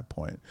 bill at that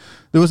point.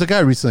 There was a guy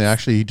recently,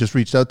 actually, he just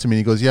reached out to me and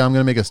he goes, yeah, I'm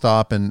going to make a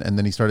stop. And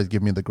then he started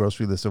giving me the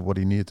grocery list of what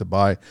he needed to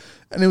buy.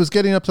 And it was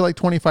getting up to like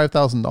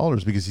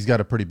 $25,000 because he's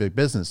got a pretty big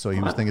business. So he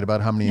was thinking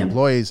about how many Yeah.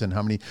 employees and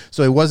how many,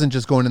 so it wasn't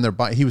just going in there,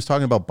 he was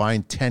talking about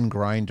buying 10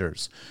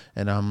 grinders.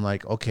 And I'm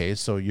like, okay,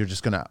 so you're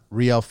just going to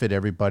re-outfit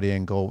everybody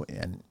and go.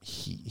 And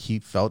he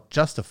felt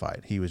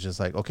justified. He was just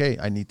like, okay,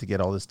 I need to get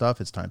all this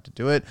stuff. It's time to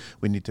do it.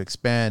 We need to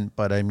expand.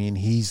 But I mean,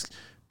 he's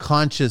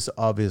conscious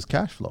of his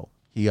cash flow.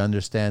 He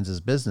understands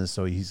his business.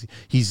 So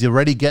he's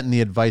already getting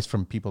the advice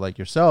from people like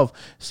yourself.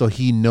 So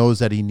he knows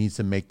that he needs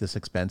to make this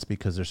expense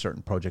because there's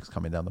certain projects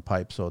coming down the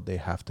pipe. So they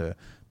have to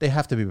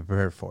be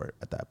prepared for it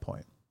at that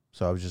point.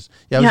 So I was just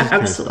Yeah,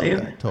 curious about absolutely.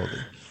 that.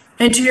 Totally.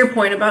 And to your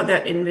point about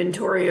that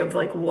inventory of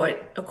like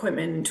what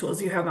equipment and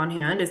tools you have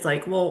on hand, it's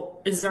like, well,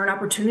 is there an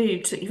opportunity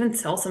to even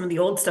sell some of the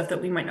old stuff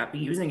that we might not be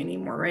using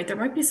anymore, right? There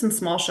might be some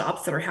small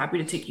shops that are happy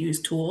to take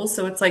used tools.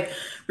 So it's like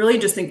really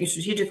just thinking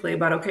strategically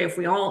about, okay, if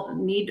we all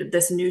need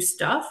this new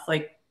stuff,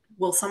 like,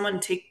 will someone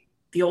take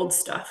the old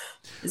stuff?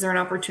 Is there an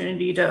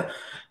opportunity to,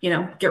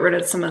 get rid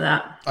of some of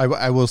that?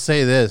 I will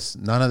say this: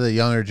 none of the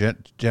younger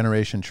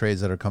generation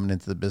trades that are coming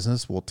into the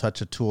business will touch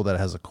a tool that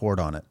has a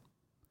cord on it.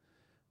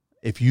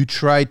 If you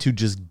try to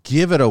just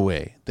give it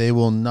away, they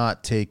will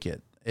not take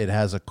it. It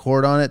has a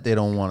cord on it. They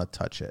don't want to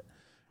touch it.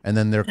 And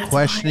then they're That's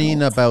questioning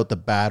wild. about the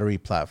battery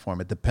platform.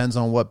 It depends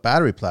on what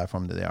battery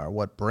platform they are,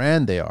 what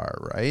brand they are,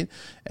 right?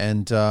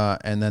 And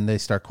then they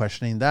start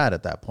questioning that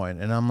at that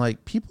point. And I'm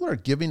like, people are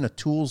giving the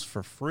tools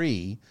for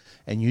free,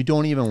 and you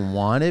don't even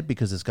want it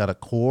because it's got a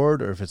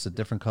cord or if it's a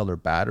different color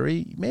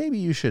battery. Maybe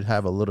you should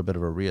have a little bit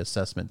of a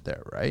reassessment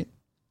there, right?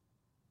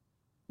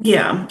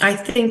 Yeah, I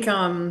think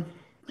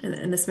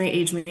and this may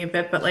age me a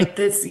bit, but like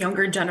this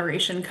younger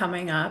generation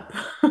coming up,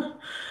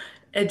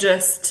 it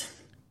just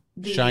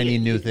Shiny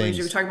new like as you were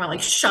things. talking about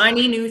like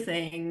shiny new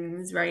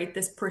things, right?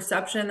 This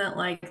perception that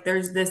like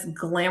there's this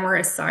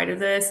glamorous side of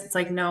this. It's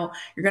like, no,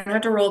 you're gonna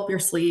have to roll up your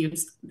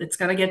sleeves. It's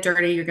gonna get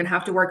dirty. You're gonna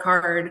have to work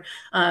hard.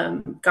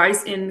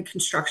 Guys in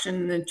construction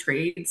and the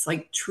trades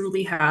like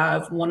truly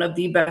have one of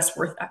the best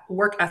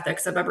work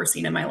ethics I've ever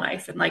seen in my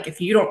life. And like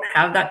if you don't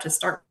have that to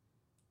start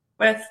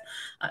with,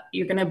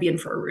 you're going to be in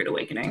for a rude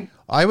awakening.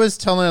 I was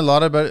telling a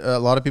lot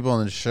of people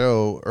on the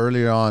show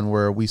earlier on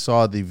where we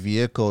saw the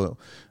vehicle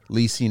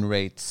leasing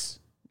rates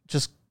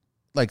just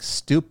like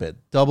stupid,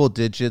 double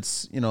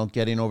digits,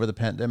 getting over the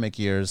pandemic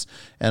years.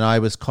 And I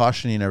was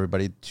cautioning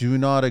everybody, do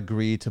not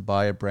agree to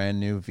buy a brand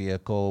new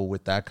vehicle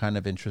with that kind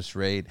of interest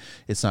rate.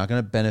 It's not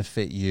going to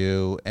benefit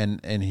you.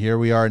 And here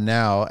we are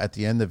now at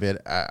the end of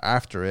it,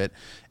 after it.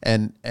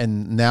 And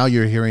now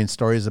you're hearing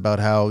stories about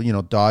how,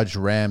 Dodge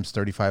Rams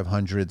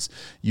 3500s,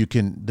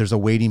 there's a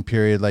waiting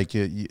period. Like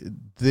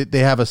they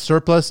have a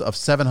surplus of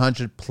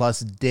 700 plus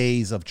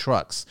days of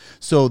trucks.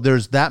 So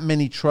there's that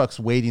many trucks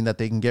waiting that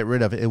they can get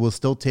rid of. It will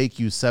still take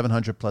you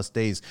 700 plus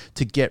days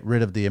to get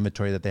rid of the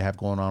inventory that they have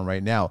going on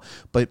right now.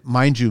 But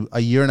mind you, a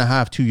year and a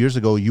half, 2 years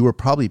ago, you were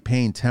probably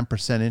paying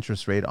 10%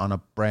 interest rate on a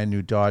brand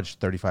new Dodge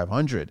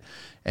 3500.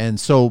 And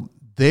so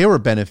they were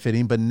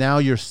benefiting, but now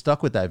you're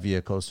stuck with that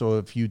vehicle. So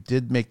if you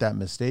did make that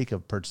mistake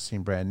of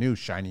purchasing brand new,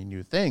 shiny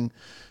new thing,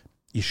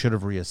 you should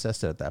have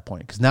reassessed it at that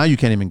point because now you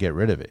can't even get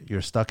rid of it.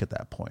 You're stuck at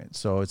that point.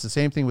 So it's the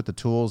same thing with the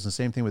tools, the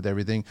same thing with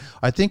everything.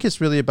 I think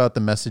it's really about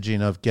the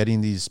messaging of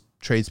getting these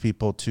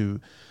tradespeople to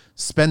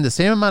spend the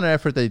same amount of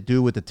effort they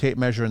do with the tape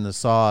measure and the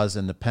saws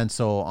and the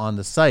pencil on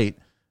the site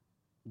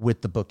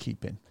with the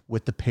bookkeeping,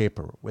 with the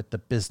paper, with the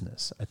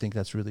business. I think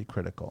that's really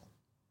critical.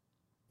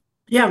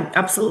 Yeah,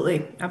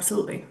 absolutely.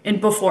 Absolutely.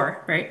 And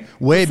before, right?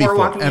 Way Before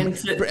before walking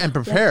into, and yeah.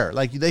 prepare,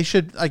 like they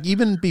should, like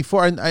even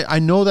before. I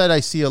know that I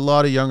see a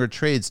lot of younger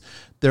trades,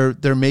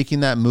 they're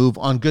making that move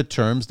on good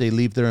terms. They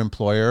leave their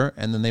employer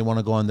and then they want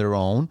to go on their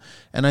own.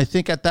 And I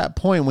think at that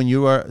point when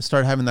you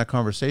start having that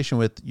conversation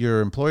with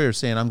your employer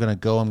saying, I'm going to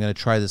go, I'm going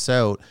to try this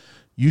out,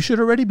 you should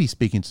already be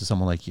speaking to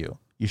someone like you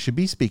should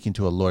be speaking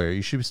to a lawyer.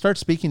 You should start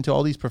speaking to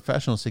all these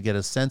professionals to get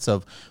a sense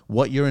of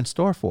what you're in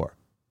store for,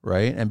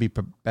 right? And be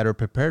better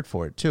prepared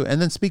for it too. And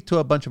then speak to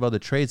a bunch of other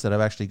trades that have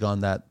actually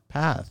gone that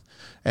path.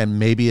 And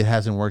maybe it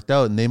hasn't worked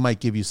out, and they might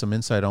give you some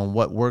insight on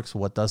what works,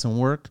 what doesn't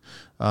work.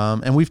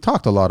 And we've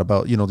talked a lot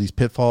about, these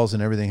pitfalls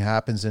and everything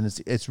happens. And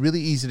it's really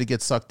easy to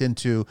get sucked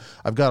into,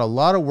 I've got a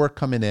lot of work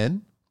coming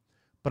in,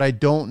 but I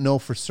don't know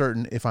for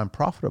certain if I'm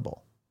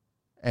profitable.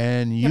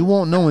 And you Yep.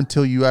 won't know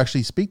until you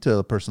actually speak to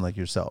a person like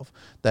yourself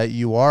that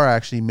you are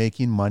actually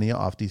making money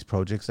off these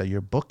projects that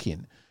you're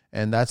booking.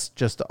 And that's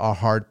just a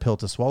hard pill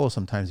to swallow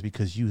sometimes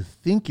because you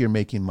think you're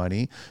making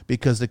money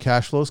because the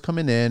cash flow is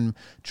coming in,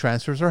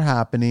 transfers are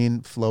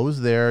happening, flows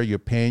there, you're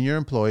paying your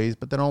employees,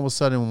 but then all of a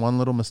sudden one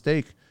little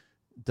mistake,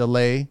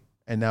 delay,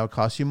 and now it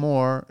costs you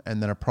more,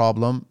 and then a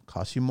problem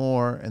costs you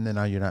more, and then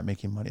now you're not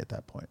making money at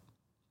that point.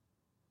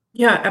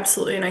 Yeah,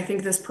 absolutely. And I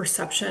think this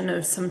perception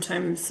of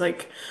sometimes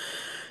like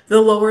the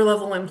lower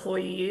level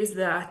employees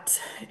that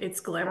it's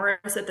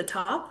glamorous at the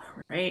top,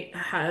 right,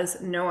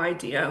 has no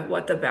idea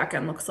what the back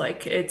end looks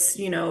like. It's,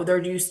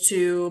 they're used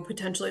to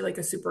potentially like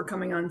a super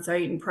coming on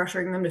site and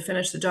pressuring them to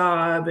finish the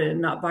job and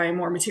not buying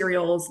more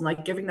materials and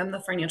like giving them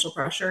the financial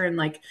pressure and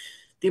like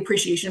the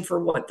appreciation for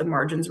what the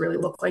margins really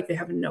look like. They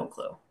have no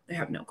clue. They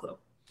have no clue.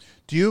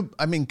 Do you?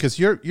 I mean, because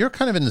you're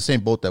kind of in the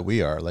same boat that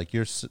we are. Like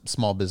you're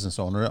small business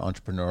owner,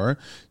 entrepreneur.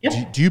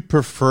 Yep. Do you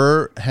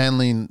prefer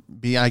handling?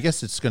 I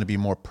guess it's going to be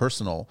more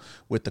personal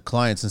with the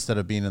clients instead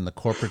of being in the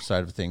corporate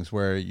side of things,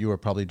 where you were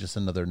probably just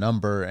another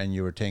number and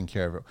you were taking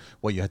care of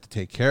what you had to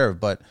take care of.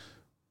 But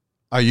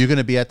are you going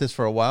to be at this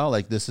for a while?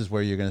 Like this is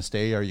where you're going to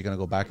stay? Are you going to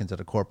go back into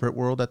the corporate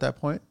world at that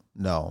point?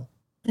 No.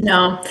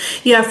 No.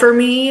 Yeah, for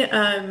me,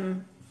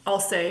 I'll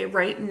say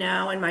right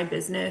now in my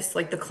business,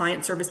 like the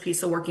client service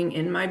piece of working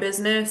in my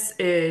business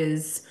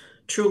is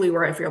truly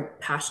where I feel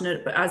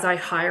passionate. But as I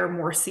hire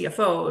more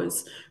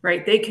CFOs,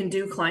 right, they can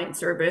do client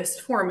service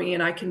for me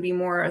and I can be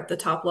more at the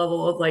top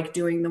level of like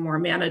doing the more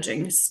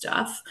managing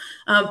stuff.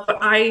 But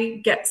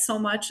I get so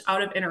much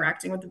out of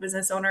interacting with the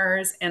business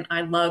owners and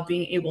I love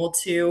being able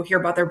to hear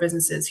about their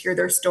businesses, hear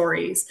their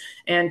stories,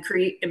 and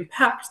create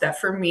impact that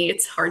for me,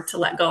 it's hard to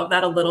let go of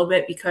that a little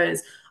bit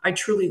because I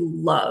truly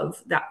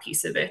love that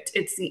piece of it.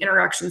 It's the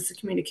interactions, the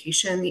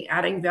communication, the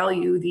adding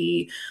value,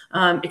 the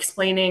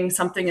explaining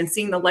something and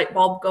seeing the light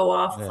bulb go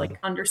off, Yeah. like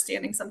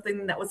understanding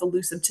something that was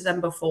elusive to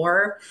them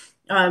before.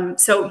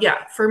 So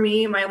yeah, for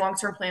me, my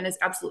long-term plan is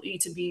absolutely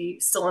to be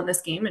still in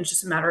this game. It's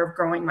just a matter of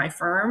growing my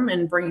firm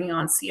and bringing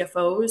on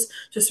CFOs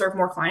to serve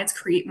more clients,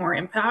 create more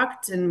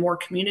impact in more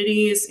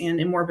communities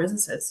and in more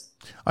businesses.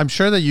 I'm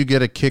sure that you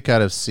get a kick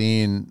out of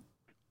seeing,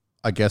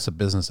 I guess, a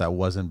business that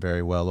wasn't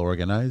very well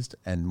organized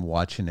and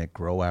watching it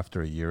grow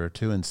after a year or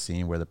two and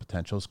seeing where the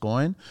potential is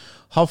going.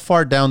 How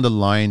far down the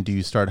line do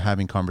you start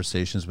having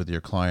conversations with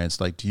your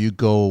clients? Like, do you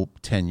go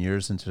 10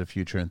 years into the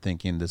future and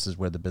thinking this is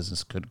where the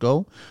business could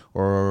go,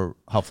 or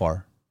how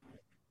far?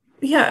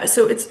 Yeah,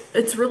 so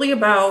it's really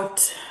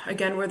about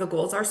again where the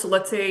goals are. So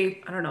let's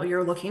say, I don't know,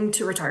 you're looking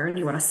to retire and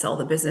you want to sell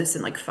the business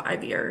in like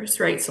 5 years,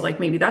 right? So like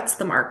maybe that's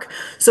the mark.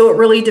 So it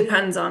really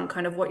depends on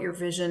kind of what your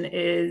vision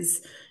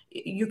is.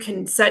 You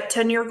can set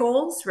 10-year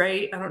goals,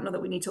 right? I don't know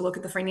that we need to look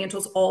at the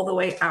financials all the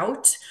way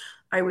out.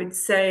 I would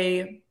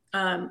say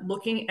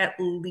looking at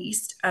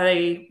least at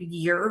a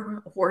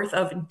year worth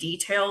of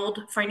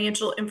detailed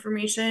financial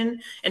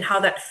information and how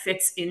that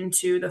fits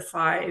into the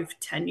 5,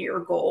 10-year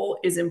goal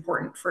is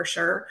important for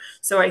sure.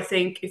 So I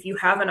think if you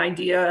have an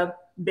idea,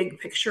 big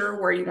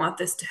picture where you want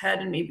this to head,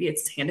 and maybe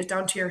it's handed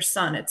down to your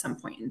son at some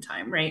point in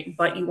time, right?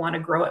 But you want to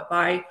grow it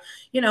by,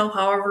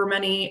 however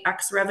many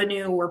X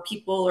revenue or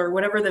people or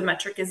whatever the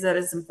metric is that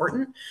is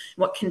important,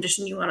 what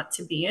condition you want it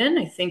to be in.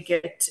 I think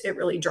it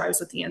really drives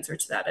what the answer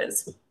to that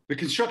is. The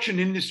construction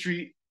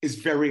industry is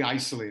very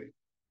isolated.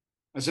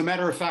 As a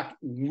matter of fact,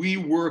 we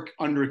work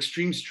under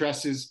extreme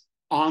stresses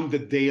on the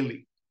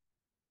daily.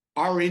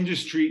 Our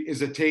industry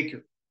is a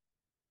taker.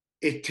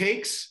 It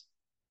takes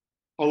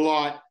a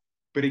lot,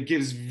 but it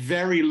gives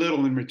very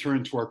little in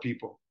return to our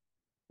people.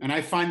 And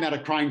I find that a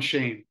crying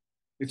shame.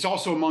 It's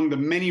also among the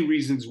many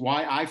reasons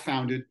why I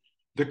founded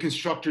the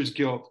Constructors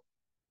Guild,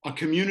 a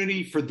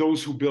community for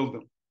those who build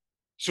them.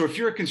 So if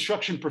you're a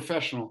construction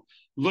professional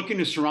looking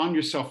to surround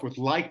yourself with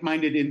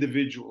like-minded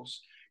individuals,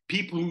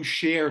 people who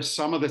share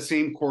some of the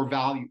same core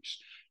values,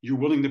 you're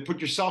willing to put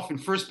yourself in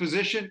first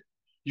position,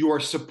 you are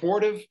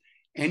supportive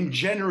and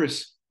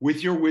generous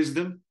with your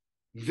wisdom,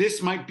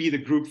 this might be the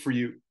group for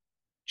you.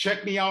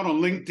 Check me out on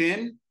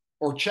LinkedIn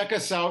or check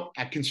us out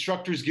at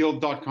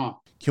constructorsguild.com.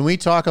 Can we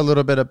talk a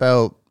little bit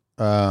about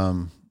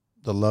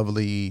the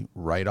lovely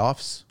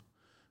write-offs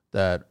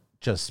that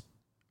just,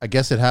 I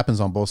guess it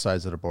happens on both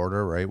sides of the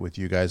border, right? With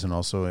you guys and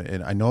also,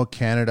 and I know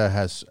Canada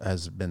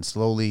has been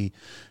slowly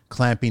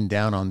clamping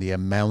down on the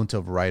amount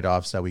of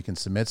write-offs that we can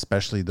submit,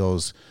 especially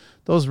those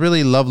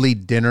really lovely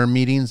dinner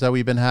meetings that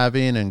we've been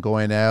having and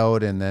going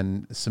out and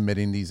then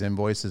submitting these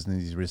invoices and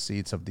these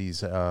receipts of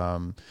these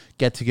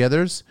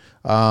get-togethers.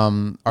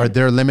 Are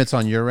there limits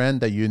on your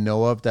end that you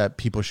know of that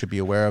people should be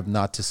aware of,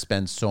 not to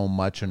spend so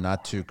much or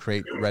not to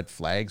create red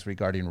flags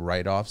regarding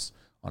write-offs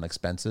on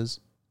expenses?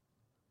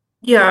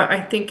 Yeah, I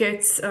think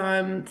it's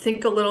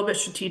think a little bit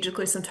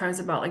strategically sometimes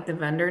about like the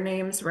vendor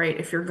names, right?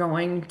 If you're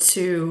going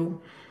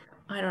to,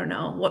 I don't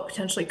know, what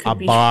potentially A could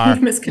be bar.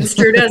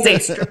 misconstrued as a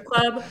strip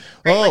club,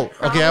 right? Like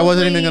Oh, okay. I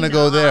wasn't even probably going to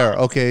go there.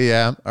 not Okay.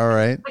 Yeah. All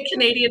right. a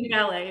Canadian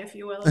ballet, if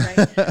you will, right?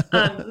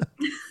 Um,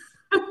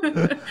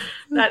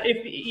 that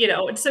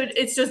if so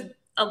it's just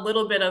a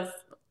little bit of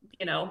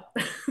you know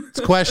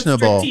It's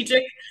questionable.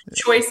 strategic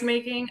choice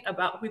making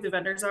about who the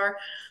vendors are.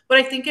 But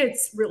I think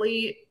it's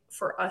really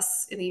for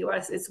us in the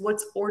US, it's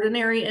what's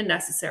ordinary and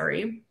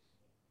necessary.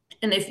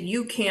 And if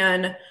you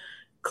can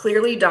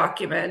clearly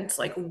document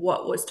like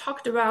what was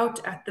talked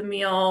about at the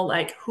meal,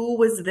 like who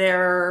was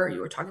there,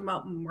 you were talking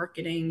about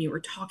marketing, you were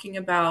talking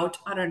about,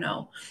 I don't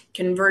know,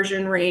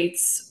 conversion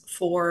rates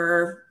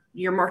for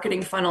your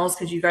marketing funnels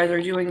because you guys are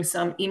doing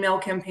some email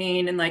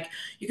campaign, and like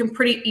you can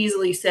pretty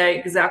easily say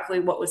exactly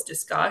what was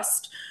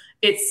discussed.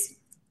 It's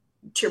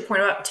to your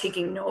point about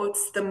taking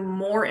notes, the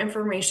more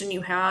information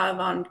you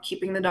have on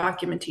keeping the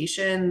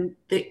documentation,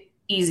 the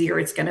easier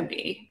it's going to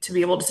be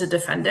able to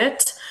defend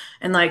it.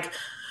 And like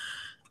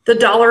the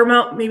dollar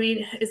amount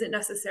maybe isn't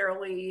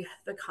necessarily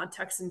the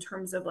context in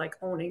terms of like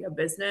owning a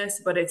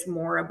business, but it's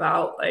more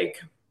about like,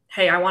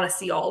 hey, I want to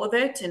see all of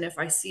it. And if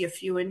I see a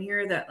few in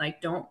here that like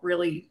don't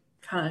really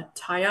kind of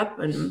tie up,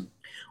 and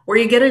where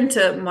you get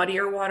into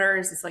muddier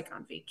waters, it's like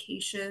on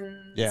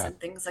vacations Yeah. and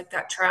things like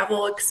that,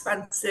 travel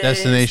expenses,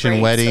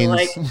 Destination right? So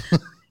like weddings.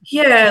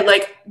 yeah,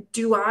 like,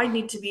 do I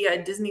need to be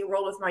at Disney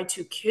World with my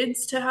two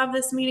kids to have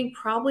this meeting?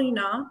 Probably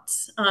not.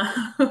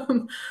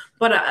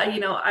 But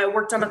I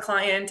worked on a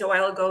client a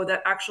while ago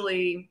that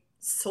actually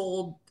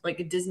sold like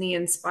a Disney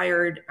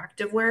inspired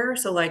activewear.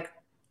 So like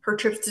her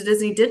trips to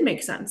Disney did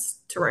make sense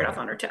to write off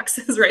on her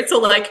taxes, right? So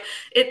like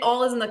it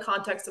all is in the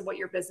context of what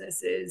your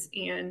business is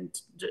and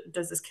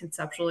does this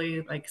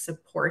conceptually like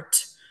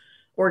support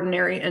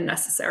ordinary and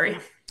necessary.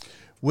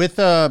 With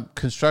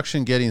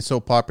construction getting so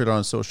popular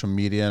on social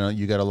media, and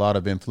you got a lot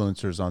of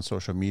influencers on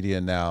social media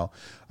now.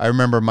 I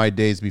remember my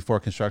days before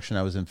construction,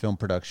 I was in film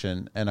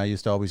production, and I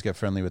used to always get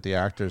friendly with the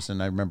actors.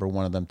 And I remember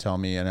one of them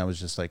telling me, and I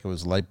was just like, it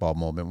was a light bulb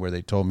moment where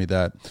they told me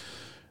that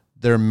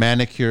their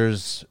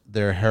manicures,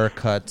 their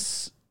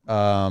haircuts,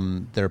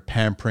 their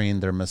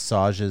pampering, their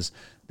massages,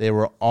 they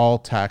were all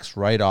tax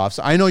write-offs.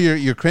 I know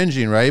you're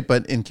cringing, right?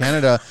 But in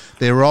Canada,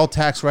 they were all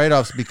tax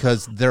write-offs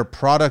because their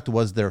product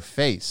was their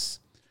face,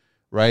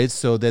 right?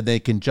 So that they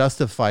can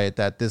justify it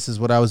that this is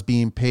what I was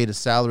being paid a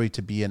salary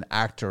to be an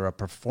actor, a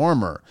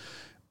performer.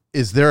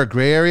 Is there a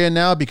gray area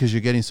now because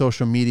you're getting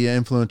social media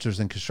influencers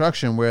in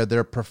construction where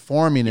they're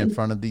performing in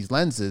front of these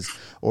lenses?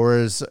 Or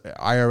is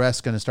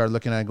IRS going to start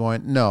looking at it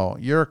going, no,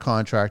 you're a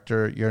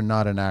contractor, you're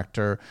not an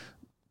actor.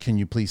 Can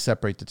you please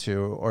separate the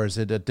two? Or is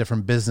it a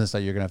different business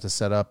that you're going to have to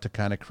set up to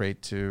kind of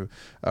create to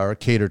or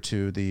cater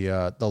to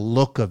the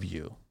look of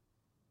you?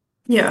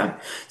 Yeah.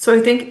 So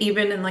I think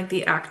even in like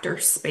the actor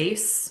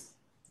space,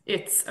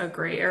 it's a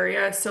gray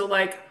area. So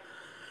like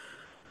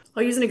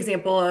I'll use an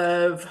example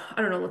of,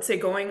 I don't know, let's say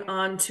going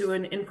on to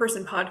an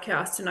in-person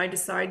podcast and I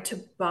decide to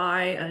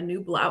buy a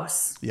new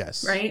blouse,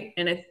 Yes. right?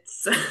 And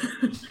it's,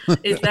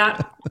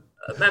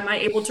 am I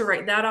able to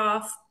write that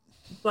off?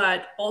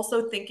 But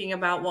also thinking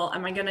about, well,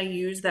 am I going to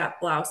use that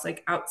blouse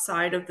like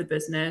outside of the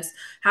business?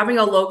 Having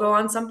a logo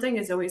on something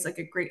is always like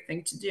a great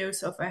thing to do.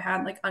 So if I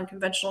had like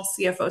unconventional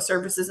CFO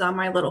services on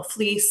my little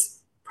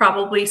fleece,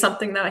 probably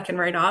something that I can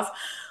write off.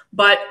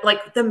 But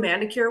like the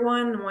manicure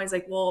one, I'm always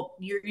like, well,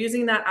 you're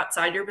using that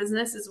outside your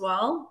business as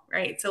well,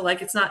 right? So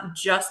like it's not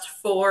just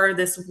for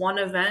this one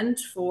event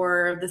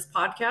for this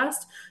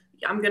podcast.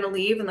 I'm going to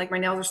leave and like my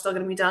nails are still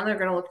going to be done. They're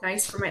going to look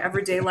nice for my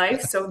everyday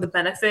life. So the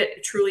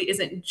benefit truly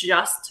isn't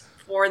just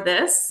for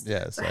this.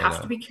 Yes, So I I have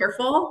know. to be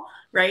careful,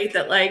 right?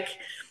 That like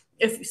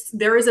if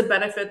there is a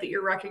benefit that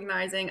you're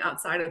recognizing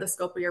outside of the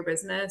scope of your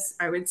business,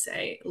 I would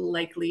say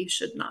likely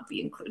should not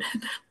be included.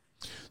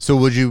 So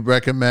would you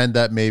recommend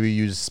that maybe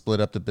you just split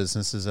up the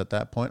businesses at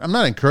that point? I'm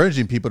not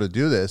encouraging people to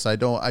do this. I'm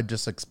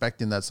just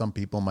expecting that some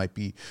people might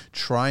be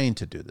trying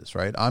to do this,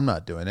 right? I'm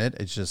not doing it.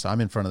 It's just I'm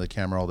in front of the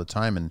camera all the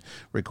time and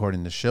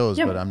recording the shows,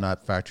 but I'm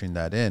not factoring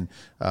that in.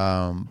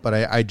 But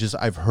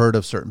I've heard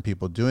of certain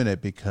people doing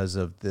it because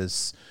of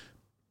this.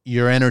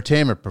 You're an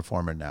entertainment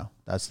performer now.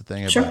 That's the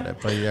thing about it.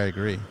 But yeah, I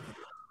agree.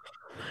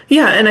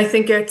 Yeah, and I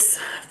think it's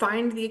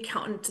find the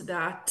accountant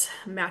that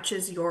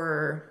matches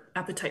your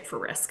appetite for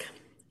risk,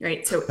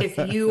 right? So if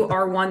you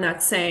are one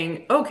that's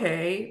saying,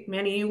 okay,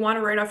 Manny, you want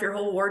to write off your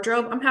whole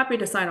wardrobe, I'm happy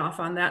to sign off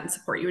on that and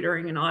support you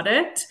during an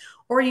audit.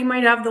 Or you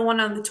might have the one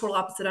on the total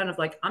opposite end of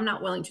like, I'm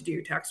not willing to do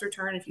your tax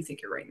return if you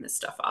think you're writing this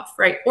stuff off,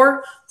 right?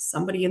 Or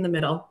somebody in the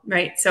middle,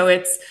 right? So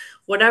it's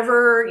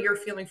whatever you're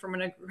feeling from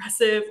an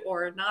aggressive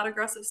or not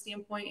aggressive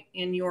standpoint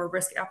in your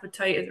risk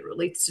appetite as it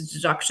relates to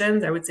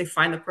deductions. I would say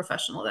find the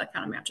professional that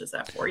kind of matches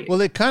that for you. Well,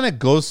 it kind of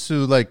goes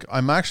to like,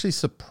 I'm actually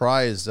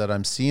surprised that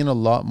I'm seeing a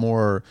lot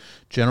more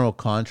general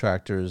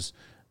contractors.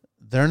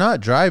 They're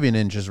not driving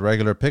in just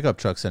regular pickup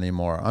trucks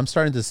anymore. I'm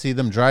starting to see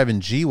them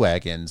driving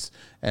G-Wagons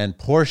and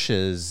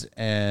Porsches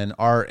and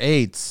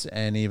R8s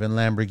and even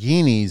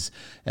Lamborghinis.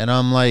 And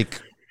I'm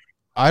like,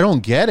 I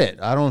don't get it.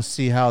 I don't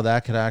see how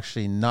that could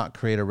actually not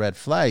create a red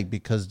flag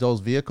because those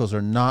vehicles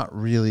are not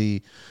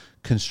really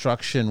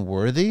construction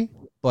worthy.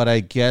 But I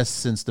guess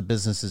since the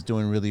business is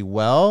doing really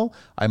well,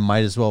 I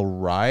might as well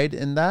ride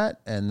in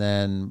that. And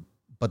then,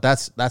 but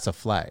that's a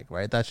flag,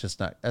 right? That's just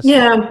not. That's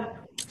Yeah,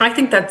 I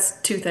think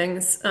that's two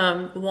things.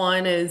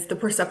 One is the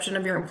perception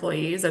of your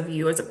employees of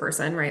you as a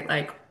person, right?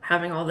 Like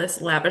having all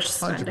this lavish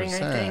spending, I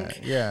 100%.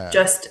 think Yeah.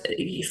 just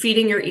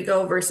feeding your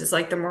ego versus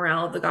like the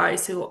morale of the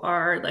guys who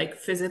are like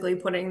physically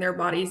putting their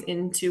bodies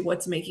into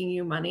what's making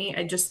you money.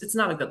 It's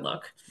not a good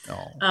look.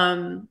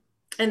 No.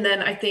 And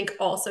then I think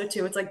also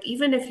too, it's like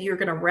even if you're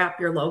gonna wrap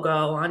your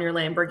logo on your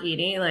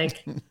Lamborghini,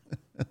 like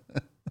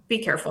be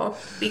careful.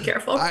 Be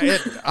careful.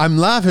 I'm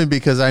laughing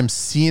because I'm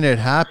seeing it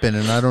happen,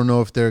 and I don't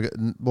know if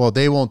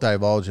they won't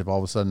divulge if all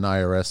of a sudden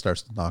IRS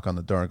starts to knock on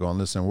the door and going,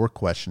 listen, we're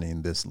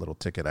questioning this little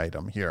ticket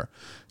item here.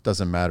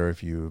 Doesn't matter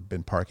if you've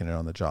been parking it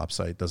on the job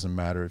site. Doesn't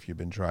matter if you've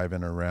been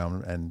driving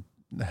around and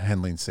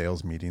handling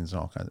sales meetings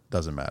and all kinds.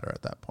 Doesn't matter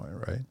at that point,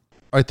 right?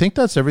 I think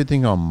that's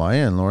everything on my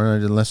end,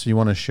 Lauren. Unless you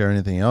want to share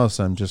anything else,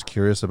 I'm just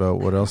curious about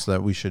what else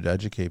that we should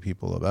educate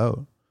people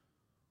about.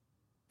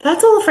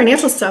 That's all the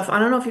financial stuff. I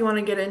don't know if you want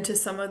to get into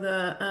some of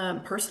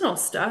the personal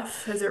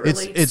stuff as it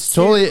It's relates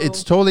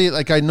totally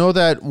like I know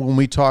that when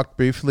we talked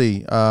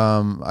briefly,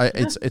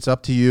 it's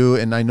up to you,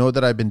 and I know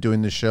that I've been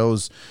doing the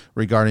shows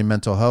regarding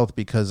mental health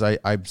because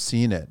I've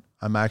seen it.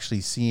 I'm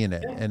actually seeing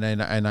it,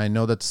 and I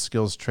know that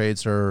skills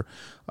trades are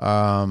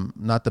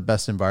not the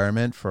best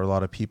environment for a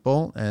lot of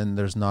people, and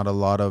there's not a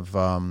lot of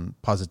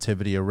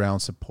positivity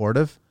around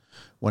supportive.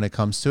 when it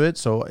comes to it.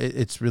 So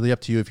it's really up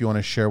to you if you want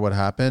to share what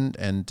happened.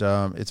 And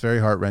it's very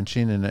heart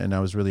wrenching, and I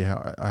was really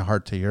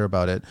hard to hear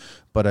about it.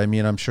 But I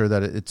mean, I'm sure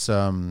that it's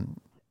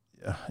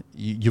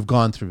you've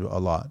gone through a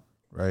lot,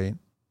 right?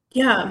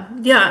 Yeah,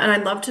 yeah, and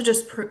I'd love to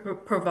just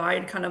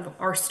provide kind of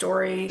our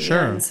story Sure.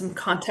 and some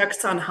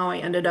context on how I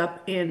ended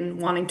up in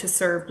wanting to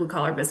serve blue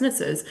collar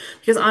businesses.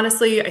 Because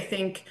honestly, I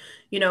think,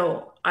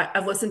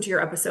 I've listened to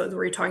your episodes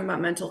where you're talking about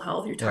mental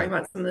health, you're Yeah. talking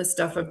about some of the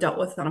stuff I've dealt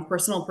with on a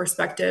personal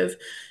perspective.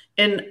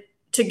 And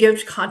to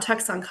give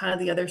context on kind of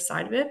the other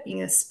side of it,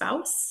 being a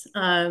spouse,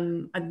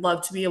 I'd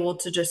love to be able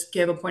to just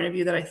give a point of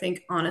view that I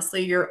think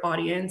honestly your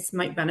audience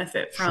might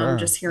benefit from Sure.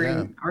 just Yeah.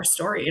 hearing our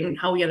story and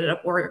how we ended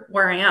up where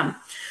I am.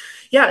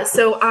 Yeah,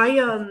 so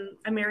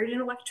I married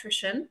an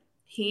electrician.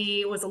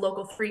 He was a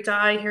local three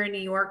guy here in New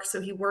York,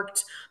 so he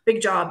worked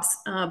big jobs,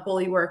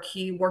 bully work.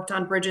 He worked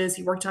on bridges,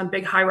 he worked on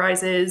big high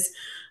rises,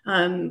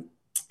 um,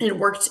 and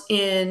worked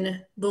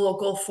in the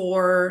local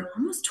for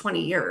almost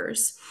 20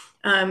 years.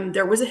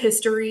 There was a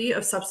history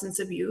of substance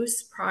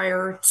abuse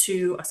prior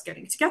to us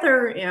getting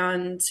together,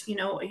 and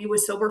he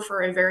was sober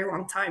for a very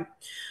long time.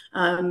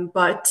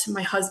 But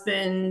my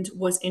husband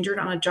was injured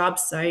on a job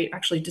site,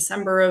 actually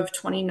December of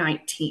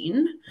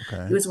 2019. He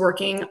Okay. was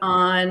working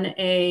on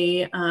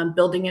a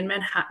building in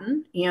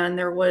Manhattan, and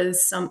there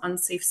was some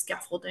unsafe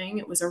scaffolding.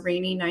 It was a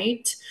rainy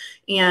night,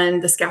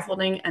 and the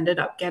scaffolding ended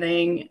up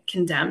getting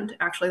condemned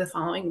actually the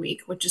following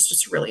week, which is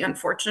just really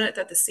unfortunate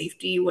that the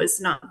safety was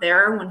not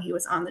there when he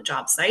was on the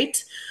job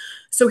site.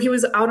 So he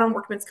was out on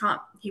workman's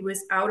comp. He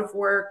was out of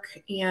work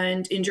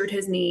and injured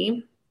his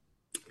knee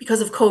because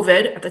of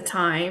COVID at the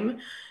time.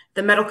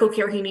 The medical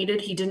care he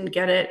needed, he didn't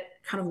get it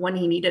kind of when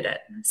he needed it.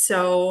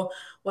 So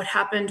what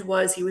happened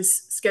was he was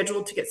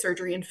scheduled to get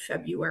surgery in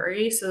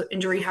February. So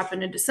injury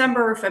happened in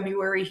December.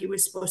 February, he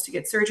was supposed to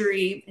get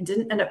surgery and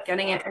didn't end up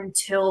getting it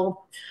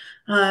until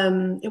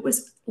it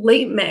was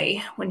late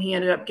May when he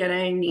ended up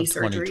getting knee Of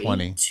surgery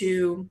 2020.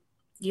 of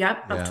Yeah.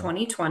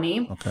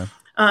 2020. Okay.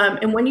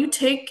 And when you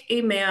take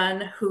a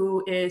man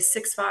who is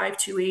 6'5",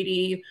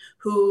 280,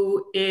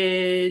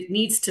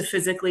 needs to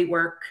physically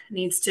work,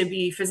 needs to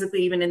be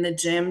physically even in the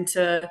gym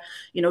to,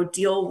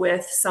 deal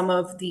with some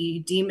of the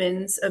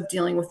demons of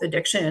dealing with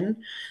addiction,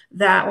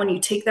 that when you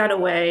take that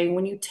away,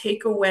 when you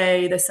take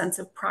away the sense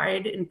of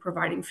pride in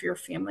providing for your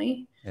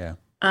family, Yeah.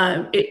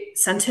 it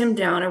sent him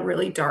down a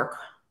really dark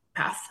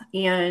path.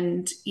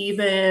 And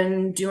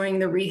even doing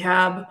the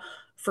rehab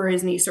for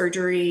his knee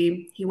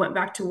surgery, he went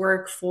back to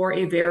work for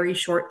a very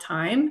short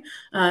time.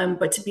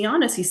 But to be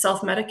honest, he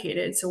self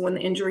medicated. So when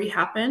the injury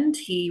happened,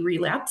 he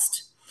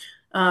relapsed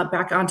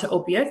back onto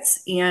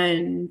opiates,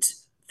 and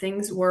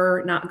things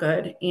were not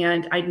good.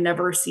 And I'd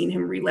never seen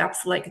him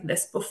relapse like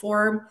this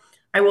before.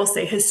 I will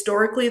say,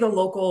 historically, the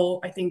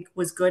local, I think,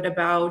 was good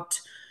about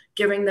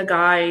giving the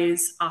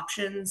guys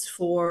options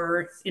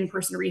for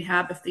in-person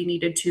rehab if they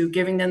needed to,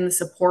 giving them the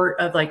support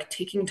of like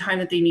taking time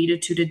that they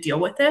needed to deal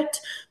with it,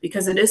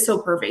 because it is so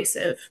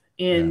pervasive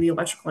in Yeah. the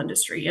electrical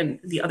industry and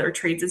the other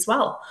trades as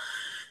well.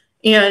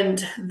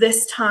 And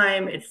this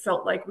time it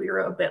felt like we were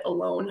a bit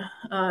alone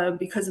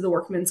because of the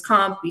workman's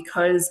comp,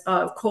 because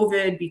of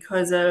COVID,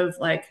 because of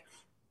like,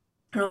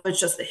 I don't know, it's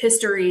just the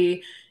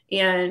history.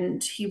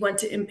 And he went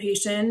to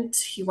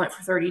inpatient. He went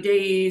for 30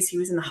 days. He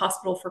was in the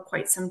hospital for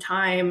quite some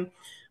time,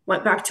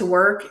 went back to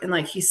work, and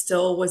like he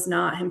still was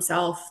not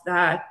himself.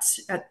 That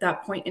at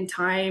that point in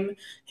time,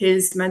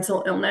 his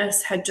mental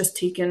illness had just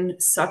taken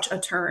such a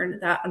turn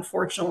that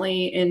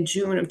unfortunately in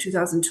June of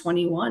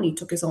 2021, he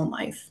took his own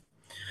life.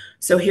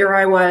 So here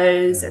I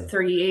was Yeah. at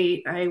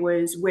 38. I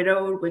was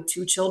widowed with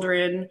two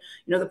children.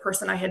 The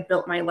person I had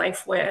built my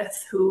life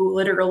with, who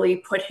literally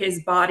put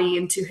his body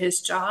into his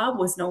job,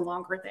 was no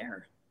longer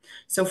there.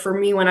 So for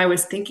me, when I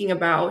was thinking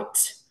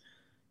about,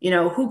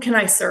 who can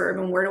I serve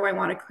and where do I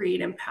want to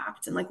create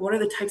impact and like what are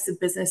the types of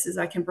businesses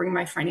I can bring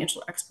my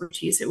financial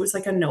expertise, it was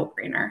like a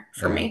no-brainer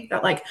for Yeah. me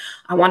that like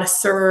I want to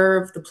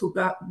serve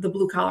the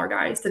blue collar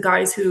guys, the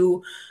guys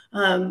who,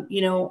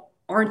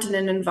 aren't in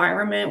an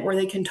environment where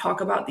they can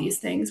talk about these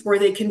things, where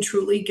they can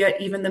truly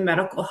get even the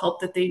medical help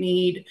that they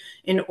need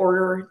in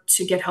order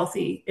to get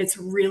healthy. It's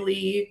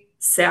really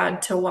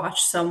sad to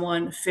watch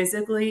someone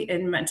physically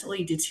and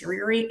mentally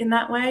deteriorate in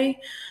that way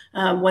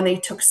when they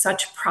took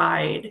such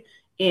pride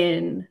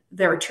in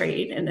their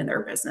trade and in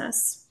their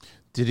business.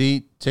 Did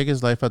he take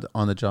his life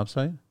on the job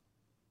site?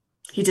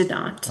 He did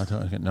not, I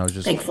thought, okay, no,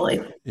 just,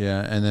 thankfully.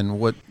 yeah. And then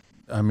what,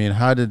 I mean,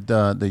 how did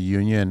the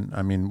union,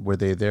 I mean, were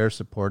they there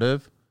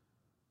supportive?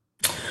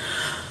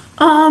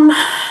 Um,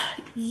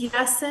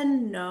 yes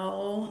and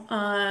no.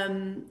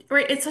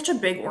 Right, it's such a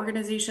big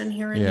organization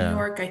here in New Yeah.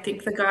 York. I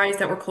think the guys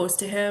that were close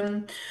to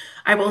him,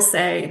 I will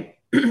say,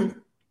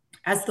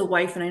 as the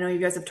wife, and I know you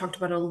guys have talked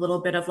about it a little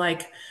bit of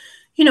like,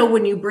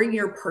 when you bring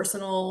your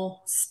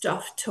personal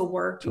stuff to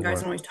work, To you guys work.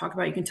 don't always talk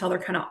about it, you can tell they're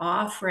kind of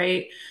off,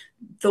 right?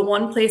 The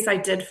one place I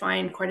did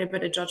find quite a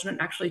bit of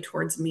judgment actually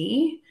towards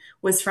me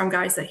was from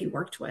guys that he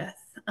worked with.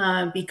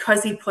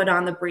 because he put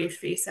on the brave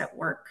face at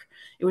work.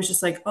 It was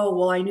just like, oh,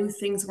 well, I knew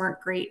things weren't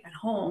great at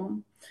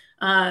home.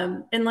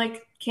 And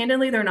like,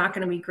 candidly, they're not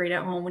going to be great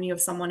at home when you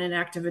have someone in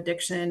active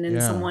addiction and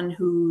Yeah. someone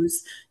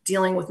who's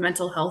dealing with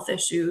mental health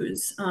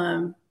issues,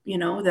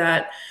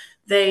 that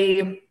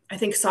they, I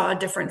think, saw a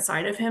different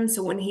side of him.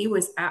 So when he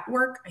was at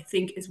work, I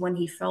think is when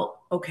he felt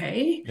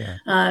okay. Yeah.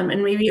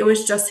 And maybe it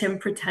was just him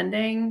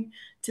pretending,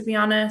 to be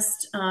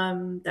honest,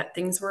 that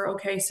things were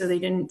okay. So they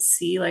didn't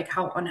see like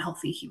how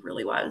unhealthy he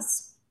really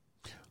was.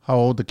 How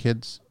old the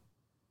kids?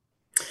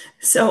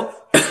 So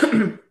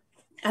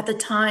at the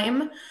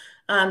time,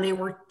 they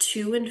were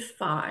 2 and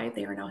 5.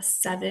 They are now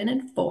 7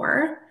 and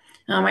 4.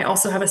 I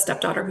also have a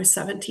stepdaughter who's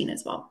 17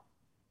 as well.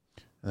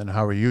 And then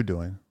how are you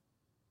doing?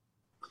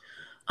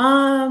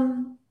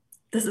 Um,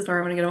 this is where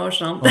I'm gonna get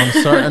emotional. Oh, I'm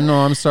sorry. No,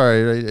 I'm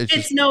sorry. It's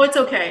It's just, no, it's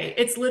okay.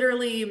 It's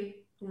literally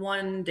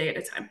one day at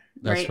a time,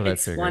 that's right? what I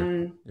It's figured.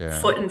 one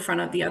Yeah. foot in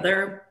front of the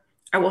other.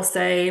 I will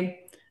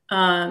say,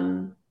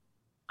 um,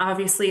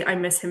 obviously, I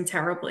miss him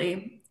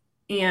terribly,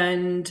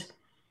 and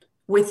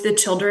with the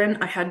children,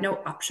 I had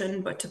no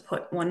option but to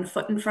put one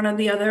foot in front of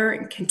the other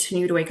and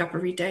continue to wake up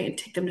every day and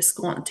take them to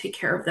school and take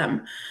care of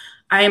them.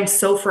 I am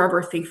so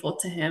forever thankful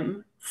to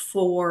him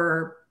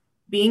for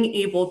being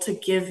able to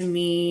give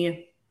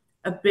me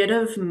a bit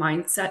of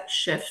mindset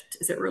shift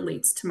as it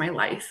relates to my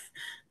life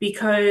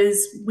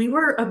because we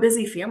were a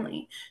busy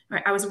family.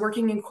 Right? I was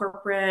working in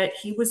corporate.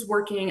 He was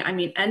working, I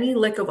mean, any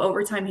lick of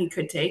overtime he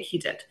could take, he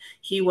did.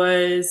 He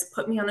was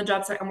put me on the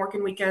job site. I'm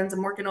working weekends,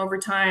 I'm working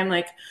overtime.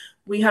 Like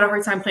we had a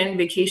hard time planning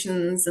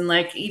vacations and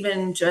like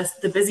even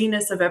just the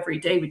busyness of every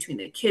day between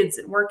the kids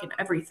and work and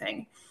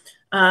everything.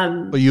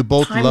 But you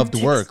both Time loved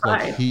ticks work.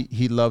 Like by.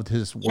 he loved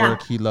his Yeah.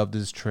 work, he loved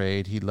his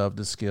trade, he loved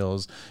his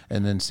skills,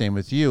 and then same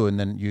with you. And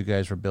then you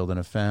guys were building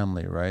a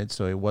family, right?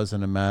 So it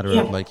wasn't a matter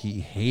of Yeah. like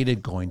he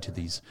hated going to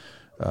these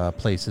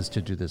places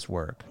to do this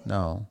work.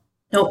 No.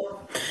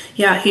 Nope.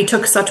 Yeah, he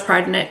took such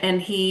pride in it,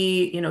 and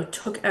he,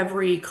 took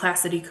every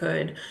class that he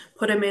could,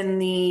 put him in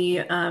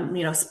the,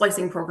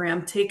 splicing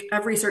program, take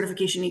every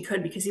certification he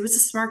could because he was a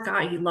smart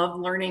guy. He loved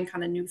learning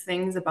kind of new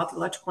things about the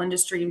electrical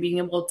industry and being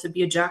able to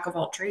be a jack of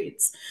all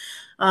trades.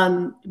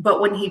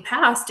 But when he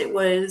passed, it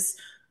was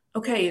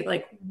okay,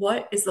 like,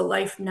 what is the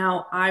life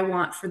now I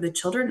want for the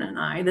children and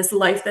I? This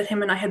life that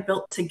him and I had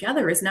built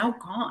together is now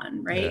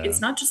gone, right? Yeah.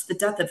 It's not just the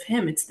death of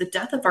him, it's the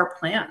death of our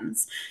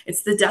plans,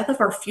 it's the death of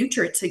our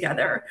future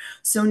together.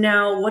 So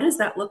now, what does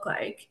that look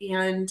like?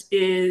 And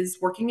is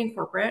working in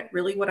corporate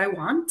really what I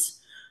want?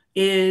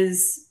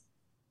 Is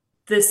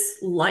this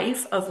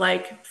life of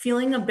like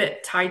feeling a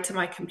bit tied to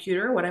my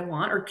computer, what I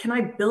want, or can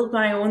I build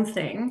my own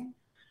thing?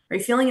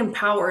 Right? Feeling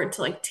empowered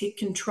to like take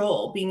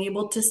control, being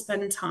able to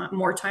spend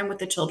more time with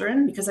the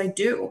children because I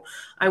do.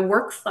 I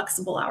work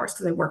flexible hours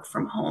because I work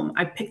from home.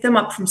 I pick them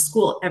up from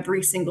school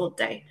every single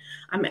day.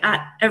 I'm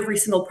at every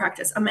single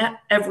practice. I'm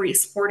at every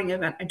sporting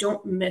event. I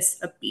don't miss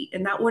a beat.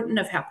 And that wouldn't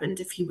have happened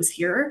if he was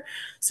here.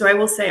 So I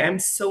will say I'm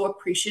so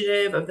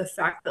appreciative of the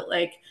fact that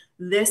like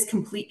this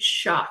complete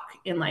shock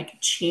and like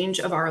change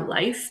of our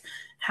life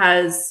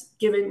has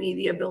given me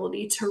the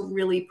ability to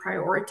really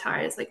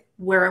prioritize like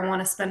where I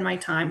want to spend my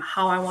time,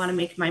 how I want to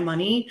make my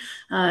money,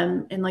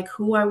 and like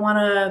who I want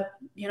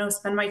to,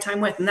 spend my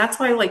time with. And that's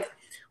why like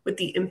with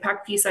the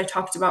impact piece I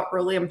talked about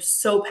earlier, I'm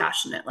so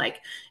passionate.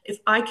 Like if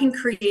I can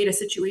create a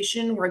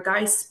situation where a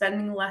guy's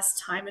spending less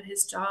time at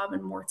his job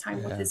and more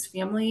time with Yeah. his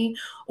family,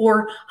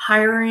 or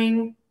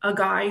hiring a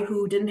guy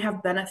who didn't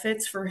have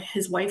benefits for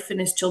his wife and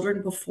his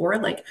children before,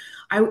 like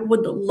I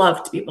would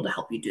love to be able to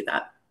help you do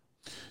that.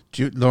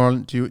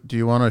 Lauren, do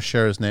you want to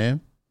share his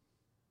name?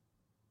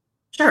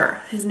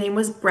 Sure. His name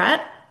was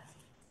Brett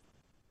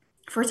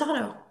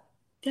Furtado.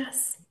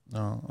 Yes.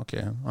 Oh,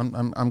 okay.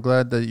 I'm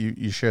glad that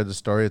you shared the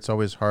story. It's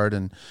always hard.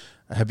 And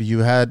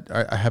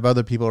have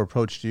other people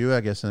approached you,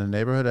 I guess, in the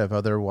neighborhood? Have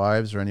other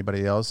wives or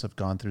anybody else have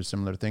gone through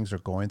similar things or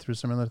going through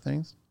similar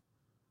things?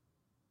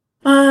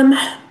 Um,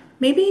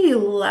 Maybe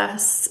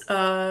less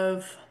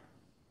of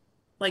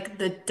like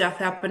the death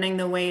happening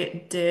the way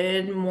it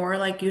did, more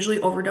like usually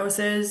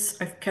overdoses.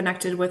 I've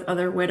connected with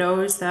other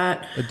widows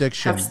that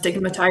have Addiction.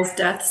 stigmatized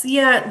deaths.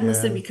 Yeah,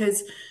 listen, Yeah.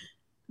 because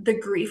the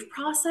grief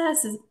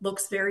process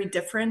looks very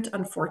different,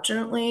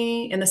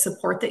 unfortunately, in the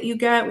support that you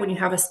get when you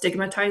have a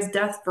stigmatized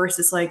death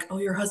versus like, oh,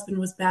 your husband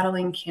was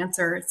battling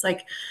cancer. It's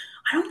like,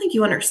 I don't think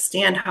you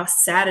understand how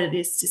sad it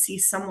is to see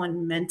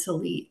someone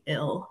mentally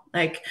ill.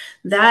 Like,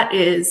 that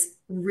is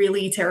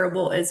really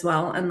terrible as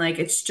well. And like,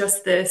 it's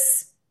just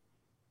this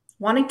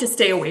wanting to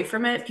stay away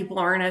from it. People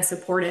aren't as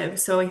supportive.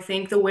 So I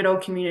think the widow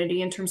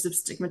community, in terms of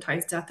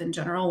stigmatized death in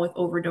general, with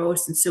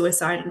overdose and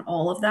suicide and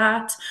all of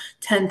that,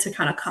 tend to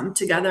kind of come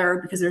together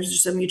because there's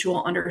just a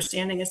mutual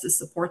understanding as the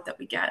support that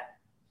we get.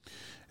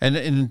 And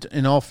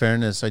in all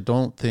fairness, I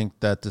don't think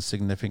that the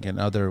significant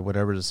other,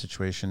 whatever the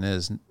situation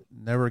is,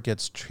 never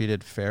gets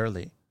treated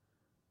fairly.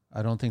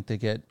 I don't think they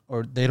get,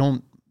 or they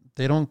don't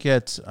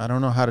get, I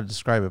don't know how to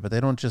describe it, but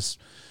they don't just,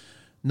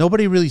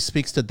 nobody really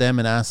speaks to them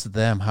and asks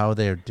them how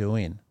they're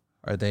doing,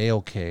 Are they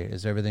okay?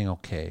 Is everything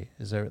okay?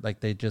 Is there like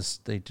they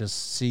just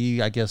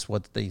see, I guess,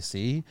 what they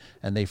see,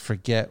 and they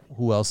forget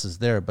who else is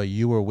there. But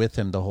you were with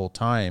him the whole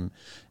time,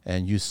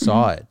 and you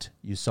saw Mhm. it.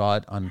 You saw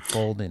it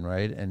unfolding,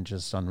 right, and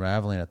just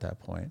unraveling at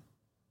that point.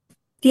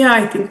 Yeah,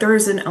 I think there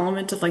is an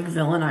element of like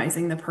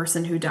villainizing the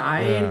person who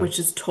died, Yeah, which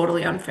is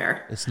totally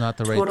unfair. it's not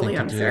the right thing Totally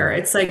to unfair. do.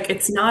 It's like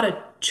it's not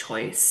a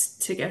choice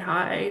to get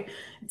high.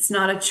 It's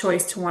not a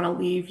choice to want to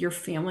leave your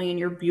family and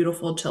your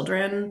beautiful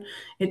children.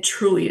 It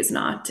truly is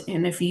not.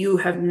 And if you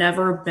have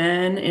never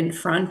been in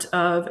front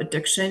of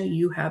addiction,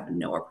 you have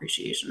no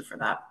appreciation for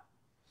that.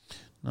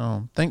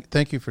 No,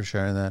 thank you for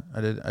sharing that.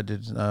 I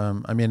did.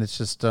 I mean, it's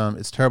just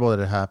it's terrible that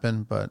it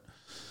happened, but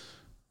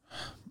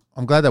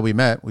I'm glad that we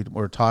met.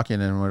 We're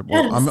talking, and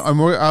Yes,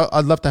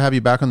 I'd love to have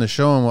you back on the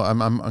show.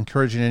 And I'm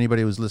encouraging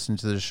anybody who's listening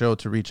to the show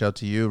to reach out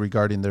to you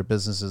regarding their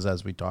businesses,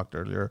 as we talked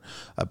earlier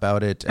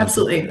about it, and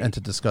absolutely.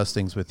 to discuss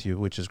things with you,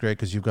 which is great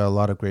because you've got a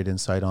lot of great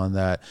insight on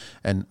that.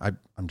 And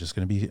I'm just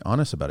going to be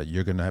honest about it.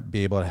 You're going to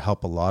be able to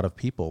help a lot of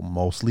people,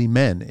 mostly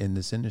men in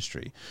this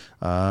industry.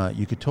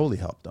 You could totally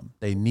help them.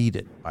 They need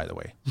it, by the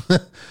way.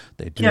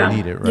 They do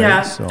need Yeah, it, right?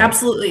 yeah, So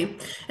absolutely.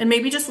 And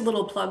maybe just a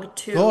little plug go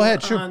too.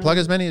 ahead, sure, plug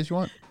as many as you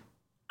want.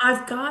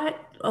 I've got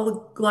a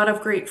lot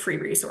of great free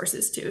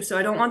resources too. So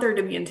I don't want there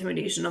to be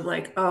intimidation of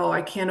like, oh,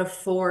 I can't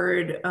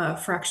afford a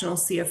fractional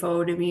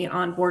CFO to be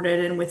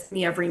onboarded and with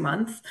me every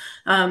month.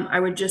 I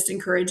would just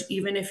encourage,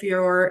 even if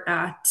you're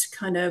at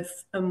kind of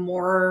a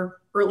more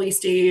early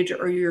stage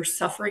or you're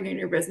suffering in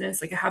your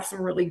business, like I have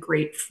some really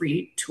great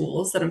free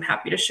tools that I'm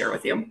happy to share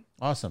with you.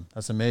 Awesome.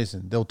 That's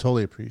amazing. They'll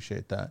totally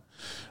appreciate that.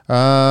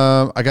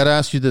 I got to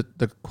ask you the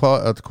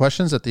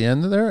questions at the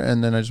end of there,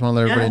 and then I just want to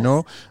let everybody Yes.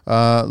 know.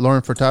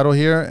 Lauren Furtado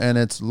here, and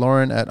it's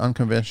Lauren at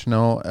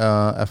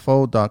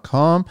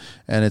unconventionalfo.com,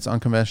 and it's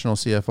Unconventional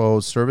CFO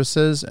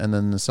Services, and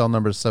then the cell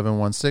number is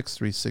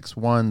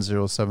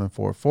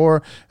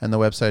 716-361-0744, and the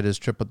website is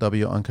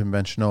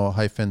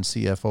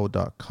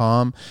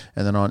www.unconventional-cfo.com,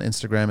 and then on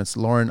Instagram, it's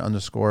Lauren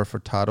underscore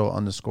Furtado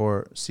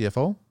underscore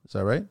CFO. Is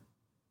that right?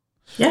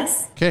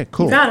 Yes. Okay, You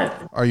cool. got it.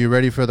 Are you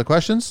ready for the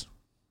questions?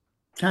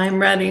 I'm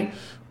ready.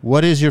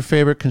 What is your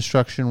favorite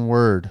construction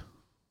word?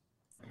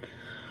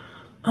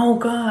 Oh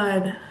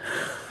God.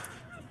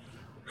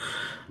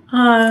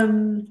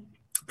 Um,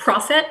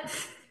 profit.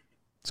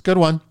 It's a good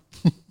one.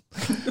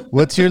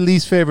 What's your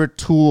least favorite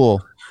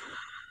tool?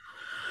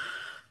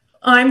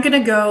 I'm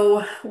gonna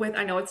go with,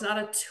 I know it's not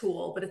a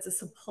tool, but it's a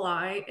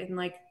supply and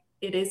like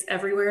it is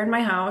everywhere in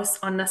my house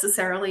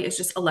unnecessarily. It's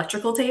just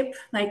electrical tape.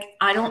 Like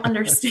I don't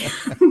understand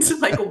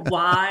like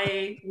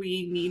why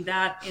we need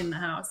that in the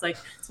house. Like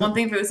it's one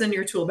thing if it was in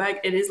your tool bag.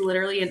 It is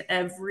literally in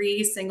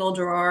every single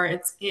drawer.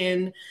 It's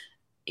in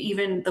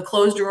even the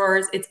clothes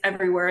drawers. It's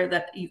everywhere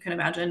that you can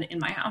imagine in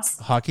my house.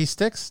 Hockey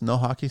sticks? No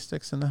hockey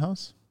sticks in the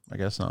house? I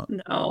guess not.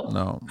 No.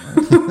 No.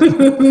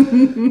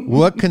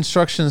 What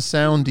construction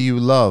sound do you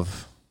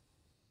love?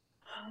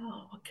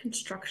 Oh, what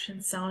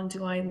construction sound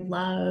do I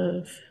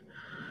love?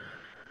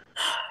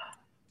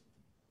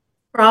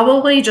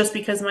 Probably just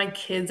because my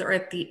kids are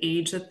at the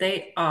age that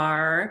they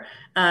are.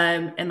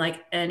 And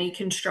like any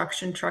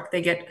construction truck,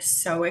 they get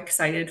so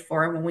excited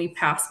for. And when we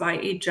pass by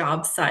a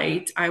job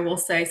site, I will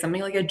say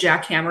something like a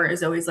jackhammer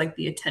is always like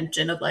the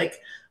attention of like,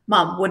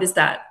 Mom, what is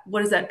that?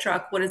 What is that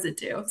truck? What does it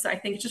do? So I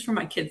think it's just for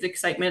my kids'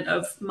 excitement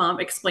of Mom,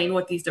 explain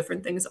what these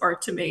different things are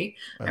to me.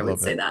 I I would love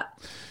say it. that.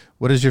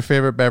 What is your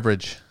favorite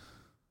beverage?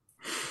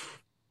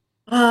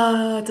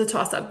 It's a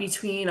toss up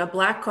between a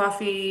black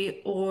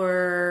coffee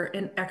or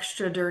an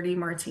extra dirty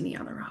martini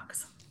on the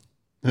rocks.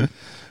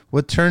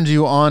 What turns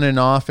you on and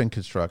off in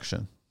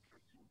construction?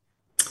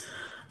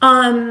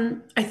 I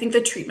think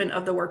the treatment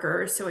of the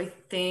worker. So I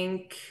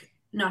think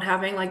not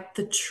having like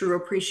the true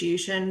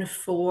appreciation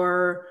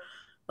for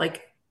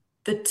like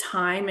the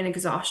time and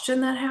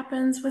exhaustion that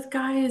happens with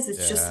guys.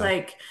 It's just Yeah.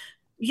 like,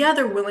 yeah,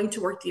 they're willing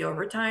to work the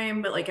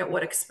overtime, but like at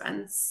what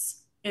expense?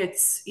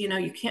 It's,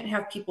 you can't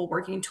have people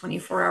working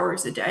 24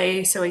 hours a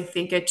day. So I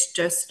think it's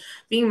just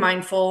being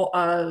mindful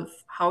of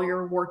how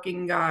you're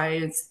working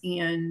guys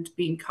and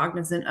being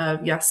cognizant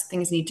of, yes,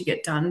 things need to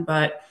get done,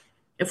 but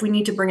if we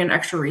need to bring in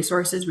extra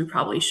resources, we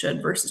probably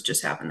should versus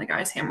just having the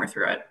guys hammer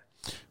through it.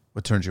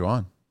 What turns you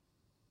on?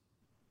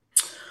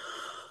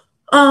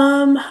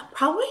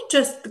 Probably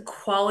just the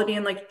quality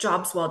and like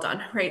jobs well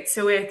done, right?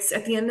 So it's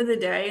at the end of the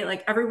day,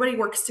 like everybody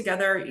works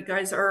together. You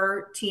guys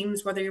are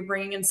teams, whether you're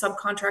bringing in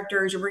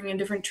subcontractors, you're bringing in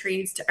different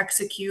trades to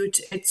execute.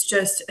 It's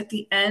just at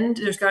the end,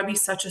 there's got to be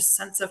such a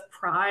sense of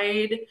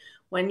pride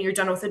when you're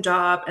done with a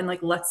job and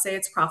like let's say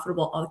it's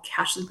profitable, all the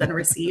cash has been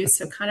received.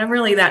 So kind of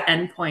really that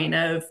end point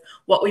of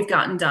what we've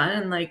gotten done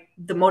and like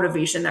the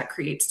motivation that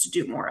creates to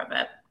do more of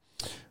it.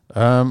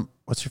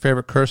 What's your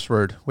favorite curse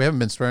word? We haven't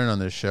been swearing on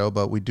this show,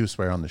 but we do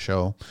swear on the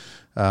show.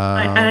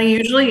 I Um,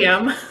 usually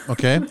am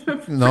okay.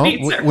 No, pretty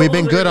we've terrible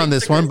been with good on regards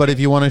this to one, but cursing. if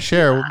you want to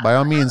share, by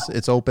all means,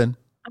 it's open.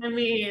 I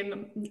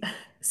mean,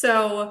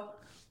 so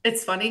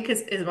It's funny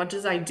because as much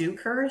as I do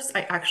curse,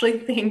 I actually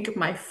think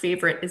my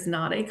favorite is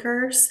not a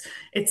curse.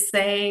 It's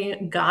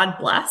saying God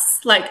bless,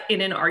 like in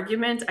an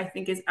argument, I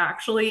think is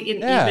actually an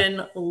Yeah.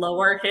 even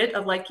lower hit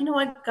of like, you know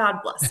what, God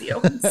bless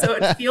you. So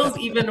it feels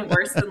even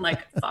worse than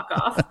like fuck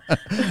off.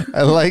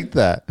 I like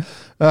that.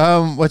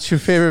 What's your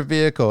favorite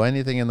vehicle?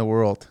 Anything in the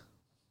world?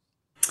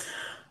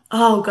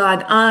 Oh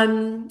God.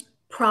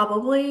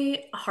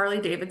 Probably Harley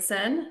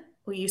Davidson.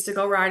 We used to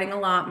go riding a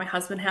lot. My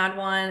husband had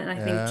one, and I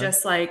think Yeah.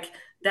 just like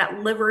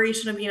that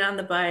liberation of being on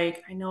the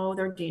bike. I know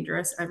they're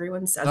dangerous.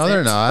 Everyone says No,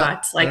 they're it, not.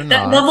 but They're like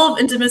that not. level of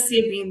intimacy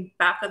of being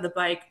back on the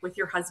bike with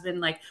your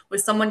husband, like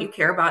with someone you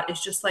care about, is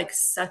just like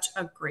such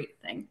a great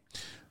thing.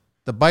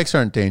 The bikes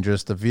aren't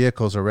dangerous. The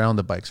vehicles around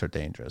the bikes are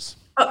dangerous.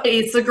 Oh,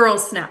 it's the girl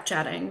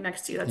Snapchatting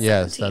next to you that's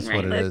Yes, 17, that's what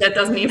right? it Like is. that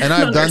doesn't And even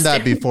I've done that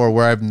understand. before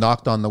where I've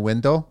knocked on the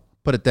window,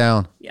 put it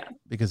down. Yeah.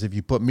 Because if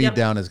you put me Yep.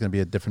 down, it's going to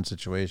be a different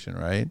situation,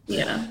 right?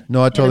 Yeah.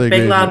 No, I And a totally big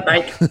agree loud with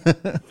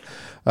bike. you.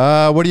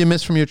 What do you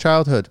miss from your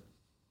childhood?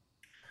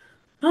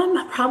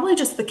 Probably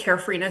just the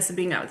carefreeness of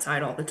being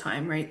outside all the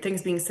time, right?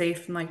 Things being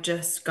safe and like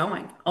just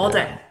going all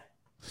day.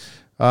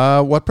 Yeah.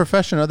 What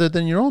profession other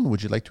than your own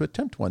would you like to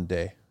attempt one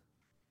day?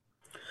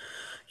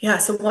 Yeah,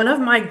 so one of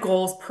my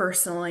goals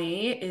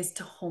personally is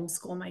to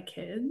homeschool my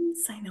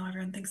kids. I know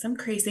everyone thinks I'm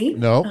crazy,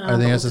 No, I think but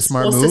that's with a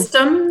smart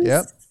move.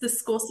 Yep. the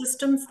school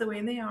systems the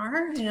way they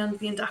are and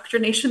the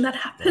indoctrination that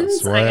That's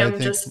happens, I why I am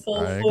think just I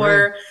full agree.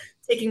 for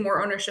taking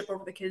more ownership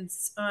over the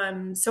kids.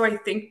 So I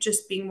think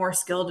just being more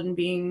skilled in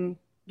being,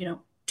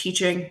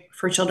 teaching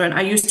for children.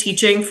 I use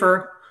teaching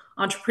for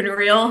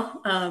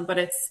entrepreneurial, but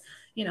it's,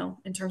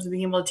 in terms of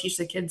being able to teach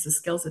the kids the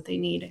skills that they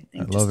need, I I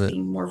think love just it.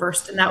 being more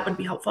versed in that would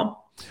be helpful.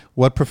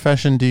 What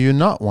profession do you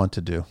not want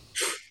to do?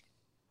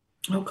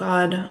 Oh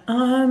God.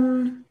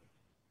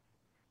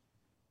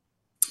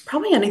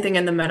 Probably anything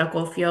in the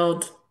medical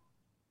field.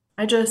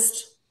 I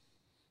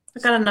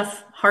got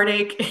enough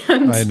heartache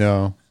and I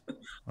know.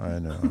 I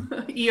know.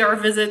 ER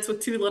visits with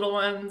two little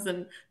ones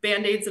and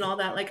band-aids and all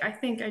that. Like I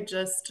think I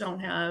just don't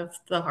have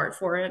the heart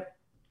for it.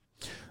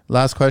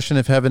 Last question.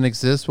 If heaven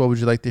exists, what would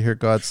you like to hear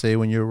God say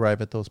when you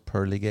arrive at those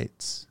pearly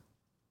gates?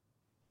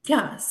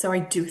 Yeah, so I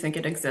do think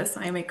it exists.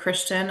 I am a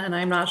Christian and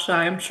I'm not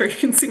shy. I'm sure you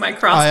can see my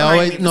cross I behind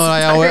always me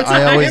no, this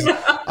entire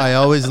time. I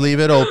always leave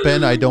it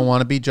open. I don't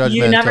want to be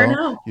You never judgmental.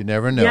 know. You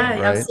never know, Yeah,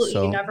 right? absolutely.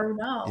 You So, never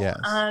know. yes.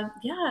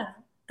 Yeah,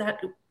 that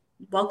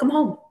welcome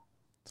home.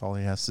 That's all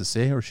he has to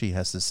say or she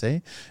has to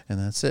say. And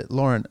that's it.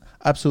 Lauren,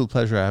 absolute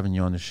pleasure having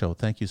you on the show.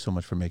 Thank you so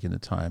much for making the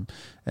time.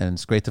 And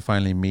it's great to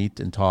finally meet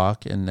and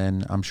talk. And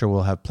then I'm sure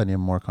we'll have plenty of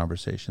more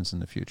conversations in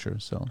the future.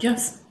 So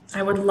Yes,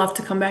 I would love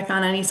to come back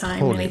on anytime,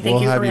 totally. Manny. Thank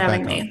We'll you have for you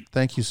having back on. me.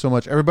 Thank you so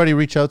much. Everybody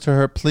reach out to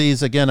her,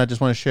 please. Again, I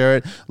just want to share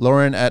it.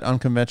 Lauren at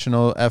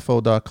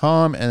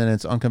unconventionalfo.com. And then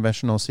it's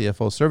unconventional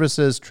CFO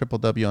services,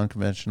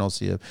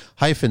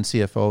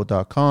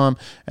 www.unconventional-cfo.com.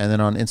 And then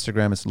on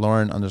Instagram, it's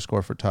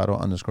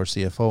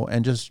Lauren_Furtado_CFO.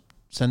 And just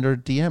send her a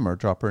DM or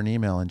drop her an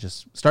email and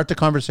just start the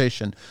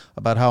conversation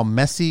about how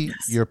messy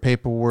Yes. your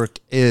paperwork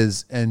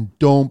is. And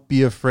don't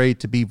be afraid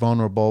to be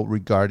vulnerable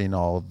regarding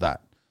all of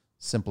that.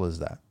 Simple as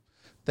that.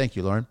 Thank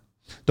you, Lauren.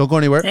 Don't go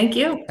anywhere. Thank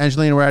you.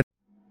 Angelina, we're